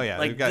trailer, man. Oh yeah,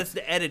 like just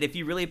the edit. If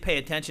you really pay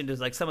attention to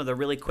like some of the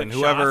really quick and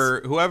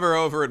shots. Whoever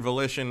over at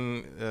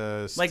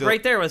Volition, like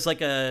right there was like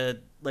a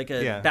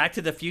Back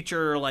to the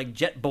Future like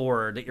jet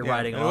board that you're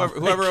riding on.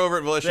 Whoever over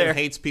at Volition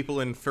hates people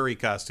in furry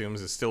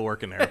costumes is still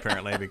working there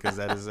apparently because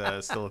that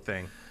is still a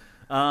thing.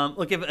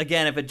 Look, if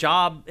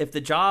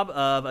the job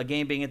of a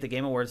game being at the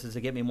Game Awards is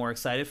to get me more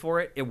excited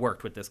for it, it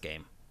worked with this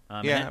game.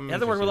 It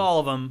hasn't worked with all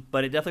of them,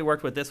 but it definitely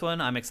worked with this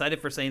one. I'm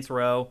excited for Saints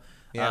Row.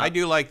 Yeah, I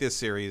do like this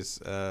series.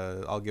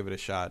 I'll give it a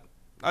shot.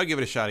 I'll give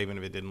it a shot even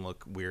if it didn't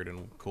look weird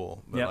and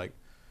cool. But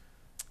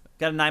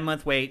got a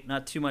 9-month wait,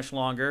 not too much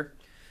longer.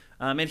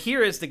 And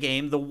here is the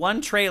game, the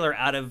one trailer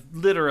out of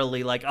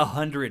literally like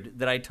 100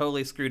 that I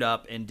totally screwed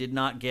up and did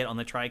not get on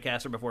the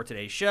TriCaster before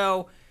today's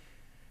show.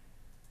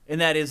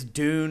 And that is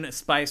Dune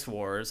Spice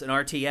Wars, an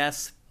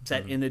RTS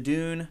set in the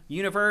Dune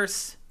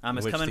universe.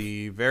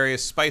 The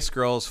various Spice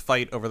Girls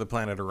fight over the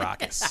planet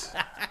Arrakis.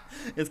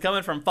 It's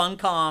coming from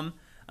Funcom.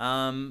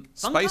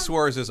 Spice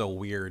Wars is a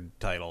weird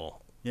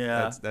title.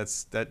 Yeah,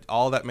 that's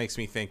all that makes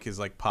me think is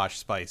like Posh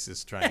Spice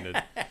is trying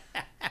to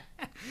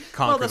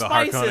conquer the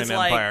Harkonnen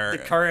Empire. Like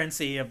the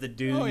currency of the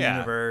Dune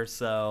universe.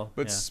 So,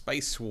 but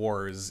Spice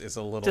Wars is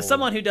a little to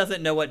someone who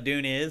doesn't know what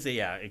Dune is.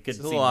 Yeah, it could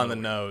seem a little on the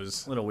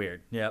nose, a little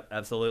weird. Yep,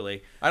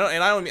 absolutely.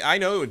 I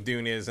know what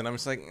Dune is, and I'm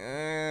just like,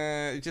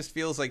 it just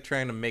feels like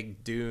trying to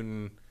make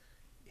Dune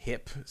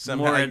hip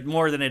somehow.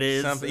 More than it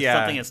is.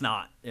 Something it's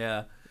not.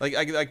 Yeah.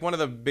 Like one of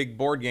the big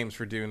board games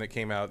for Dune that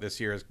came out this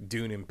year is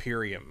Dune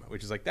Imperium,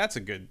 which is like that's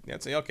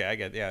okay. I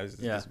get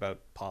it's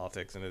about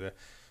politics and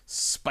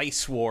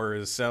Spice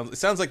Wars it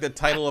sounds like the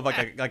title of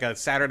like a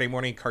Saturday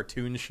morning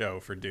cartoon show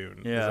for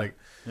Dune. Yeah. It's like,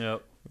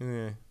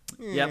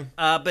 Yep.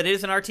 But it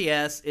is an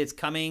RTS. It's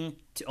coming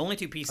only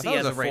to PC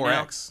as of right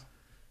now.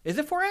 Is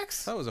it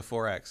 4X? I thought it was a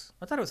 4X.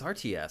 I thought it was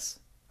RTS.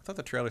 I thought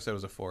the trailer said it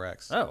was a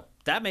 4X. Oh,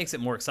 that makes it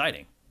more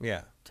exciting.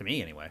 Yeah. To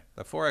me, anyway.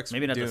 The 4X.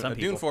 Maybe not to some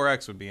people. Dune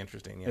 4X would be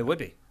interesting. Yeah. It would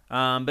be.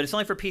 But it's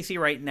only for PC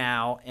right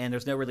now, and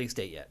there's no release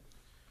date yet.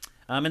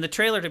 And the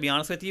trailer, to be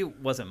honest with you,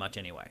 wasn't much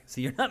anyway.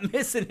 So you're not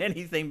missing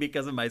anything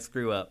because of my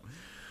screw up.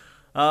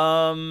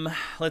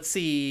 Let's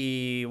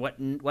see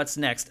what's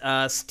next.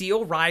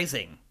 Steel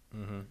Rising.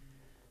 Mm-hmm.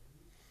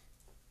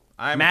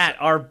 Matt,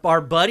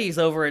 our buddies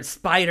over at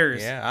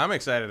Spiders. Yeah, I'm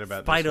excited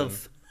about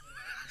Spiders.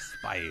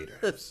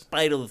 Spiders.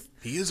 Spiders.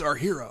 He is our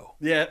hero.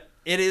 Yeah,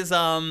 it is.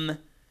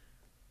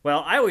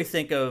 Well, I always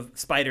think of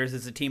Spiders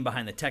as the team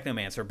behind the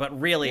Technomancer, but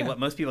really, what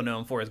most people know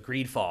him for is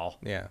Greedfall.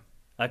 Yeah.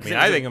 I think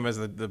of him as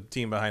the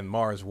team behind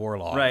Mars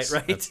Warlords. Right.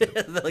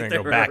 Like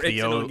go back to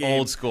the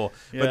old school.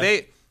 Yeah.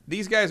 But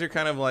these guys are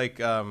kind of like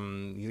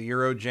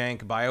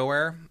Eurojank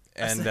BioWare,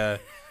 and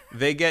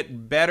they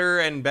get better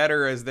and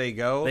better as they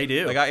go. They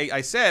do. Like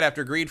I said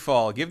after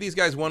Greedfall, give these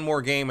guys one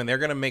more game, and they're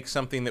going to make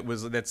something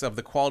that's of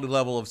the quality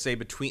level of say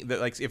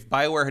like if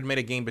BioWare had made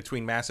a game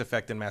between Mass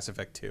Effect and Mass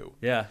Effect 2.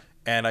 Yeah.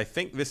 And I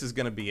think this is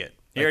going to be it.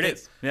 Here it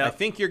is. Yeah. I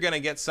think you're going to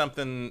get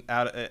something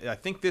out. I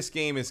think this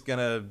game is going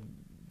to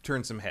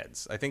turn some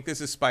heads. I think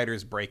this is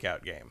Spider's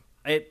breakout game.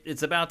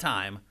 It's about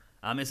time.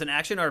 It's an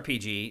action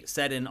RPG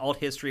set in alt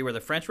history where the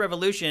French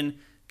Revolution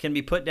can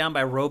be put down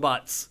by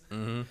robots.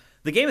 Mm-hmm.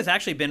 The game has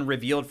actually been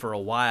revealed for a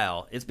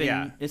while. It's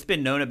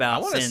been known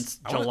about since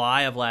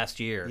July of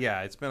last year.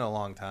 Yeah, it's been a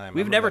long time.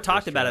 We've never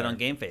talked about it on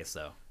GameFace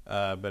though.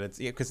 But it's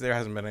because there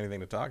hasn't been anything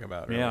to talk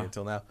about really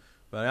until now.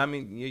 But I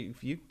mean,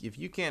 if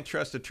you can't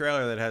trust a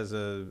trailer that has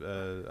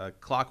a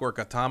clockwork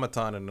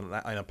automaton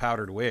and a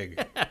powdered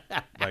wig,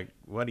 like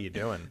what are you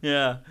doing?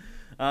 Yeah.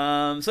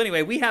 So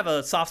anyway, we have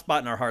a soft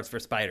spot in our hearts for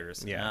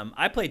Spiders. Yeah.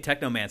 I played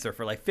Technomancer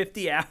for like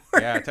 50 hours.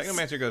 Yeah,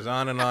 Technomancer goes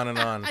on and on and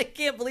on. I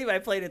can't believe I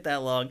played it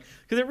that long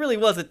because it really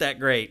wasn't that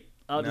great.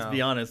 I'll just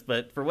be honest.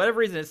 But for whatever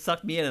reason, it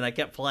sucked me in and I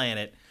kept playing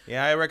it.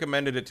 Yeah, I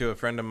recommended it to a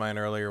friend of mine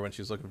earlier when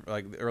she was looking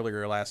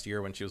earlier last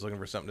year when she was looking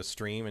for something to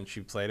stream, and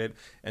she played it,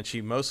 and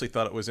she mostly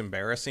thought it was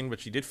embarrassing, but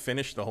she did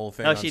finish the whole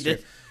thing. Oh, she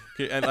did.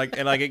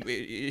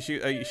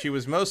 She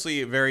was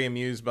mostly very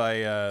amused by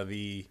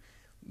the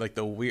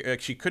weird.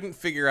 Like, she couldn't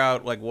figure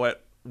out like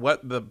what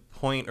the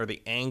point or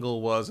the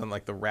angle was on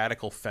like the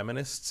radical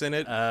feminists in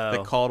it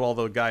that called all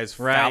the guys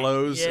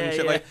fallows and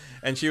shit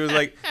and she's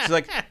like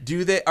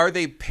are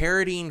they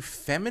parodying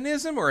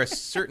feminism or a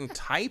certain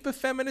type of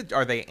feminist?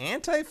 Are they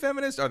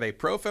anti-feminist? Are they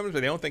pro-feminist?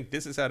 But they don't think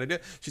this is how to do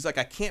it. She's like,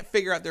 I can't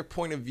figure out their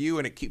point of view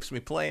and it keeps me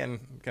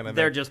playing kind of.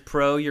 They're just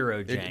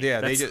pro-Eurojank.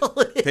 Yeah, they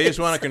just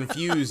want to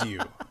confuse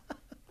you.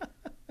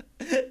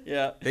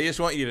 Yeah. They just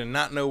want you to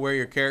not know where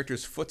your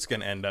character's foot's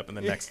going to end up in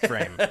the next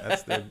frame.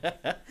 That's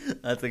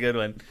a good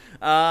one.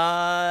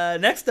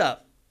 Next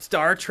up,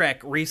 Star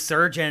Trek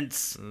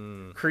Resurgence.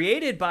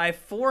 Created by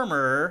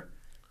former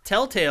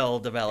Telltale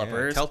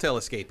developers. Telltale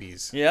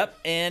escapees. Yep,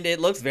 and it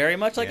looks very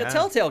much like a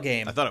Telltale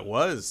game. I thought it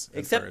was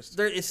Except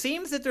it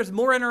seems that there's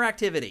more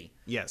interactivity.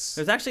 Yes.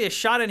 There's actually a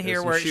shot in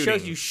here where it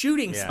shows you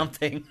shooting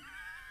something.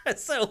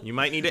 So you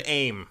might need to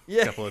aim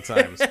a couple of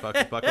times.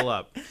 Buckle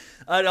up.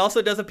 It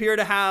also does appear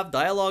to have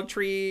dialogue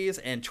trees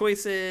and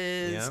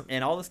choices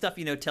and all the stuff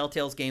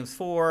Telltale's games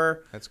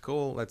for. That's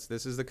cool.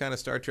 This is the kind of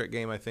Star Trek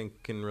game I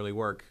think can really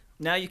work.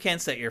 Now you can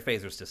set your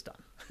phasers to stun.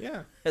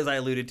 Yeah. As I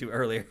alluded to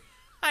earlier.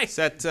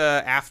 Set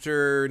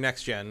after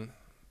next gen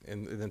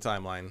in the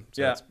timeline.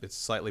 So it's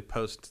slightly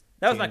post.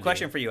 That was my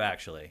question for you,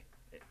 actually.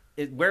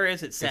 Where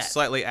is it set? It's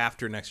slightly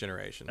after Next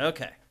Generation.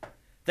 Okay.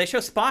 They show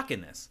Spock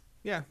in this.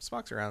 Yeah,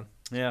 Spock's around.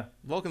 Yeah.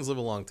 Vulcans live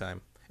a long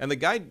time. And the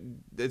guy,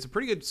 it's a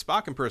pretty good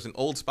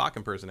old Spock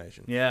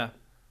impersonation. Yeah.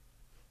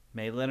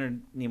 May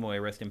Leonard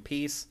Nimoy rest in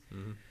peace.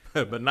 Mm-hmm.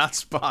 But not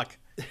Spock.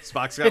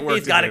 Spock's got work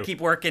He's got to keep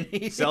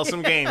working. Sell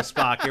some games,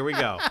 Spock. Here we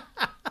go.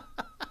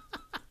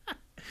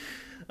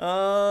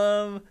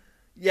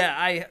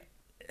 Yeah,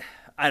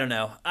 I don't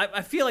know.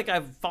 I feel like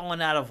I've fallen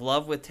out of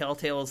love with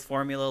Telltale's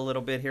formula a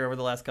little bit here over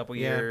the last couple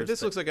years. Yeah, but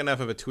this looks like enough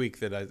of a tweak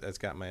that's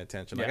got my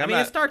attention. Yeah,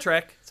 it's Star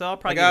Trek, so I'll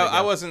probably give it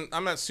a go.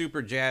 I'm not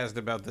super jazzed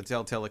about the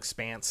Telltale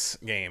Expanse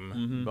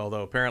game,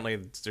 although apparently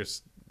it's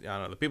just, I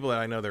don't know, the people that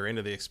I know that are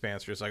into the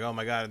Expanse are just like, oh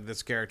my god,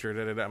 this character,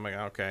 da-da-da. I'm like,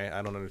 okay,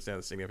 I don't understand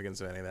the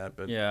significance of any of that,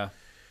 but yeah.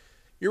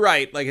 You're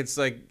right. Like, it's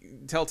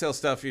like Telltale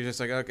stuff. You're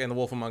just like, okay, and The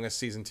Wolf Among Us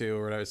season 2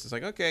 or whatever. It's just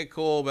like, okay,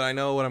 cool, but I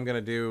know what I'm gonna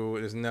do.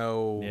 There's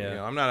no,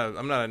 I'm not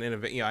an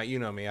innovator. You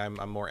know me.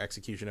 I'm more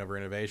execution over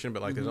innovation.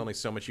 But like, there's only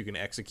so much you can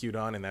execute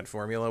on in that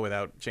formula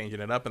without changing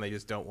it up, and they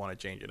just don't want to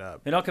change it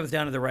up. It all comes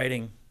down to the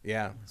writing.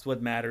 Yeah, it's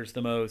what matters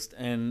the most,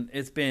 and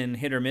it's been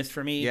hit or miss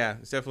for me. Yeah,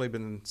 it's definitely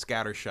been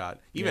scattershot,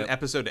 even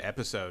episode to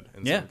episode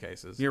in some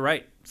cases. You're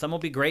right. Some will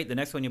be great. The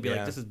next one you'll be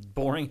like, this is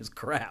boring as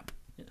crap.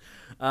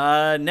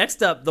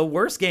 Next up, the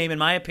worst game, in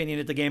my opinion,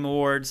 at the Game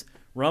Awards,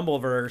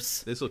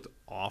 Rumbleverse. This looked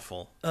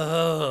awful.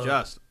 Oh.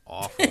 Just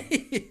awful.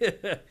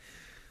 Yeah.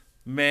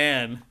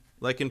 Man.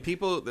 Like, can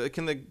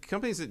the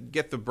companies that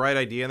get the bright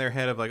idea in their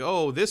head of like,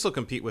 oh, this will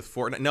compete with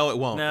Fortnite? No, it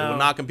won't. No, it will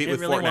not compete it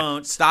with really Fortnite.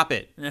 won't. Stop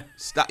it.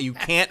 Stop. You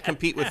can't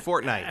compete with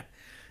Fortnite.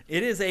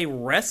 It is a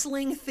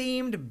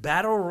wrestling-themed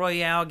battle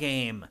royale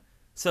game.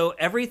 So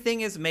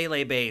everything is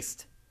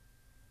melee-based.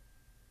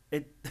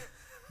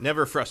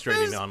 Never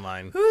frustrating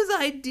online. Whose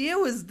idea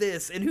was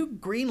this, and who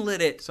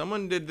greenlit it?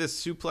 Someone did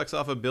this suplex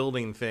off a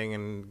building thing,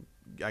 and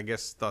I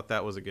guess thought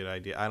that was a good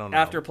idea. I don't know.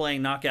 After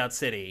playing Knockout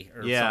City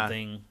or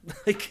something.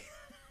 Like,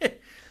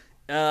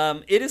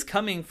 it is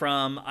coming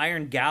from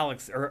Iron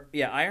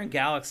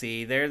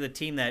Galaxy. They're the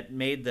team that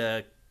made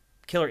the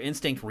Killer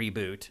Instinct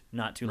reboot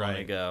not too long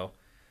ago.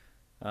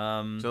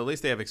 So at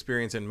least they have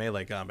experience in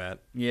melee combat.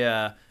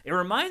 Yeah. It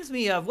reminds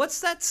me of,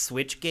 what's that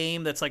Switch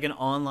game that's like an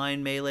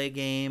online melee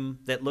game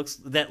that looks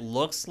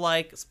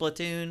like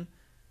Splatoon?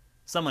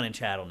 Someone in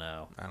chat will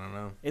know. I don't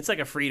know. It's like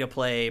a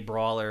free-to-play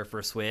brawler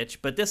for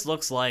Switch, but this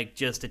looks like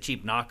just a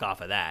cheap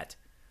knockoff of that.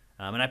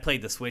 And I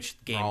played the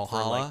Switch game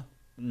for like...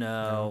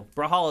 No.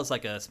 Brawlhalla's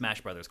like a Smash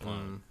Brothers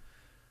clone.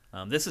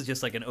 This is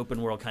just like an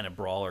open-world kind of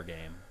brawler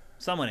game.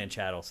 Someone in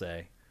chat will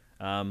say.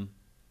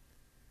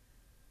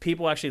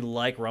 People actually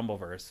like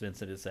Rumbleverse,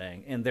 Vincent is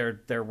saying, and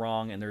they're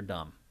wrong and they're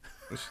dumb.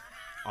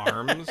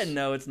 Arms?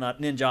 No, it's not.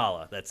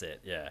 Ninjala, that's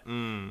it. Yeah.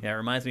 Yeah, it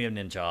reminds me of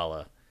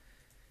Ninjala.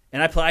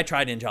 And I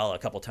tried Ninjala a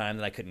couple times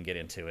and I couldn't get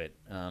into it.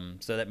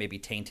 So that may be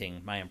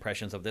tainting my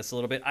impressions of this a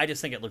little bit. I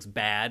just think it looks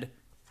bad,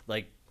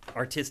 like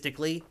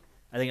artistically.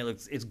 I think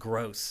it's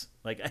gross.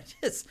 Like,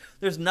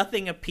 there's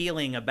nothing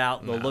appealing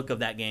about the look of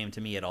that game to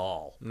me at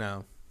all.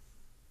 No.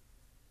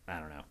 I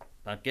don't know.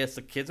 I guess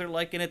the kids are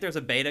liking it. There's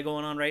a beta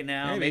going on right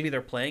now. Maybe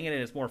they're playing it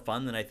and it's more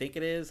fun than I think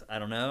it is. I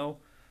don't know.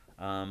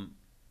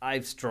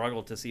 I've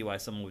struggled to see why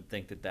someone would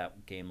think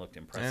that game looked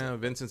impressive. Yeah,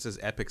 Vincent says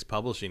Epic's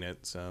publishing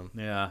it, so...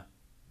 Yeah.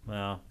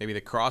 Well... Maybe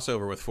the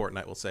crossover with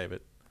Fortnite will save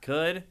it.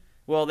 Could.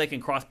 Well, they can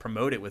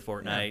cross-promote it with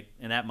Fortnite,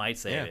 and that might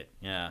save it.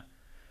 Yeah.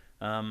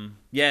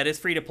 Yeah, it is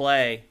free to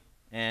play,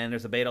 and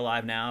there's a beta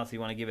live now, so if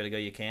you want to give it a go,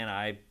 you can.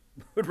 I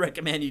would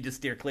recommend you just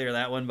steer clear of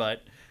that one,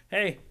 but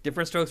hey,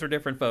 different strokes for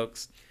different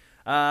folks.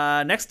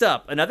 Next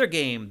up, another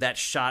game that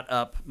shot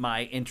up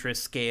my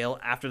interest scale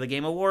after the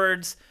Game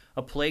Awards,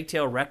 A Plague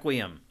Tale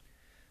Requiem.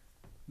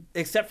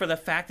 Except for the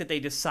fact that they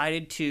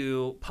decided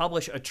to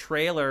publish a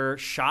trailer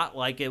shot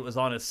like it was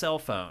on a cell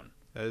phone.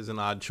 That is an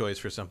odd choice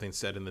for something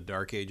set in the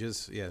Dark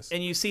Ages, yes.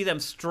 And you see them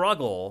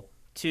struggle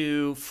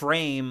to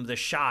frame the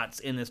shots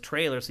in this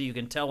trailer so you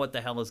can tell what the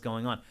hell is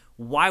going on.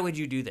 Why would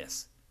you do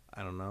this?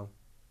 I don't know.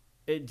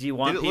 Do you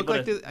want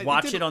people to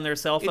watch it on their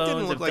cell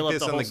phones and fill up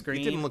the whole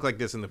screen? It didn't look like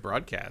this in the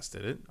broadcast,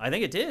 did it? I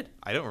think it did.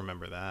 I don't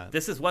remember that.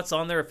 This is what's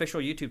on their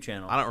official YouTube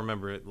channel. I don't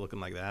remember it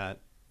looking like that.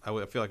 I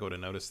feel like I would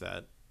have noticed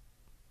that.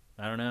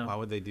 I don't know. Why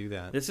would they do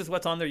that? This is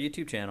what's on their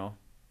YouTube channel.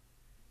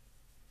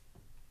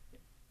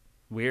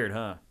 Weird,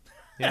 huh?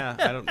 Yeah,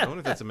 I wonder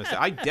if that's a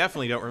mistake. I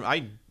definitely don't remember.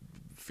 I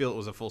feel it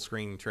was a full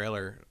screen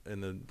trailer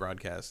in the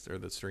broadcast or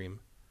the stream.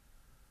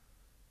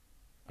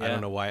 Yeah. I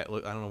don't know why. I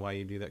don't know why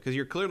you do that, because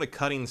you're clearly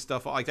cutting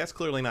stuff off. Like, that's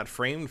clearly not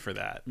framed for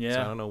that. Yeah.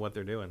 So I don't know what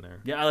they're doing there.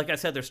 Yeah, like I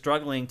said, they're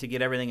struggling to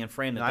get everything in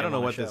frame. I don't know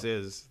what this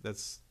is.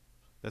 That's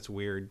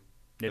weird.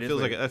 It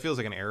feels weird. That feels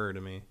like an error to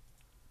me.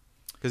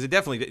 Because it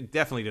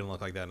definitely didn't look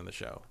like that in the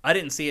show. I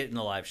didn't see it in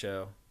the live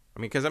show. I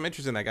mean, because I'm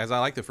interested in that, guys. I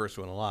like the first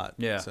one a lot.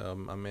 Yeah. So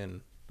I'm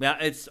in. Yeah,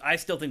 I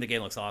still think the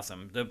game looks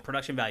awesome. The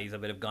production values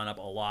of it have gone up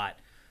a lot.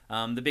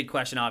 The big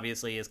question,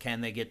 obviously, is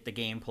can they get the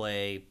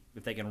gameplay,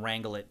 if they can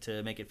wrangle it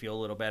to make it feel a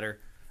little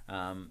better.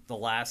 The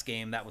last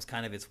game, that was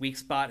kind of its weak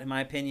spot, in my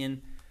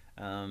opinion.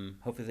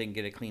 Hopefully they can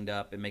get it cleaned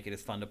up and make it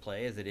as fun to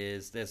play as it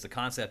is, as the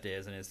concept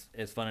is, and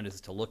as fun as it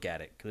is to look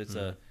at it. Because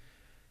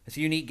it's a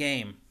unique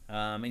game.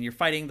 And you're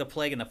fighting the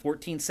plague in the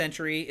 14th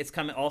century. It's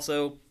coming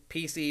also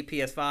PC,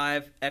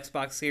 PS5,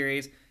 Xbox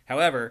Series.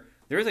 However,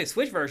 there is a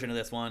Switch version of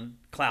this one,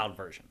 cloud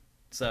version.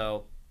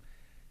 So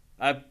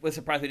I was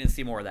surprised we didn't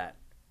see more of that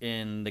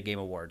in the Game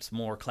Awards.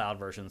 More cloud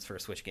versions for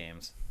Switch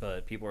games.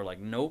 But people are like,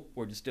 nope,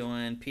 we're just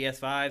doing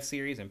PS5,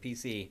 Series, and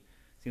PC.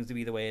 Seems to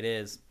be the way it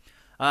is.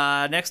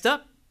 Next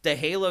up, the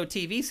Halo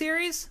TV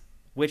series,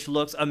 which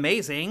looks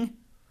amazing.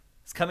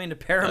 It's coming to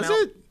Paramount.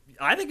 Does it?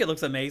 I think it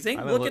looks amazing.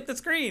 Look at the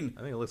screen.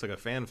 I think it looks like a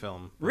fan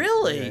film.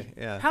 Really?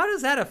 Yeah. How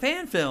does that a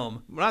fan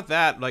film? Not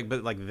that,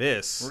 but like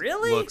this.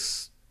 Really?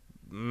 Looks.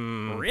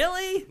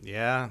 Really?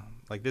 Yeah.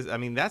 Like this. I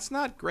mean, that's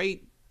not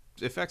great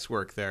effects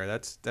work there.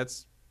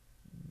 That's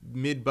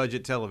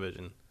mid-budget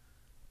television.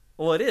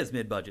 Well, it is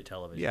mid-budget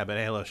television. Yeah, but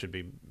Halo should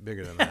be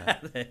bigger than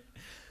that.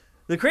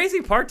 The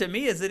crazy part to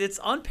me is that it's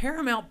on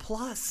Paramount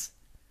Plus.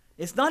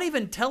 It's not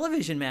even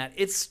television, Matt.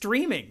 It's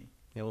streaming.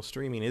 Yeah, well,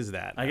 streaming is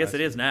that. I guess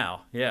it is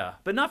now, yeah.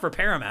 But not for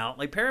Paramount.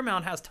 Like,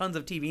 Paramount has tons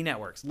of TV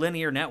networks,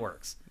 linear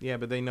networks. Yeah,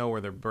 but they know where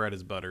their bread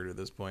is buttered at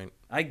this point.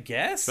 I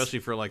guess. Especially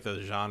for, like,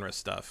 the genre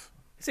stuff.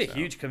 It's a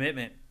huge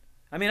commitment.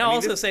 I mean, I'll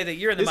also say that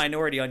you're in the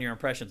minority on your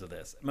impressions of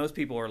this. Most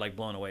people are, like,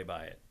 blown away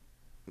by it.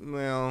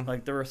 Well,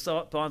 Like the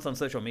response on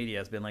social media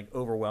has been like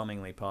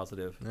overwhelmingly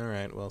positive. all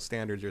right. Well,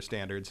 standards are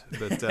standards.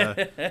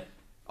 But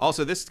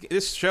also,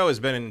 this show has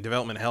been in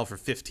development hell for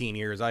 15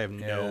 years. I have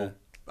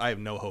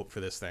no hope for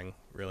this thing.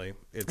 Really.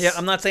 Yeah,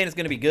 I'm not saying it's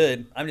going to be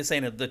good. I'm just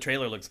saying that the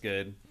trailer looks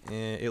good.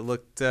 It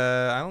looked.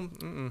 I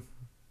don't.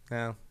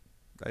 No.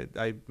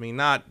 I mean,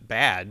 not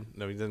bad.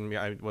 No, it doesn't.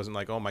 I wasn't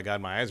like, oh my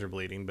god, my eyes are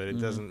bleeding. But it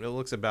doesn't. It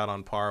looks about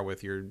on par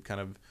with your kind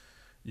of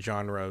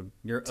genre,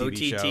 your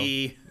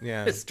TV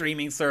OTT show.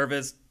 streaming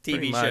service TV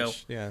Pretty show.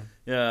 much, yeah.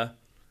 Yeah.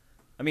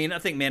 I mean, I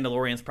think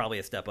Mandalorian's probably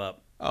a step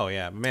up. Oh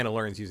yeah,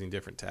 Mandalorian's using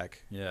different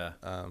tech. Yeah.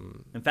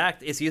 In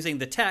fact, it's using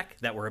the tech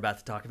that we're about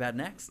to talk about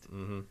next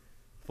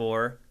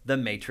for The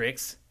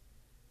Matrix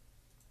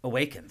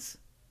Awakens,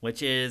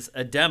 which is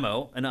a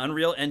demo, an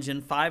Unreal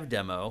Engine 5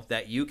 demo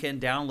that you can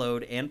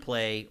download and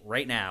play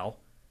right now.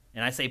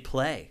 And I say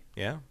play.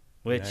 Yeah.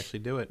 Which actually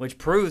do it. Which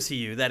proves to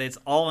you that it's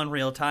all in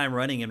real time,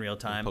 running in real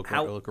time.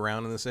 Look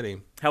around in the city.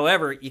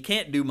 However, you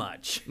can't do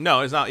much.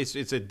 No, it's not.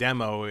 It's a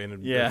demo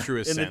in the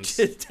truest sense.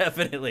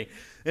 Definitely.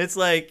 It's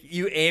like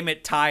you aim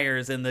at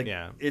tires and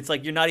it's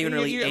like you're not even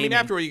really aiming. I mean,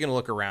 afterward, you can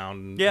look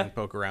around and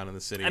poke around in the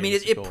city. I mean,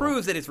 it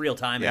proves that it's real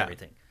time and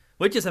everything,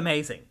 which is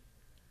amazing.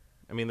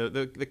 I mean,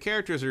 the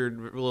characters are a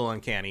little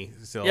uncanny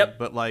still,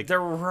 but like they're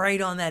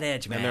right on that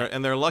edge, man.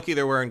 And they're lucky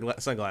they're wearing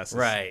sunglasses,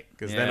 right?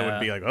 Because then it would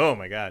be like, oh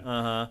my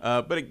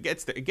god. But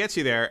it gets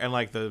you there, and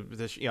like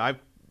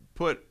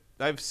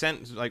I've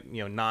sent like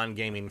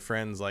non-gaming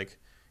friends like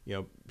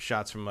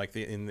shots from like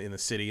in the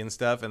city and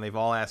stuff, and they've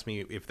all asked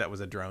me if that was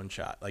a drone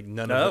shot. Like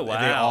none of it,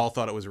 they all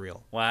thought it was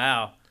real.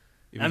 Wow.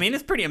 I mean,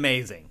 it's pretty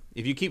amazing.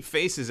 If you keep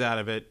faces out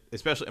of it,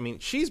 especially, I mean,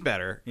 she's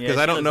better because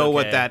I don't know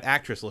what that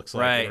actress looks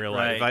like in real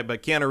life.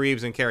 But Keanu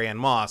Reeves and Carrie Ann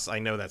Moss, I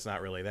know that's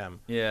not really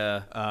them.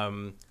 Yeah.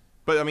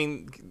 But I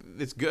mean,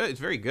 it's good. It's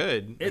very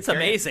good. It's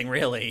amazing,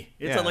 really.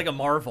 It's like a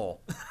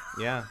marvel.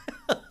 Yeah.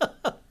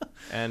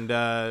 And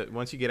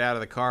once you get out of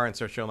the car and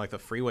start showing like the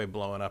freeway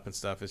blowing up and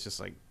stuff, it's just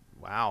like,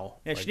 wow.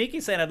 Yeah, like,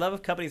 Shiniki's saying, I'd love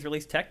if companies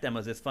release tech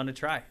demos. It's fun to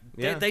try.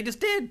 Yeah. They just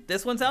did.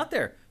 This one's out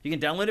there. You can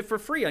download it for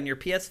free on your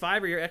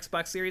PS5 or your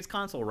Xbox Series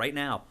console right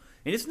now.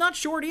 And it's not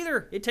short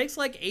either. It takes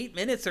like 8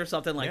 minutes or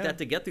something like that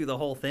to get through the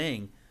whole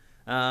thing.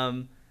 I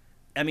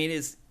mean,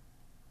 is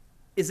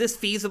this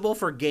feasible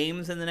for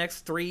games in the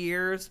next 3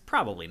 years?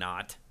 Probably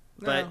not.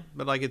 But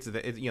like it's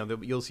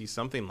you'll see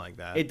something like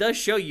that. It does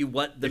show you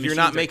what the if you're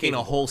not making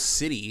a whole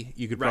city,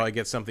 you could probably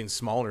get something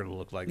smaller to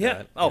look like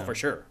that. Oh, for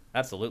sure,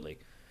 absolutely.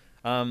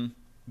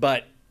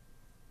 But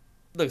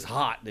looks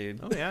hot, dude.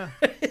 Oh yeah.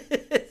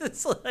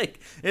 it's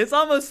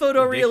almost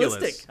photorealistic.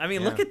 Ridiculous. I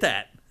mean, look at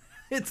that.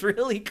 It's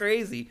really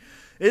crazy.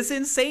 It's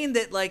insane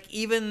that like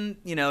even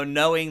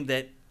knowing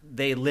that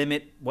they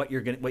limit what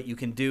you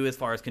can do as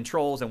far as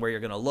controls and where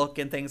you're gonna look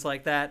and things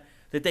like that.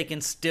 That they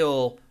can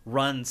still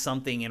run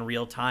something in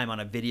real time on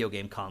a video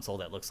game console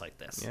that looks like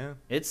this. Yeah.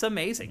 It's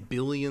amazing.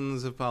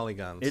 Billions of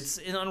polygons. It's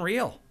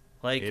unreal.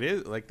 Like it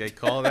is. Like they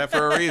call that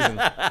for a reason.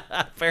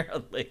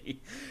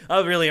 Apparently. I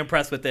was really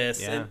impressed with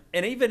this. Yeah.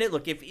 And even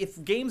look,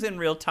 if games in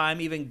real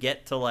time even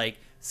get to like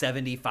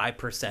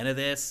 75% of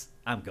this,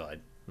 I'm good.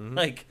 Mm-hmm.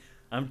 Like,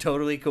 I'm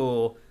totally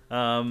cool.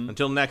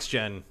 Until next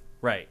gen.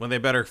 Right. When they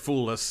better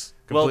fool us.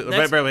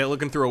 Completely,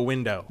 looking through a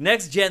window.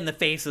 Next gen, the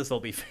faces will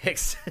be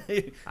fixed.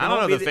 I don't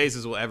know if the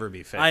faces will ever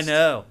be fixed. I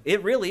know.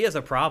 It really is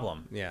a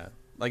problem. Yeah.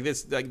 Like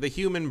the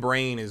human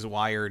brain is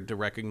wired to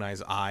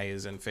recognize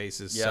eyes and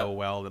faces so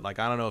well that like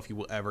I don't know if you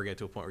will ever get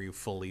to a point where you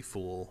fully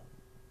fool.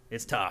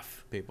 It's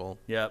tough. People.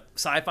 Yep.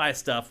 Sci-fi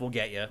stuff will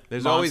get you.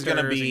 There's always going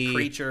to be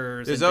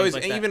creatures. There's always,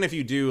 like even if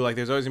you do, like,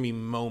 there's always going to be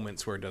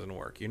moments where it doesn't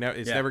work.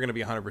 It's never going to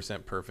be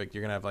 100% perfect.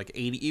 You're going to have like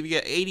 80. If you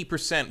get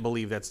 80%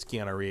 believe that's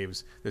Keanu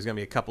Reeves, there's going to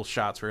be a couple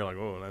shots where you're like,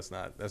 oh, that's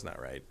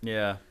not right.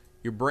 Yeah.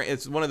 Your brain.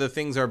 It's one of the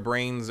things our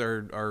brains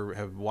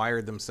have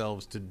wired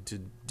themselves to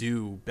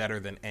do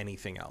better than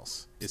anything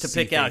else. To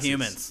pick out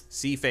humans.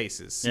 See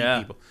faces. See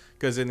people.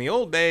 Because in the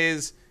old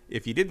days,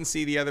 if you didn't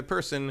see the other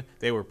person,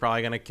 they were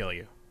probably going to kill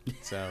you.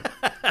 So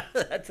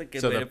that's a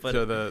good way to put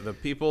it. So the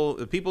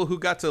people who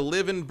got to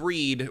live and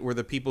breed were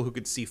the people who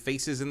could see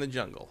faces in the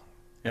jungle,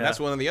 and that's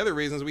one of the other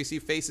reasons we see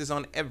faces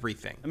on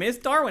everything. I mean, it's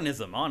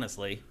Darwinism,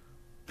 honestly.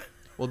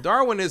 Well,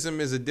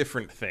 Darwinism is a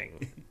different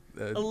thing.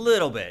 A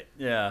little bit,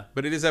 yeah.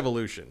 But it is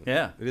evolution.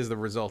 Yeah, it is the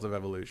result of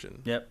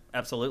evolution. Yep,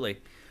 absolutely.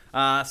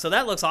 So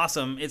that looks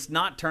awesome. It's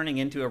not turning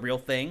into a real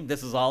thing.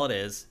 This is all it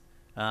is.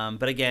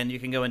 But again, you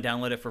can go and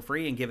download it for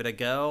free and give it a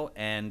go.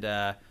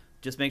 And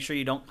just make sure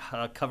you don't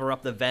cover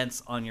up the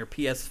vents on your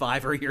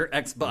PS5 or your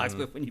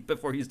Xbox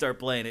before you start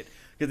playing it,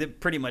 because it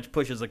pretty much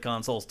pushes the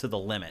consoles to the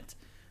limit.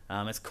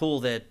 It's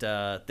cool that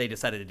they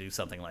decided to do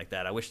something like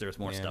that. I wish there was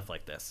more stuff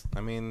like this. I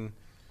mean,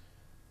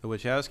 the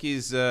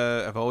Wachowskis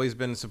have always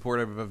been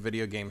supportive of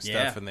video game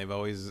stuff, and they've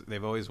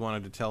always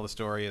wanted to tell the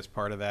story as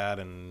part of that.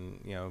 And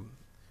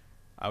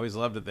I always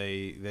loved that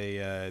they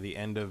the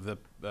end of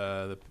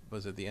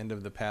the end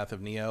of the Path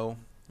of Neo,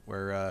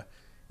 where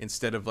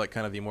instead of like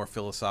kind of the more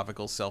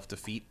philosophical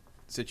self-defeat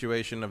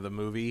situation of the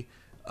movie,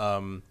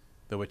 the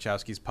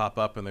Wachowskis pop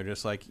up and they're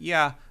just like,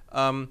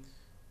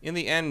 In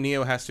the end,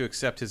 Neo has to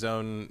accept his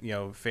own,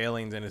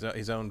 failings and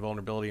his own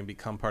vulnerability and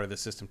become part of the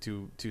system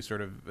to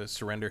sort of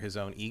surrender his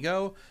own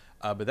ego.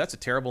 But that's a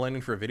terrible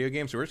ending for a video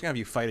game. So we're just gonna have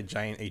you fight a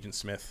giant Agent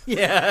Smith.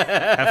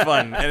 Yeah, have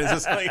fun. And it's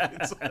just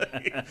like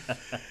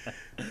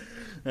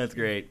that's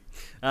great.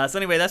 So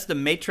anyway, that's the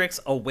Matrix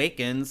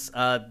Awakens.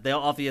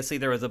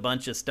 There was a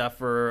bunch of stuff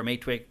for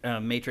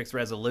Matrix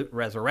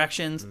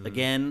Resurrections.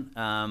 Again,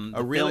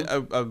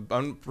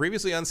 a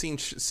previously unseen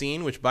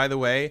scene, which, by the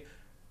way,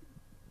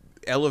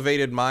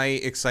 elevated my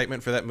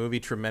excitement for that movie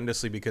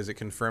tremendously because it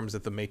confirms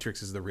that the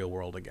Matrix is the real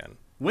world again.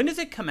 When does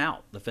it come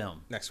out, the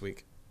film? Next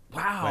week.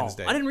 Wow.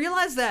 Wednesday. I didn't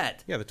realize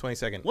that. Yeah, the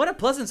 22nd. What a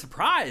pleasant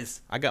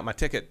surprise. I got my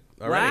ticket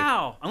already.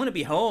 Wow. I'm going to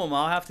be home.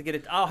 I'll have to get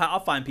it. I'll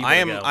find people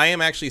to go. I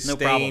am actually No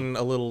staying problem.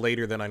 a little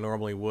later than I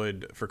normally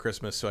would for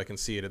Christmas so I can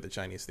see it at the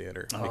Chinese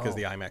theater because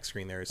the IMAX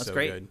screen there is That's so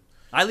great. good.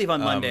 I leave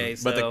on Monday.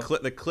 So.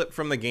 But the clip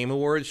from the Game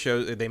Awards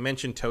shows they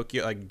mentioned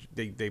Tokyo. Like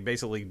they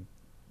basically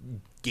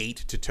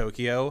gate to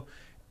Tokyo.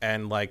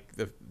 And like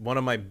one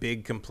of my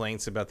big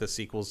complaints about the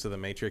sequels to The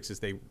Matrix is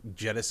they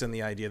jettison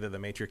the idea that The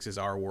Matrix is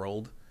our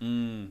world,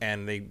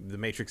 and the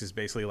Matrix is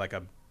basically like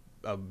a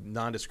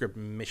nondescript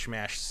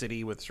mishmash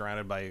city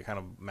surrounded by kind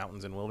of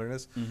mountains and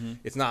wilderness.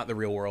 It's not the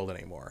real world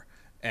anymore,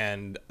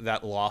 and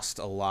that lost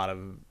a lot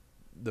of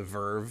the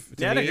verve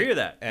to me. I agree with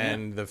that.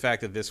 And the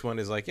fact that this one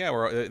is like,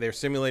 they're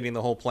simulating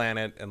the whole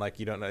planet, and like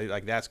you don't know,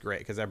 like that's great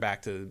because they're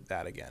back to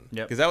that again.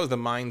 Because that was the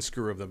mind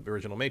screw of the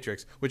original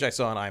Matrix, which I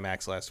saw in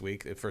IMAX last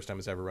week. The first time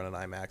it's ever run in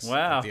IMAX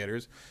in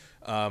theaters.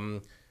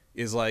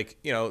 Is like,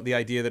 the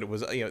idea that it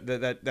was,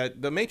 that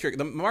the Matrix,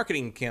 the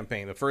marketing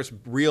campaign, the first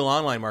real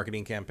online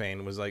marketing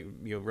campaign was like,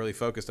 really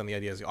focused on the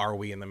idea of, are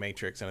we in the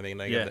Matrix? And I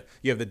think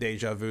you have the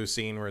deja vu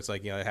scene where it's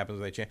like, it happens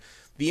when they change.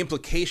 The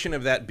implication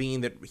of that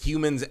being that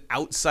humans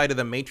outside of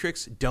the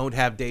Matrix don't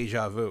have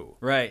deja vu.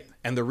 Right.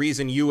 And the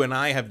reason you and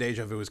I have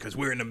deja vu is because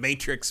we're in the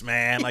Matrix,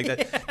 man. Like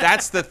that.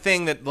 That's the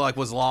thing that like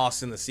was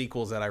lost in the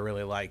sequels that I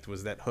really liked,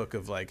 was that hook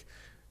of like,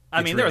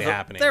 I mean, really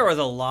there was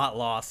a lot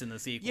lost in the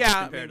sequel.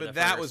 Yeah, but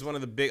that was one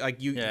of the big, like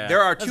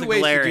there are two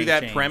ways to do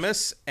that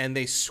premise, and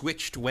they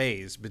switched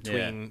ways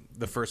between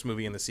the first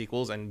movie and the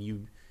sequels, and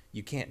you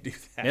can't do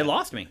that. It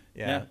lost me.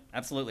 Yeah,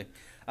 absolutely.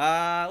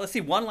 Let's see,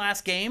 one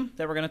last game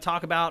that we're going to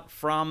talk about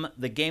from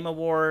the Game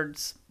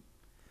Awards.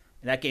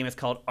 And that game is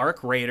called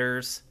Arc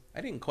Raiders.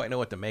 I didn't quite know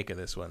what to make of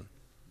this one.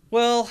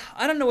 Well,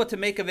 I don't know what to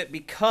make of it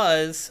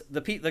because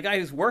the guy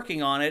who's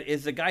working on it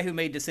is the guy who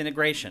made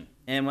Disintegration.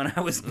 And when I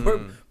was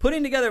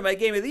putting together my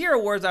Game of the Year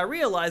awards, I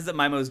realized that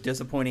my most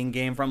disappointing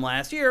game from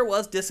last year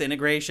was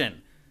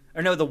Disintegration.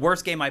 Or no, the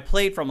worst game I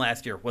played from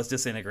last year was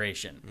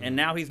Disintegration. And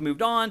now he's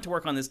moved on to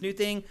work on this new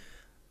thing.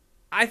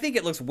 I think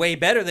it looks way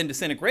better than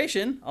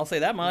Disintegration. I'll say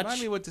that much.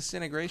 Remind me what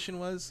Disintegration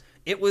was?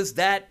 It was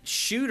that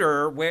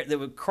shooter that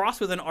would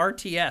cross with an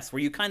RTS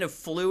where you kind of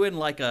flew in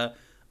like a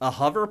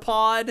hover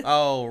pod.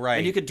 Oh, right.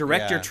 And you could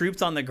direct your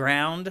troops on the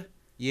ground.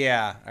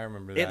 Yeah, I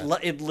remember that.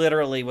 It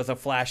literally was a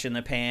flash in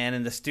the pan,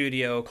 and the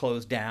studio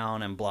closed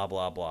down and blah,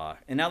 blah, blah.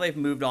 And now they've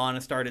moved on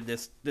and started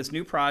this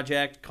new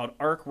project called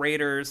Arc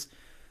Raiders.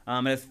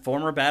 It has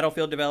former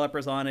Battlefield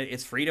developers on it.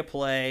 It's free to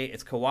play.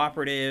 It's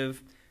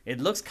cooperative. It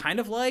looks kind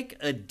of like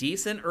a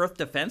decent Earth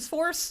Defense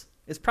Force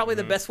is probably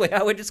the best way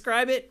I would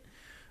describe it.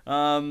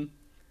 I'm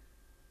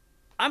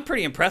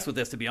pretty impressed with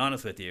this, to be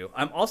honest with you.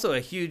 I'm also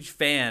a huge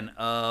fan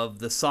of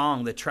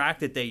the track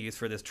that they use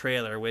for this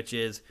trailer, which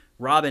is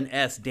Robin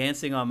S.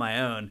 Dancing on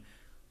My Own.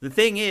 The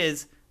thing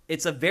is,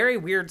 it's a very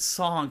weird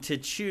song to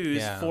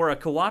choose for a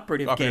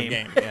cooperative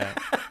game. Yeah.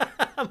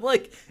 I'm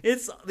like,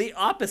 it's the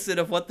opposite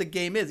of what the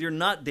game is. You're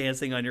not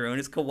dancing on your own.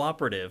 It's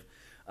cooperative.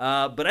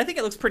 But I think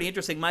it looks pretty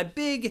interesting. My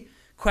big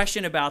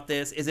question about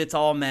this is it's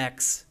all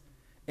mechs.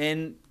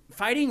 And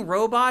fighting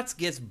robots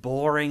gets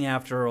boring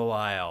after a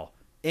while.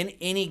 In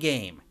any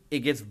game, it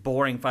gets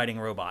boring fighting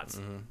robots.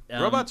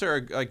 Robots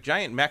are like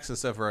giant mechs and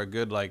stuff are a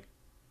good like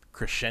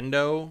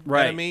crescendo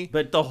enemy.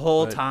 But the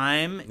whole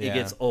time it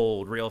gets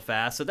old real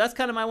fast. So that's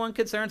kind of my one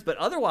concern. But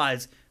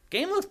otherwise,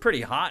 game looks pretty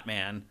hot,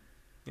 man.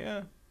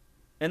 Yeah.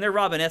 And they're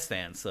Robin S.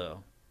 fans,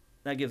 so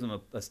that gives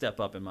them a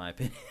step up in my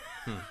opinion.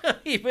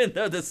 Even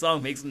though the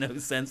song makes no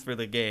sense for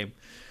the game.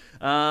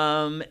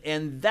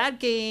 And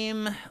that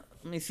game,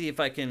 let me see if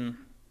I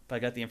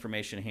got the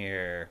information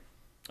here.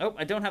 Oh,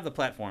 I don't have the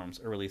platforms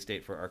or release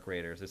date for Arc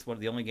Raiders. It's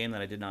the only game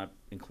that I did not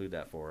include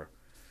that for.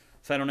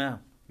 So I don't know.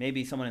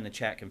 Maybe someone in the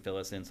chat can fill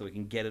us in so we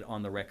can get it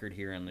on the record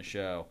here in the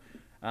show.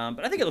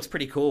 But I think it looks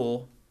pretty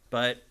cool.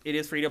 But it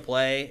is free to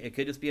play. It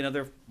could just be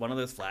another one of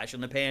those flash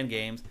in the pan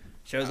games.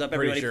 Shows up,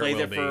 everybody plays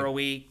it for a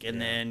week, and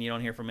then you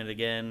don't hear from it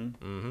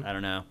again. I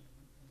don't know.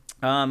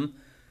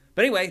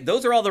 But anyway,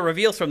 those are all the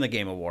reveals from the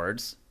Game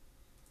Awards.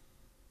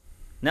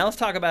 Now let's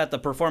talk about the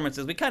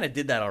performances. We kind of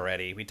did that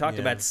already. We talked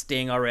about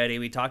Sting already.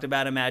 We talked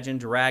about Imagine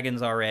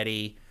Dragons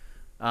already.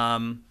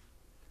 Do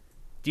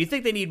you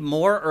think they need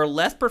more or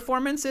less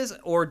performances,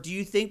 or do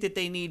you think that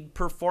they need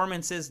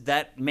performances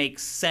that make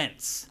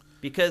sense?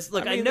 Because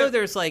look, I mean, know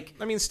there's like,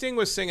 I mean, Sting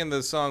was singing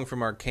the song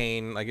from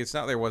Arcane. Like, it's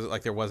not there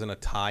wasn't a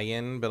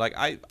tie-in, but like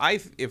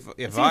if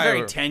it's I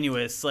very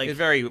tenuous. Like, it's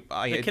very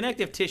the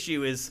connective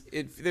tissue is.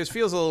 It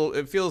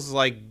feels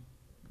like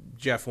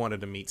Jeff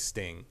wanted to meet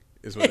Sting,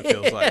 is what it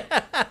feels like.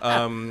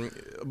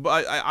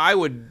 But I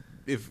would,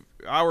 if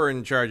I were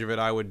in charge of it,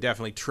 I would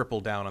definitely triple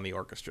down on the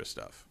orchestra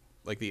stuff.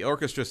 Like, the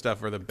orchestra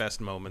stuff are the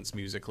best moments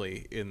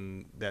musically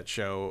in that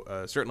show.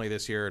 Certainly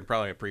this year, and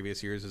probably in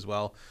previous years as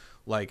well.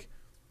 Like,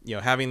 you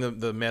know, having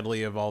the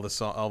medley of all the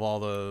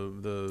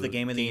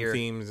game of the year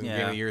themes and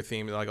game of the year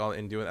themes, like all,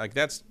 and doing like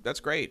that's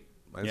great.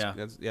 That's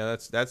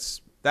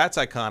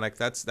iconic.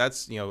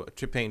 That's you know,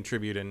 paying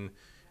tribute and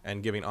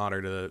giving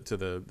honor to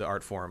the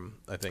art form,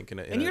 I think, in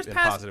a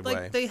positive way.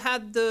 Like, they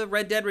had the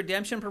Red Dead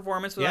Redemption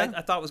performance, which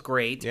I thought was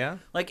great. Yeah.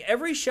 Like,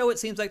 every show, it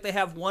seems like they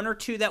have one or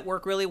two that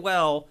work really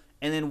well,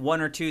 and then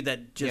one or two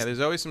that just there's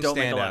always some don't standouts.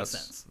 make a lot of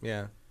sense.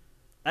 Yeah.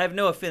 I have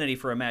no affinity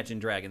for Imagine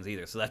Dragons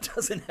either, so that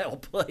doesn't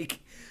help. Like,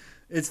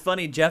 it's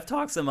funny, Jeff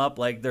talks them up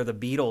like they're the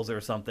Beatles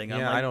or something.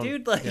 I'm like,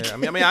 dude, like... Yeah,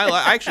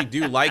 I actually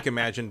do like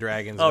Imagine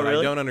Dragons, but really?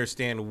 I don't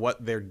understand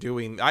what they're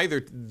doing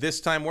either this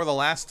time or the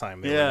last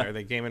time they were there.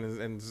 They came in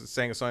and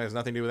sang a song that has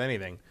nothing to do with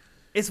anything.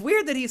 It's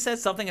weird that he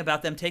says something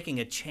about them taking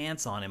a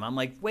chance on him. I'm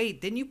like,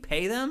 wait, didn't you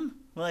pay them?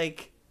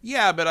 Like...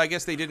 Yeah, but I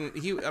guess they didn't.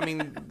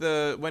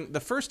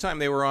 The first time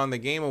they were on the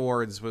Game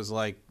Awards was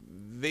like,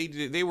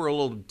 they were a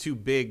little too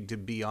big to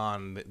be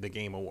on the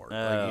Game Award.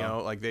 Like, you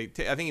know, like I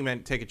think he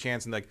meant take a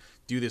chance and like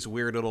do this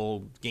weird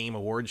little Game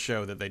Award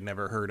show that they'd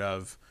never heard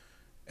of,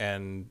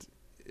 and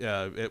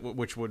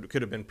which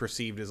could have been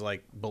perceived as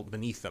like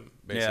beneath them,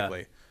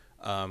 basically.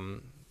 Yeah.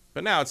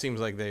 But now it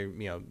seems like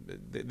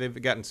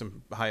they've gotten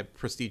some high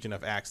prestige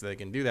enough acts that they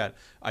can do that.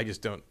 I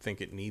just don't think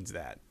it needs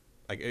that.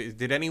 Like,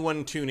 did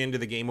anyone tune into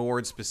the Game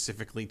Awards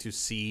specifically to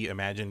see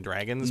Imagine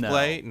Dragons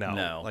play?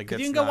 No. Like, you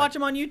can go watch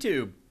them on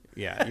YouTube.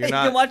 Yeah, you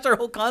can watch their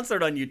whole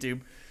concert on YouTube.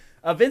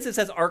 Vincent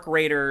says Arc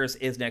Raiders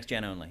is next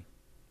gen only.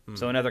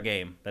 So another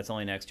game that's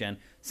only next gen.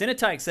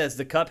 Cinetyke says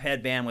the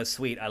Cuphead band was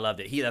sweet. I loved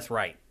it. That's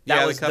right.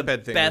 That was the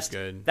Cuphead thing best, was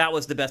good. That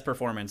was the best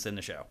performance in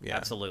the show. Yeah.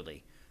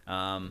 Absolutely.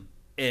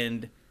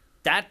 And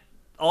that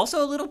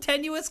also a little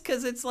tenuous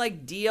because it's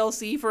like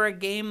DLC for a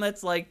game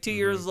that's like 2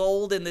 years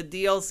old, and the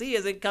DLC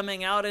isn't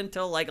coming out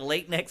until like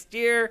late next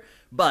year.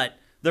 But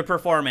the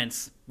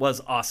performance was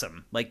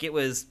awesome. Like, it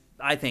was,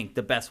 I think,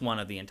 the best one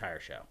of the entire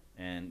show.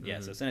 And yeah,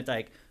 so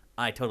Cinetyke,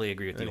 I totally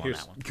agree with you on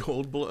that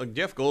one.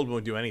 Jeff Goldblum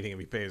would do anything if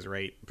he pays his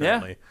rate,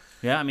 apparently.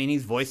 Yeah, I mean,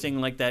 he's voicing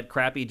like that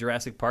crappy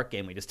Jurassic Park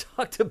game we just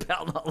talked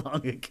about not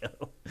long ago.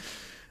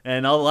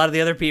 And a lot of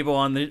the other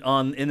people in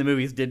the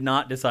movies did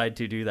not decide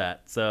to do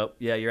that. So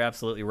yeah, you're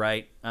absolutely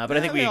right. But I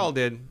think we all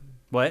did.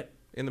 What?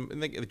 In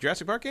the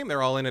Jurassic Park game,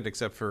 they're all in it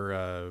except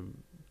for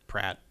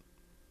Pratt.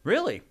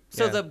 Really?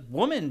 So the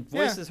woman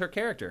voices her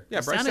character.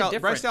 Yeah,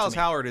 Bryce Dallas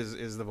Howard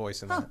is the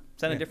voice in that.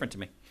 Sounded different to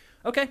me.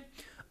 Okay.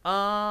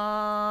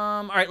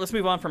 All right, let's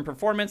move on from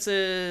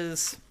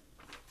performances.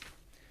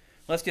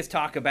 Let's just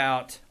talk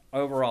about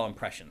overall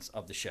impressions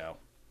of the show.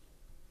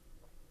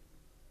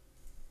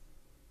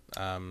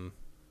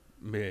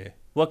 Meh.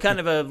 What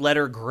kind of a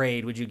letter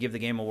grade would you give the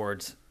Game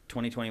Awards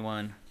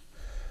 2021?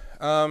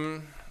 I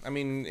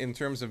mean, in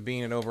terms of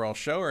being an overall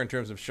show, or in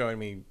terms of showing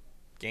me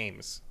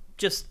games?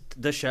 Just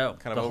the show.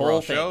 Kind of the overall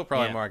whole show? thing.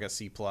 Probably more like a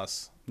C+.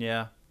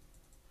 Yeah.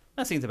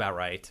 That seems about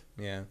right.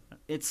 Yeah.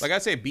 It's like,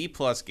 I'd say B+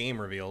 game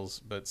reveals,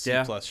 but C+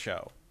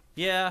 show.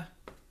 Yeah.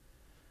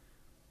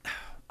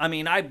 I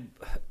mean,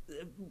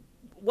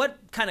 what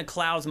kind of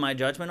clouds my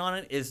judgment on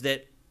it is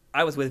that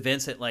I was with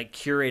Vincent, like,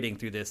 curating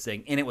through this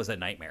thing, and it was a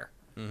nightmare.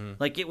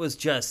 Like, it was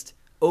just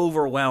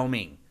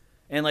overwhelming.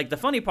 And, like, the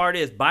funny part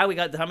is, by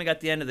the time we got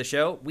to the end of the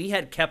show, we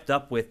had kept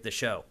up with the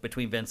show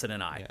between Vincent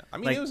and I. Yeah. I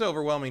mean, like, it was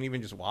overwhelming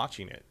even just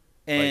watching it.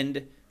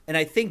 And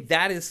I think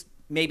that is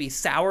maybe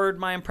soured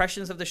my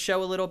impressions of the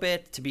show a little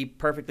bit, to be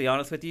perfectly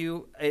honest with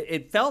you.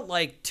 It felt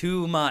like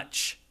too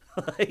much.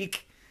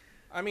 Like,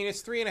 I mean,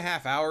 it's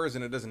 3.5 hours,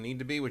 and it doesn't need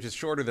to be, which is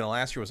shorter than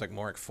last year. It was like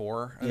more like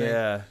 4. I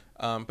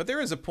think. But there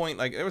was a point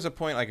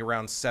like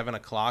around 7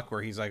 o'clock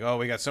where he's like, "Oh,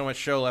 we got so much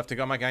show left to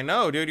go." I'm like, "I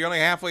know, dude. You're only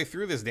halfway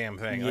through this damn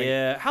thing."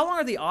 Yeah. How long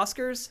are the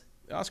Oscars?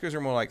 The Oscars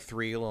are more like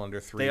 3, a little under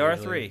 3. They are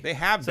 3. They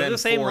have been the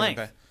same 4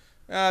 length.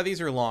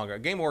 These are longer.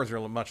 Game Awards are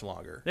much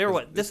longer. They were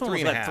what? This one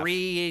was like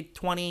 3:20,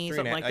 3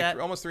 something like that.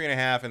 Almost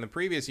 3.5. In the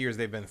previous years,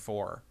 they've been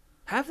 4.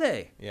 Have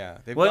they? Yeah.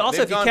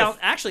 Also,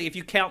 if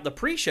you count the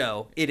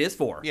pre-show, it is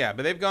 4. Yeah,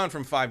 but they've gone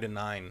from 5 to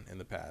 9 in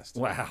the past.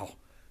 Wow,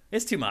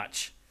 it's too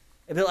much.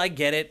 But I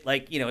get it.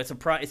 Like, you know,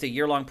 it's a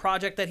year-long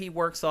project that he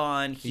works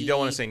on. You don't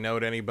want to say no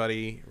to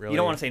anybody, really. You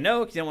don't want to say no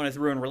because you don't want to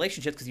ruin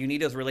relationships, because you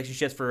need those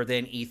relationships for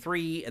then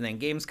E3 and then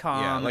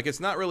Gamescom. Yeah, like, it's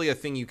not really a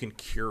thing you can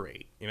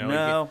curate. You know,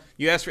 no. Like,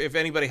 you ask if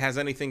anybody has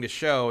anything to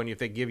show, and if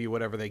they give you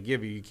whatever they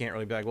give you, you can't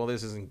really be like, well,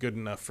 this isn't good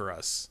enough for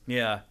us.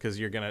 Yeah, because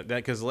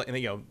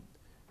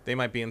they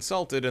might be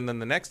insulted, and then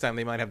the next time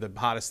they might have the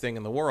hottest thing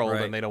in the world,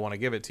 and they don't want to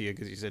give it to you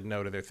because you said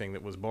no to their thing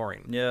that was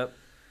boring. Yep.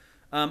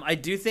 I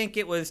do think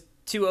it was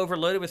too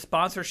overloaded with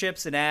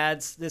sponsorships and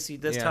ads this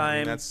Yeah,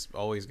 time. that's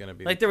always going to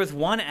be. Like, there was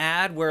one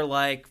ad where,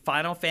 like,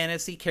 Final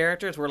Fantasy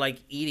characters were, like,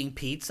 eating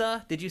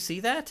pizza. Did you see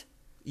that?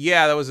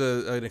 Yeah, that was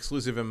an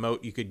exclusive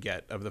emote you could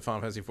get of the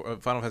Final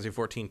Fantasy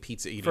 14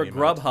 pizza eating For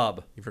emote.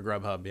 Grubhub. For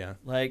Grubhub, yeah.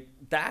 Like,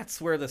 that's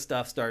where the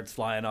stuff starts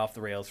flying off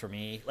the rails for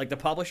me. Like, the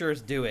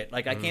publishers do it.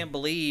 Like, I can't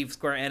believe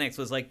Square Enix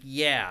was like,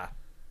 yeah.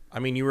 I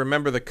mean, you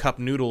remember the cup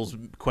noodles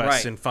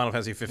quest in Final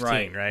Fantasy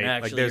 15, right?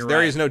 Actually, Like,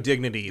 there is no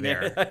dignity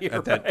there.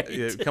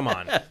 Come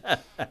on.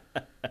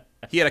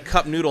 He had a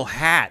cup noodle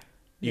hat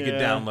you could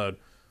download.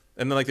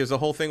 And then, like, there's a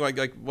whole thing,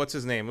 like what's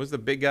his name? Who's the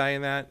big guy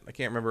in that? I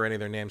can't remember any of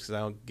their names because I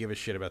don't give a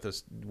shit about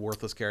those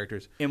worthless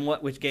characters. In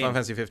which game? Final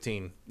Fantasy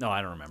 15. No,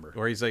 I don't remember.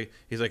 Or he's like,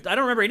 I don't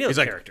remember any of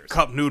those characters.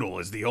 Cup noodle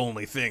is the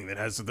only thing that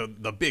has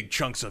the big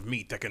chunks of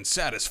meat that can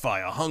satisfy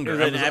a hunger. It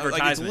was an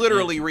advertisement. Like, it's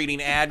literally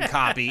reading ad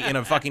copy in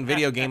a fucking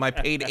video game I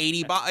paid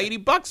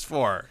 $80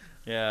 for.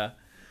 Yeah.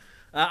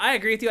 I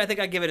agree with you. I think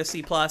I'd give it a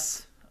C+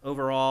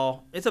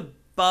 overall. It's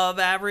above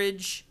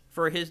average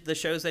for the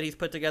shows that he's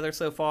put together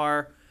so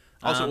far.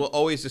 Also, it will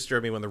always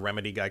disturb me when the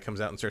Remedy guy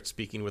comes out and starts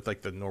speaking with,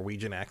 like, the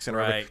Norwegian accent.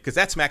 Right. Because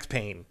that's Max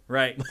Payne.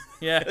 Right.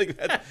 Yeah.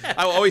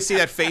 I will always see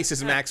that face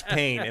as Max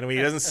Payne. And when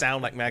he doesn't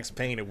sound like Max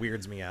Payne, it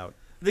weirds me out.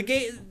 The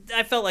game,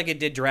 I felt like it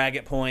did drag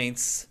at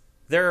points.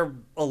 There are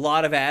a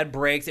lot of ad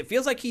breaks. It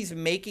feels like he's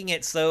making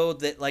it so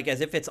that, like,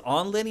 as if it's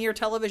on linear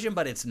television,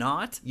 but it's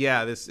not.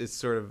 Yeah, it's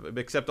sort of,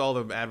 except all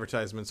the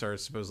advertisements are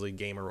supposedly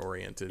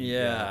gamer-oriented.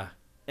 Yeah.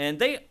 And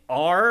they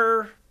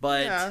are,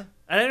 but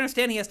I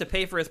understand he has to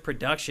pay for his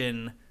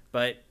production.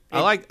 But I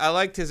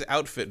liked his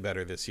outfit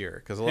better this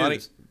year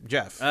because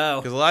Jeff. Oh,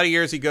 because a lot of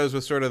years he goes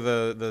with sort of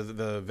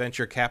the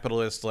venture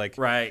capitalist like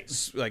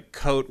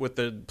coat with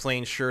the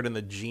plain shirt and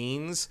the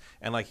jeans,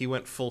 and like he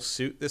went full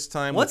suit this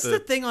time. What's the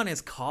thing on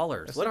his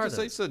collars? What are those?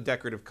 It's a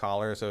decorative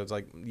collar, so it's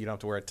like you don't have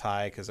to wear a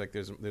tie because like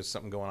there's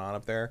something going on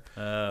up there.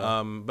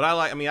 Oh. But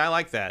I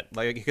like that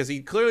because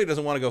he clearly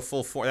doesn't want to go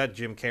full force. That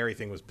Jim Carrey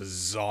thing was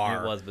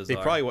bizarre. It was bizarre.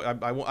 They probably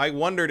I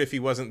wondered if he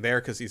wasn't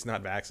there because he's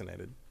not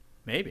vaccinated.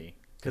 Maybe.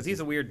 Because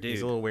he's a weird dude.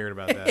 He's a little weird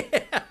about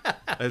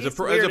that. There's a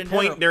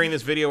point during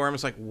this video where I'm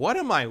just like, what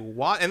am I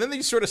watching? And then they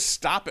just sort of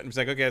stop it and it's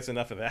like, okay, that's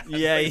enough of that.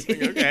 Yeah,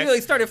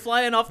 he started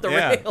flying off the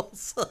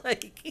rails.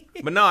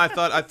 But no, I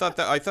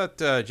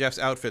thought Jeff's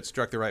outfit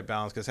struck the right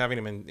balance because having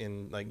him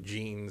in like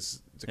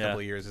jeans a couple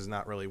of years has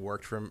not really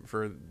worked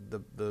for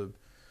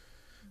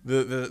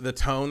the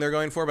tone they're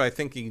going for, but I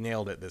think he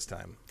nailed it this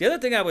time. The other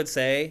thing I would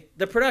say,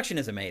 the production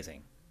is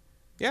amazing.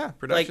 Yeah,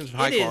 production's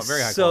high quality,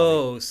 very high quality.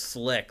 So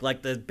slick.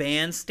 Like the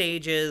band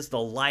stages,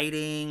 the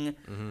lighting,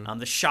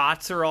 the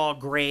shots are all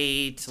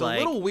great. It's a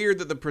little weird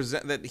that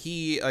that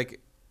he like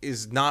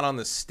is not on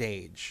the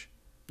stage.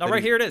 Oh,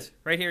 right here it is.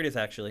 Right here it is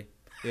actually.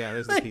 Yeah,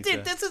 there's the pizza.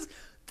 Dude,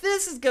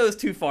 this goes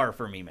too far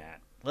for me, Matt.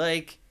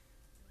 Like,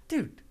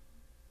 dude.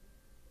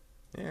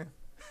 Yeah.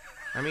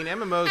 I mean,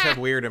 MMOs have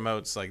weird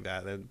emotes like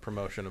that, the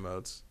promotion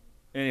emotes.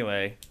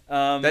 Anyway,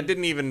 that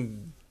didn't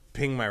even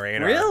ping my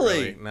radar.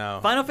 Really? No.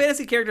 Final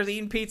Fantasy characters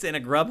eating pizza in a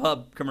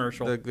Grubhub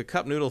commercial. The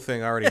cup noodle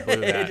thing already blew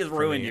that. It just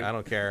ruined you. I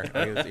don't care.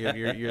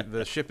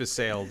 The ship has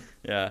sailed.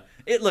 Yeah.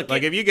 It looked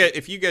like if you get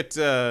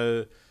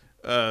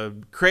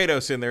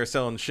Kratos in there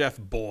selling Chef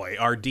Boy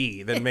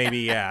RD, then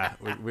maybe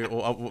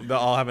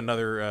I'll have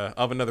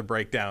another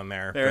breakdown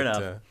there. Fair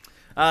enough.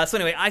 So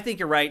anyway, I think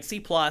you're right. C+.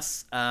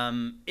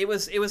 It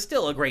was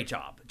still a great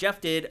job. Jeff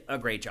did a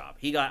great job.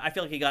 I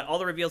feel like he got all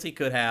the reveals he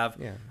could have.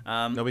 Yeah.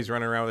 Nobody's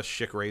running around with a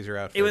Schick Razor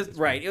outfit. It was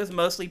right. It was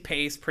mostly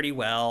paced pretty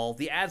well.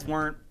 The ads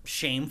weren't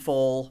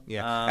shameful.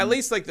 Yeah. At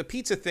least like the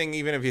pizza thing,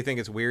 even if you think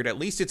it's weird, at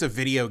least it's a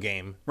video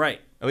game. Right.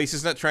 At least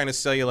it's not trying to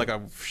sell you like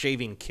a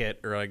shaving kit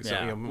or like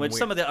which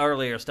some of the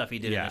earlier stuff he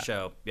did in the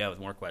show, was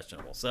more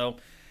questionable. So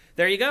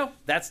there you go.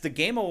 That's the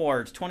Game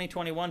Awards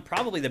 2021.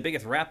 Probably the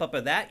biggest wrap up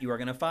of that you are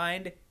going to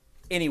find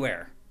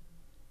anywhere.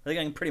 I think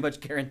I can pretty much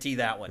guarantee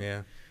that one.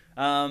 Yeah.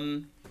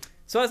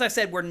 So as I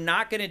said, we're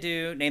not going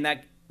to name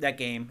that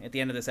game at the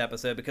end of this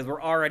episode because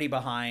we're already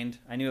behind.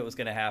 I knew it was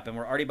going to happen.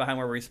 We're already behind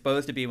where we're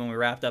supposed to be when we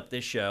wrapped up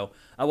this show.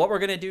 What we're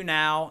going to do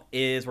now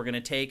is we're going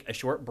to take a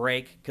short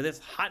break because it's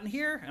hot in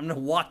here. I'm going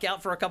to walk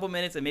out for a couple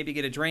minutes and maybe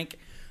get a drink.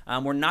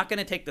 We're not going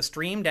to take the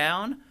stream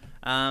down,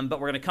 but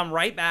we're going to come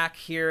right back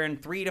here in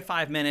 3 to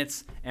 5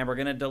 minutes, and we're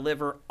going to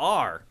deliver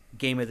our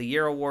Game of the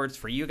Year awards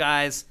for you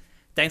guys.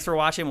 Thanks for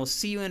watching. We'll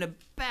see you in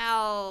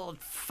about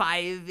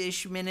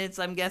 5-ish minutes,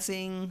 I'm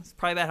guessing. It's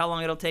probably about how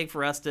long it'll take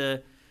for us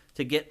to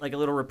get like a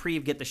little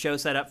reprieve, get the show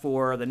set up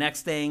for the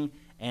next thing,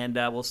 and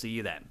we'll see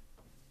you then.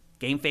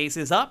 GameFace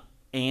is up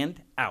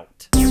and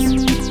out.